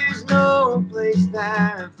 'cause there's no place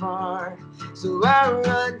that far. So I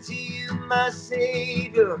run to you, my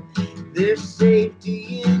Savior, there's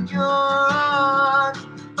safety in your arms.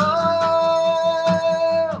 Oh,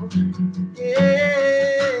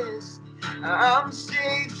 yes, I'm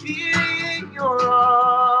safe here in your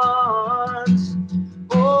arms.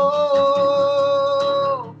 Oh,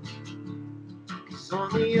 'cause on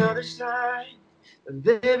the other side of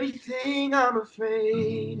everything I'm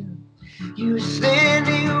afraid of, you're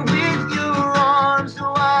standing with your arms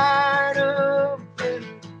wide open,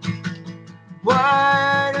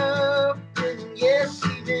 wide open. Yes,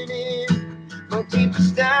 even in my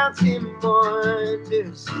deepest doubts and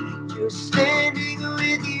wonders, you're standing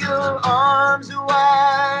with your arms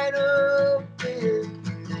wide open,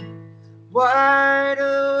 wide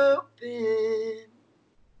open.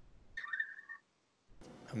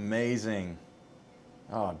 Amazing.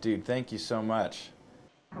 Oh, dude, thank you so much.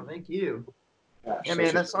 Oh, thank you. Yeah,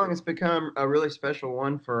 man, that song has become a really special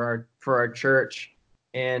one for our church,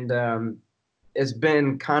 and it's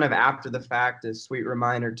been kind of after the fact a sweet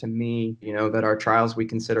reminder to me, you know, that our trials, we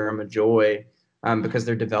consider them a joy, because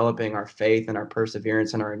they're developing our faith and our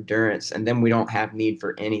perseverance and our endurance, and then we don't have need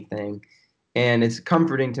for anything. And it's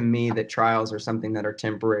comforting to me that trials are something that are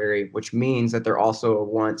temporary, which means that they're also a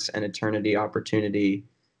once and eternity opportunity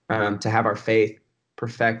to have our faith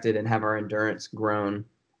perfected and have our endurance grown,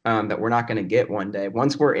 that we're not going to get one day.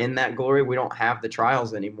 Once we're in that glory, we don't have the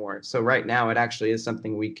trials anymore. So right now, it actually is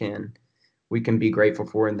something we can be grateful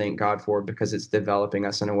for and thank God for, because it's developing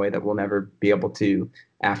us in a way that we'll never be able to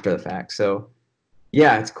after the fact. So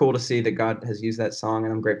yeah, it's cool to see that God has used that song,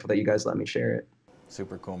 and I'm grateful that you guys let me share it.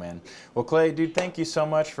 Super cool, man. Well, Clay, dude, thank you so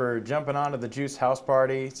much for jumping on to the JUCE House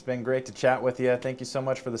Party. It's been great to chat with you. Thank you so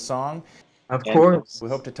much for the song. Of course. We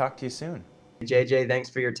hope to talk to you soon. JJ, thanks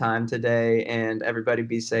for your time today, and everybody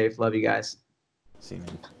be safe. Love you guys. See you,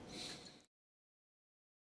 man.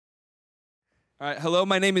 All right, hello,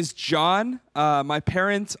 my name is John. My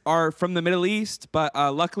parents are from the Middle East, but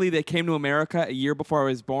luckily they came to America a year before I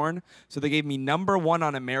was born, so they gave me #1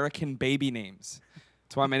 on American baby names.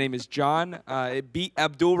 That's why my name is John. It beat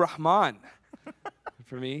Abdul Rahman.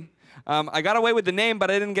 for me. I got away with the name,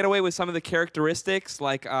 but I didn't get away with some of the characteristics.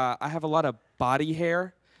 Like, I have a lot of body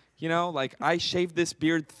hair. You know, like, I shaved this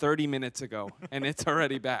beard 30 minutes ago, and it's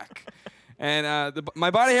already back. And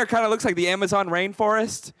my body hair kind of looks like the Amazon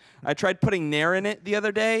rainforest. I tried putting Nair in it the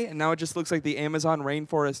other day, and now it just looks like the Amazon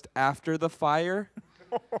rainforest after the fire.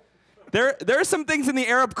 There are some things in the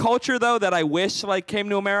Arab culture, though, that I wish like came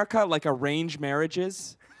to America, like arranged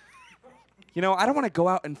marriages. You know, I don't want to go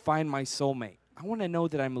out and find my soulmate. I want to know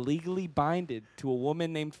that I'm legally binded to a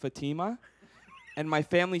woman named Fatima, and my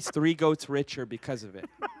family's 3 goats richer because of it.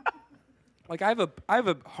 Like, I have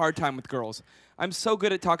a hard time with girls. I'm so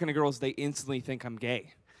good at talking to girls, they instantly think I'm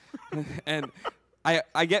gay. And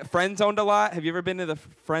I get friend zoned a lot. Have you ever been to the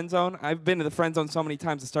friend zone? I've been to the friend zone so many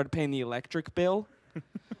times I started paying the electric bill.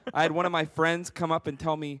 I had one of my friends come up and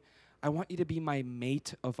tell me, I want you to be my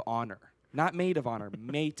mate of honor. Not maid of honor,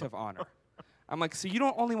 mate of honor. I'm like, so you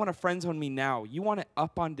don't only want to friend zone me now, you want it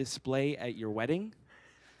up on display at your wedding?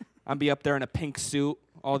 I'll be up there in a pink suit.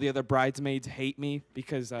 All the other bridesmaids hate me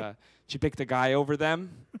because she picked a guy over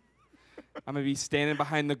them. I'm going to be standing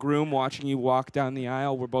behind the groom watching you walk down the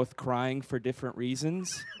aisle. We're both crying for different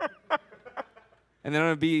reasons. And then I'm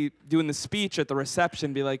going to be doing the speech at the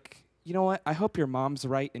reception, be like, you know what? I hope your mom's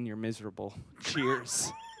right and you're miserable.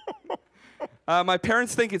 Cheers. My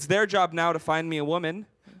parents think it's their job now to find me a woman.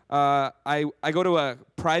 I go to a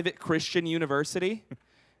private Christian university,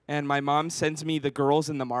 and my mom sends me the girls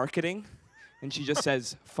in the marketing, and she just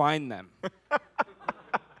says, find them.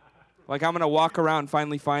 Like, I'm going to walk around,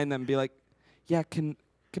 finally find them, and be like, yeah, can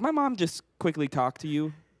my mom just quickly talk to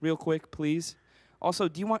you real quick, please? Also,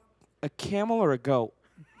 do you want a camel or a goat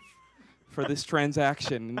for this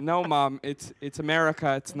transaction? No, Mom, it's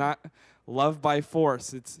America. It's not love by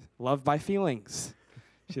force. It's love by feelings.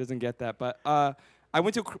 She doesn't get that. But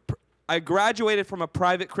I graduated from a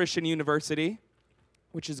private Christian university,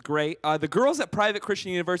 which is great. The girls at private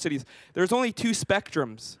Christian universities, there's only 2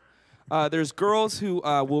 spectrums. There's girls who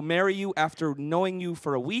will marry you after knowing you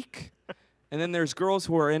for a week, and then there's girls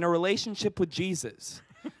who are in a relationship with Jesus.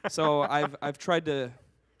 So I've tried to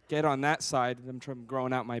get on that side. I'm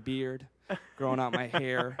growing out my beard, growing out my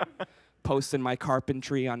hair, posting my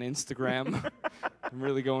carpentry on Instagram. I'm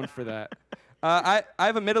really going for that. I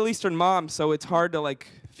have a Middle Eastern mom, so it's hard to like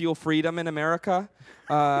feel freedom in America.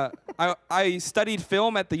 I studied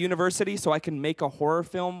film at the university so I can make a horror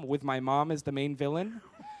film with my mom as the main villain.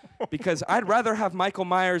 Because I'd rather have Michael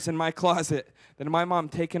Myers in my closet than my mom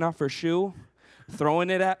taking off her shoe,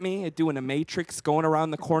 throwing it at me, doing a Matrix, going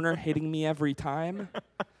around the corner, hitting me every time.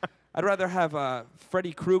 I'd rather have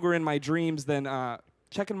Freddy Krueger in my dreams than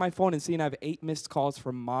checking my phone and seeing I have 8 missed calls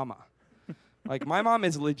from Mama. Like, my mom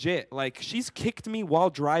is legit. Like, she's kicked me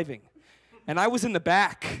while driving, and I was in the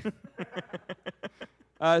back.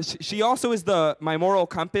 She also is my moral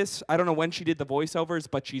compass. I don't know when she did the voiceovers,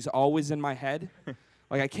 but she's always in my head.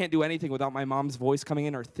 Like, I can't do anything without my mom's voice coming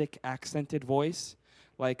in, her thick, accented voice.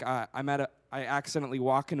 Like, I accidentally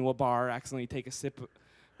walk into a bar, accidentally take a sip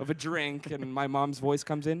of a drink, and my mom's voice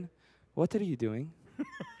comes in. What are you doing?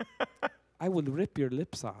 I will rip your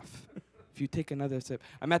lips off if you take another sip.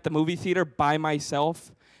 I'm at the movie theater by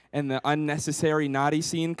myself, and the unnecessary naughty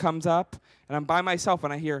scene comes up, and I'm by myself,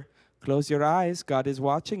 and I hear, close your eyes, God is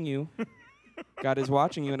watching you. God is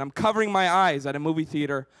watching you. And I'm covering my eyes at a movie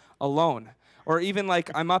theater alone. Or even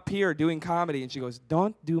like I'm up here doing comedy and she goes,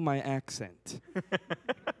 don't do my accent.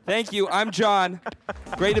 Thank you. I'm John.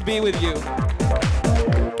 Great to be with you.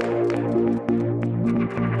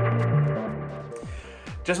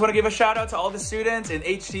 Just want to give a shout out to all the students in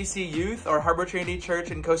HTC Youth or Harbor Trinity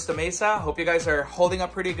Church in Costa Mesa. Hope you guys are holding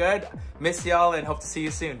up pretty good. Miss y'all and hope to see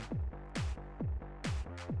you soon.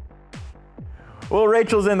 Well,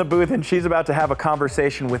 Rachel's in the booth and she's about to have a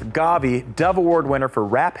conversation with GAWVI, Dove Award winner for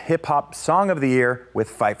Rap Hip Hop Song of the Year with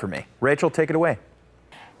Fight For Me. Rachel, take it away.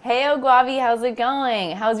 Hey, GAWVI, how's it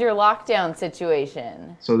going? How's your lockdown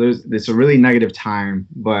situation? So it's a really negative time,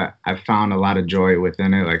 but I found a lot of joy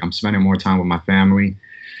within it. Like, I'm spending more time with my family.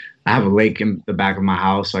 I have a lake in the back of my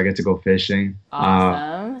house, so I get to go fishing.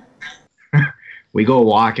 Awesome. We go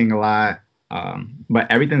walking a lot,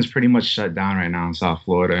 but everything's pretty much shut down right now in South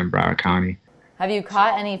Florida and Broward County. Have you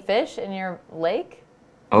caught any fish in your lake?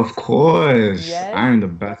 Of course. Yes. I'm the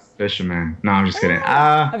best fisherman. No, I'm just kidding.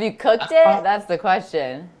 Have you cooked it? That's the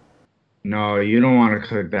question. No, you don't want to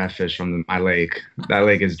cook that fish from my lake. That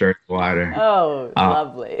lake is dirty water. Oh,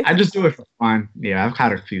 lovely. I just do it for fun. Yeah, I've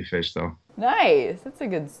caught a few fish, though. Nice. That's a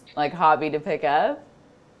good hobby to pick up.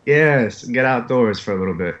 Yes, get outdoors for a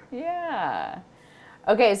little bit. Yeah.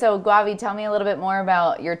 Okay, so GAWVI, tell me a little bit more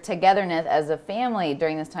about your togetherness as a family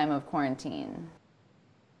during this time of quarantine.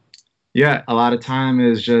 Yeah, a lot of time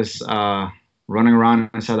is just running around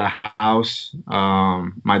inside the house.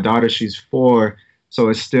 My daughter, she's 4, so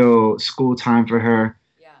it's still school time for her.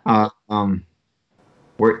 Yeah.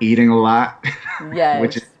 We're eating a lot, yes.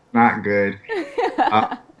 which is not good.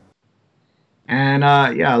 And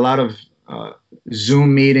yeah, a lot of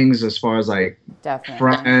Zoom meetings as far as like Definitely.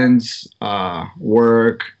 friends,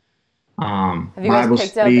 work, Have you Bible guys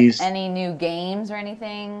picked studies. up any new games or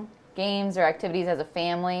anything? Games or activities as a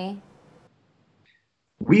family?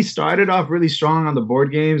 We started off really strong on the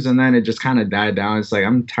board games, and then it just kind of died down. It's like,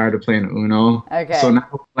 I'm tired of playing Uno. Okay. So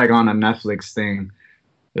now, like on a Netflix thing,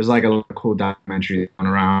 there's like a cool documentary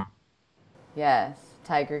going around. Yes.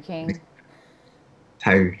 Tiger King.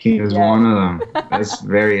 Tiger King is one of them. That's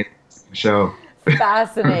very interesting show.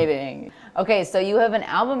 Fascinating. Okay, so you have an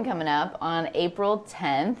album coming up on April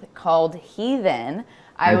 10th called Heathen.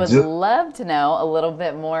 I would love to know a little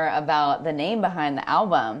bit more about the name behind the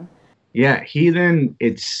album. Yeah, Heathen,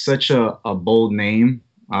 it's such a bold name.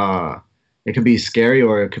 It could be scary,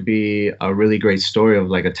 or it could be a really great story of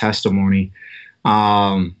like a testimony.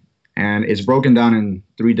 And it's broken down in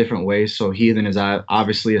 3 different ways. So heathen is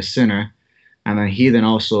obviously a sinner. And then heathen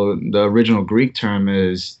also, the original Greek term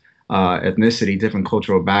is ethnicity, different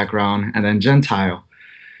cultural background, and then Gentile.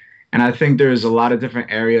 And I think there's a lot of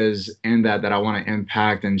different areas in that I want to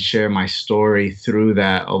impact and share my story through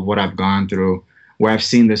that of what I've gone through, where I've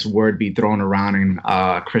seen this word be thrown around in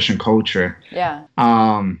Christian culture. Yeah.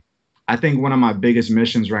 I think one of my biggest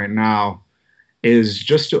missions right now is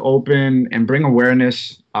just to open and bring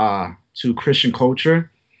awareness to Christian culture.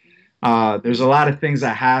 There's a lot of things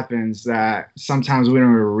that happens that sometimes we don't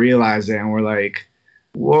even realize it, and we're like,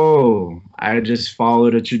 whoa, I just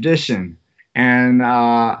followed a tradition. And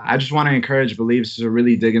I just want to encourage believers to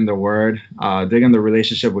really dig in the word, dig in the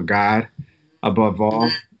relationship with God above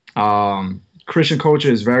all. Christian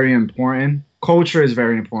culture is very important. Culture is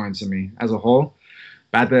very important to me as a whole.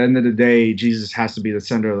 But at the end of the day, Jesus has to be the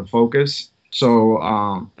center of the focus.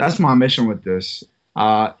 So that's my mission with this,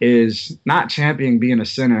 is not championing being a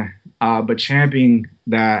sinner, but championing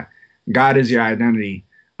that God is your identity.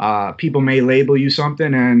 People may label you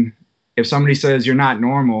something, and if somebody says you're not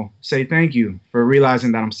normal, say thank you for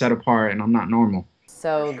realizing that I'm set apart and I'm not normal.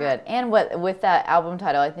 So good. And with that album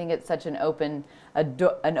title, I think it's such an opening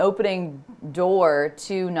door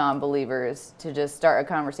to non-believers to just start a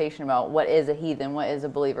conversation about what is a heathen, what is a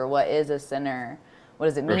believer, what is a sinner, what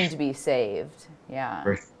does it mean to be saved?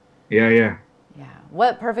 Yeah. Yeah.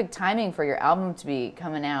 What perfect timing for your album to be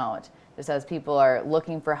coming out, just as people are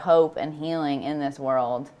looking for hope and healing in this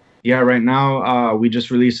world. Yeah, right now we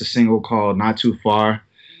just released a single called Not Too Far.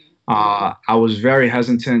 I was very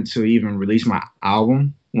hesitant to even release my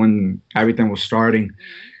album when everything was starting.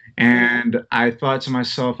 And I thought to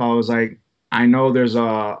myself, I was like, I know there's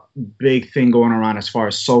a big thing going around as far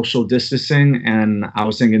as social distancing. And I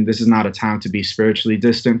was thinking this is not a time to be spiritually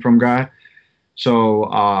distant from God.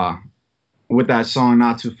 So with that song,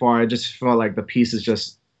 Not Too Far, I just felt like the pieces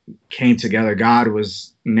just came together. God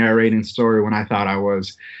was narrating story when I thought I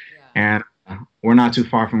was. And we're not too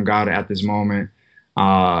far from God at this moment.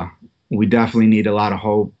 We definitely need a lot of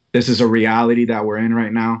hope. This is a reality that we're in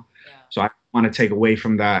right now. So I want to take away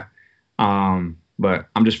from that. But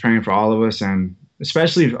I'm just praying for all of us. And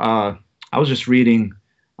especially, I was just reading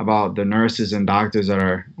about the nurses and doctors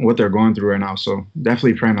what they're going through right now. So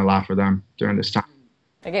definitely praying a lot for them during this time.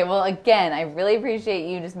 Okay, well, again, I really appreciate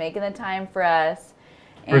you just making the time for us.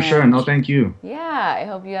 For sure. No, thank you. Yeah, I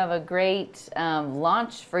hope you have a great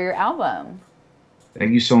launch for your album.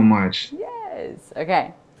 Thank you so much. Yes.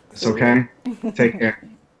 Okay. It's okay. Take care.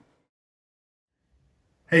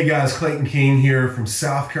 Hey guys, Clayton King here from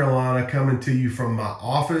South Carolina, coming to you from my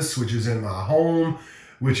office, which is in my home,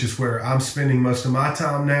 which is where I'm spending most of my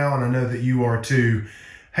time now, and I know that you are too.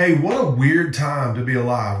 Hey, what a weird time to be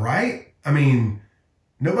alive, right? I mean,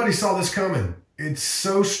 nobody saw this coming. It's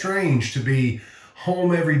so strange to be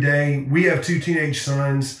home every day. We have 2 teenage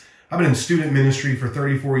sons. I've been in student ministry for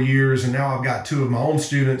 34 years, and now I've got 2 of my own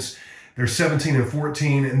students. They're 17 and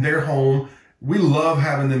 14, and they're home. We love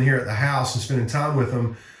having them here at the house and spending time with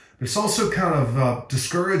them. But it's also kind of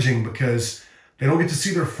discouraging because they don't get to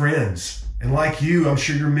see their friends. And like you, I'm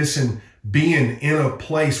sure you're missing being in a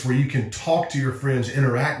place where you can talk to your friends,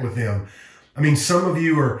 interact with them. I mean, some of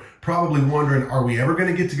you are probably wondering, are we ever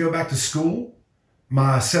going to get to go back to school?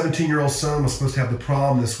 My 17-year-old son was supposed to have the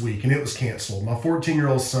prom this week, and it was canceled. My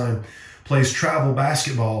 14-year-old son plays travel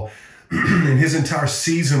basketball, and his entire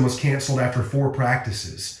season was canceled after 4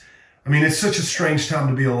 practices. I mean, it's such a strange time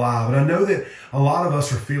to be alive. And I know that a lot of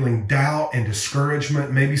us are feeling doubt and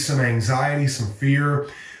discouragement, maybe some anxiety, some fear.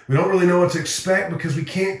 We don't really know what to expect because we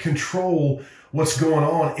can't control what's going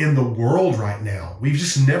on in the world right now. We've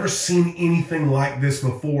just never seen anything like this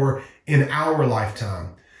before in our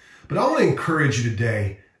lifetime. But I want to encourage you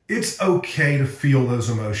today, it's okay to feel those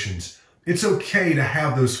emotions. It's okay to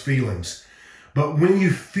have those feelings. But when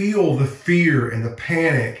you feel the fear and the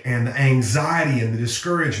panic and the anxiety and the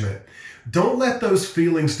discouragement, don't let those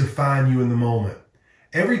feelings define you in the moment.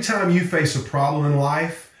 Every time you face a problem in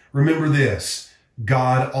life, remember this: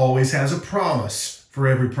 God always has a promise for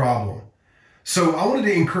every problem. So I wanted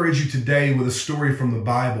to encourage you today with a story from the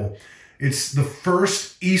Bible. It's the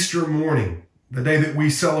first Easter morning, the day that we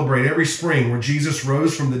celebrate every spring, where Jesus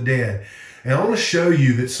rose from the dead. And I want to show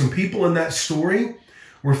you that some people in that story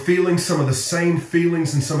were feeling some of the same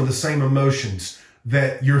feelings and some of the same emotions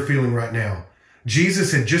that you're feeling right now.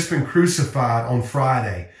 Jesus had just been crucified on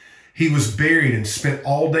Friday. He was buried and spent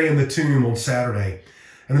all day in the tomb on Saturday.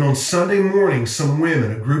 And then on Sunday morning, some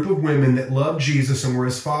women, a group of women that loved Jesus and were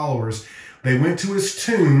his followers, they went to his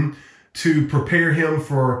tomb to prepare him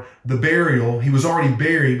for the burial. He was already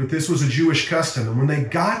buried, but this was a Jewish custom. And when they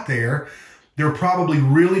got there, they were probably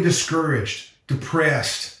really discouraged,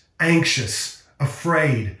 depressed, anxious,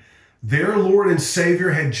 afraid. Their Lord and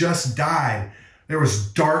Savior had just died. There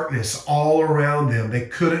was darkness all around them. They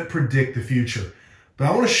couldn't predict the future. But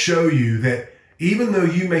I want to show you that even though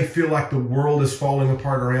you may feel like the world is falling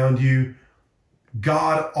apart around you,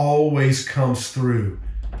 God always comes through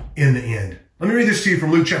in the end. Let me read this to you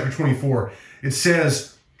from Luke chapter 24. It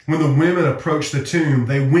says, when the women approached the tomb,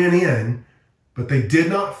 they went in, but they did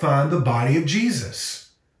not find the body of Jesus.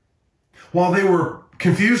 While they were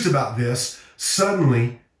confused about this,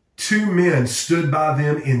 suddenly 2 men stood by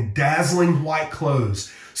them in dazzling white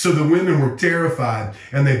clothes. So the women were terrified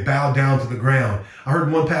and they bowed down to the ground. I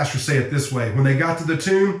heard one pastor say it this way: when they got to the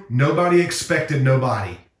tomb, nobody expected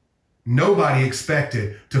nobody. Nobody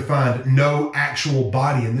expected to find no actual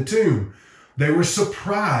body in the tomb. They were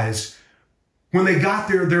surprised. When they got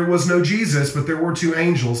there, there was no Jesus, but there were 2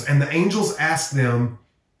 angels. And the angels asked them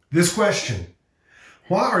this question: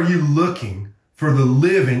 why are you looking for the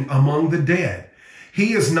living among the dead?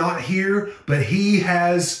 He is not here, but he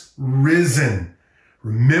has risen.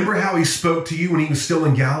 Remember how he spoke to you when he was still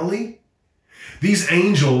in Galilee? These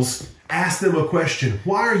angels asked them a question: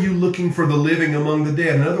 why are you looking for the living among the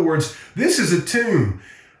dead? In other words, this is a tomb.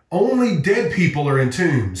 Only dead people are in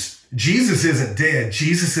tombs. Jesus isn't dead.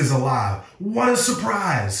 Jesus is alive. What a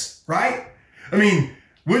surprise, right? I mean,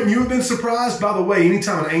 wouldn't you have been surprised? By the way,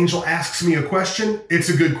 anytime an angel asks me a question, it's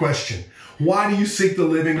a good question. Why do you seek the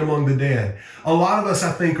living among the dead? A lot of us,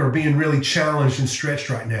 I think, are being really challenged and stretched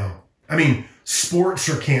right now. I mean, sports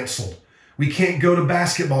are canceled. We can't go to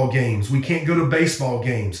basketball games. We can't go to baseball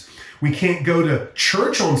games. We can't go to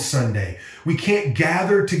church on Sunday. We can't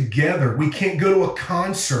gather together. We can't go to a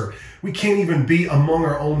concert. We can't even be among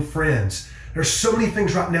our own friends. There's so many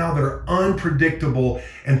things right now that are unpredictable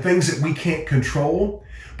and things that we can't control.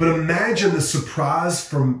 But imagine the surprise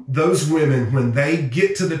from those women when they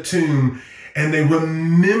get to the tomb and they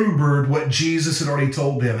remembered what Jesus had already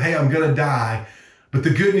told them. Hey, I'm going to die, but the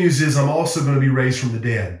good news is I'm also going to be raised from the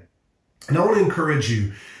dead. And I want to encourage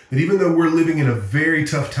you that even though we're living in a very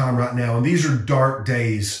tough time right now, and these are dark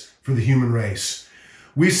days for the human race,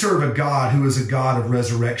 we serve a God who is a God of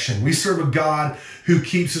resurrection. We serve a God who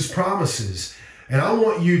keeps his promises. And I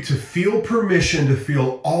want you to feel permission to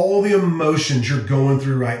feel all the emotions you're going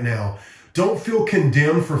through right now. Don't feel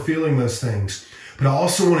condemned for feeling those things. But I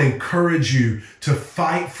also want to encourage you to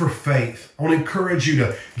fight for faith. I want to encourage you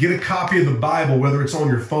to get a copy of the Bible, whether it's on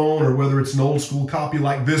your phone or whether it's an old school copy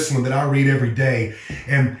like this one that I read every day,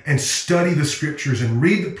 and study the scriptures and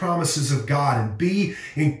read the promises of God and be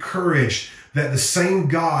encouraged that the same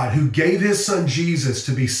God who gave his son Jesus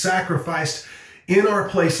to be sacrificed in our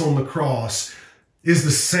place on the cross is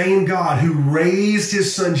the same God who raised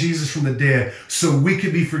his son Jesus from the dead so we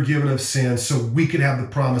could be forgiven of sin, so we could have the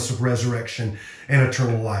promise of resurrection and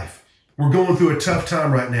eternal life. We're going through a tough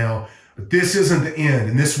time right now, but this isn't the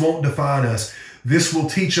end, and this won't define us. This will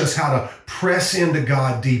teach us how to press into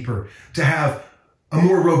God deeper, to have a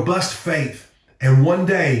more robust faith. And one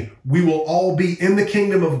day we will all be in the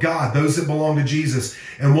kingdom of God, those that belong to Jesus,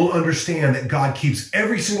 and we'll understand that God keeps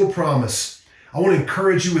every single promise. I want to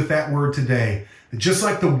encourage you with that word today. Just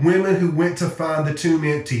like the women who went to find the tomb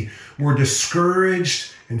empty were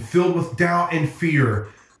discouraged and filled with doubt and fear,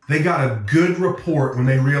 they got a good report when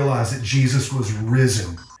they realized that Jesus was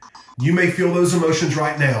risen. You may feel those emotions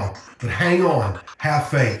right now, but hang on, have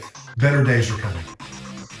faith. Better days are coming.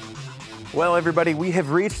 Well, everybody, we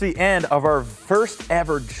have reached the end of our first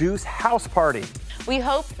ever JUCE House Party. We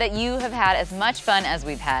hope that you have had as much fun as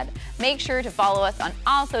we've had. Make sure to follow us on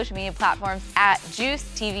all social media platforms at JUCE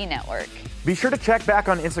TV Network. Be sure to check back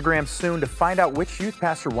on Instagram soon to find out which youth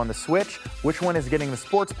pastor won the switch, which one is getting the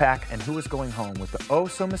sports pack, and who is going home with the oh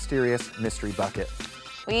so mysterious mystery bucket.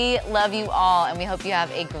 We love you all, and we hope you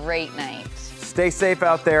have a great night. Stay safe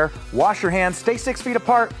out there, wash your hands, stay 6 feet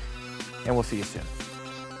apart, and we'll see you soon.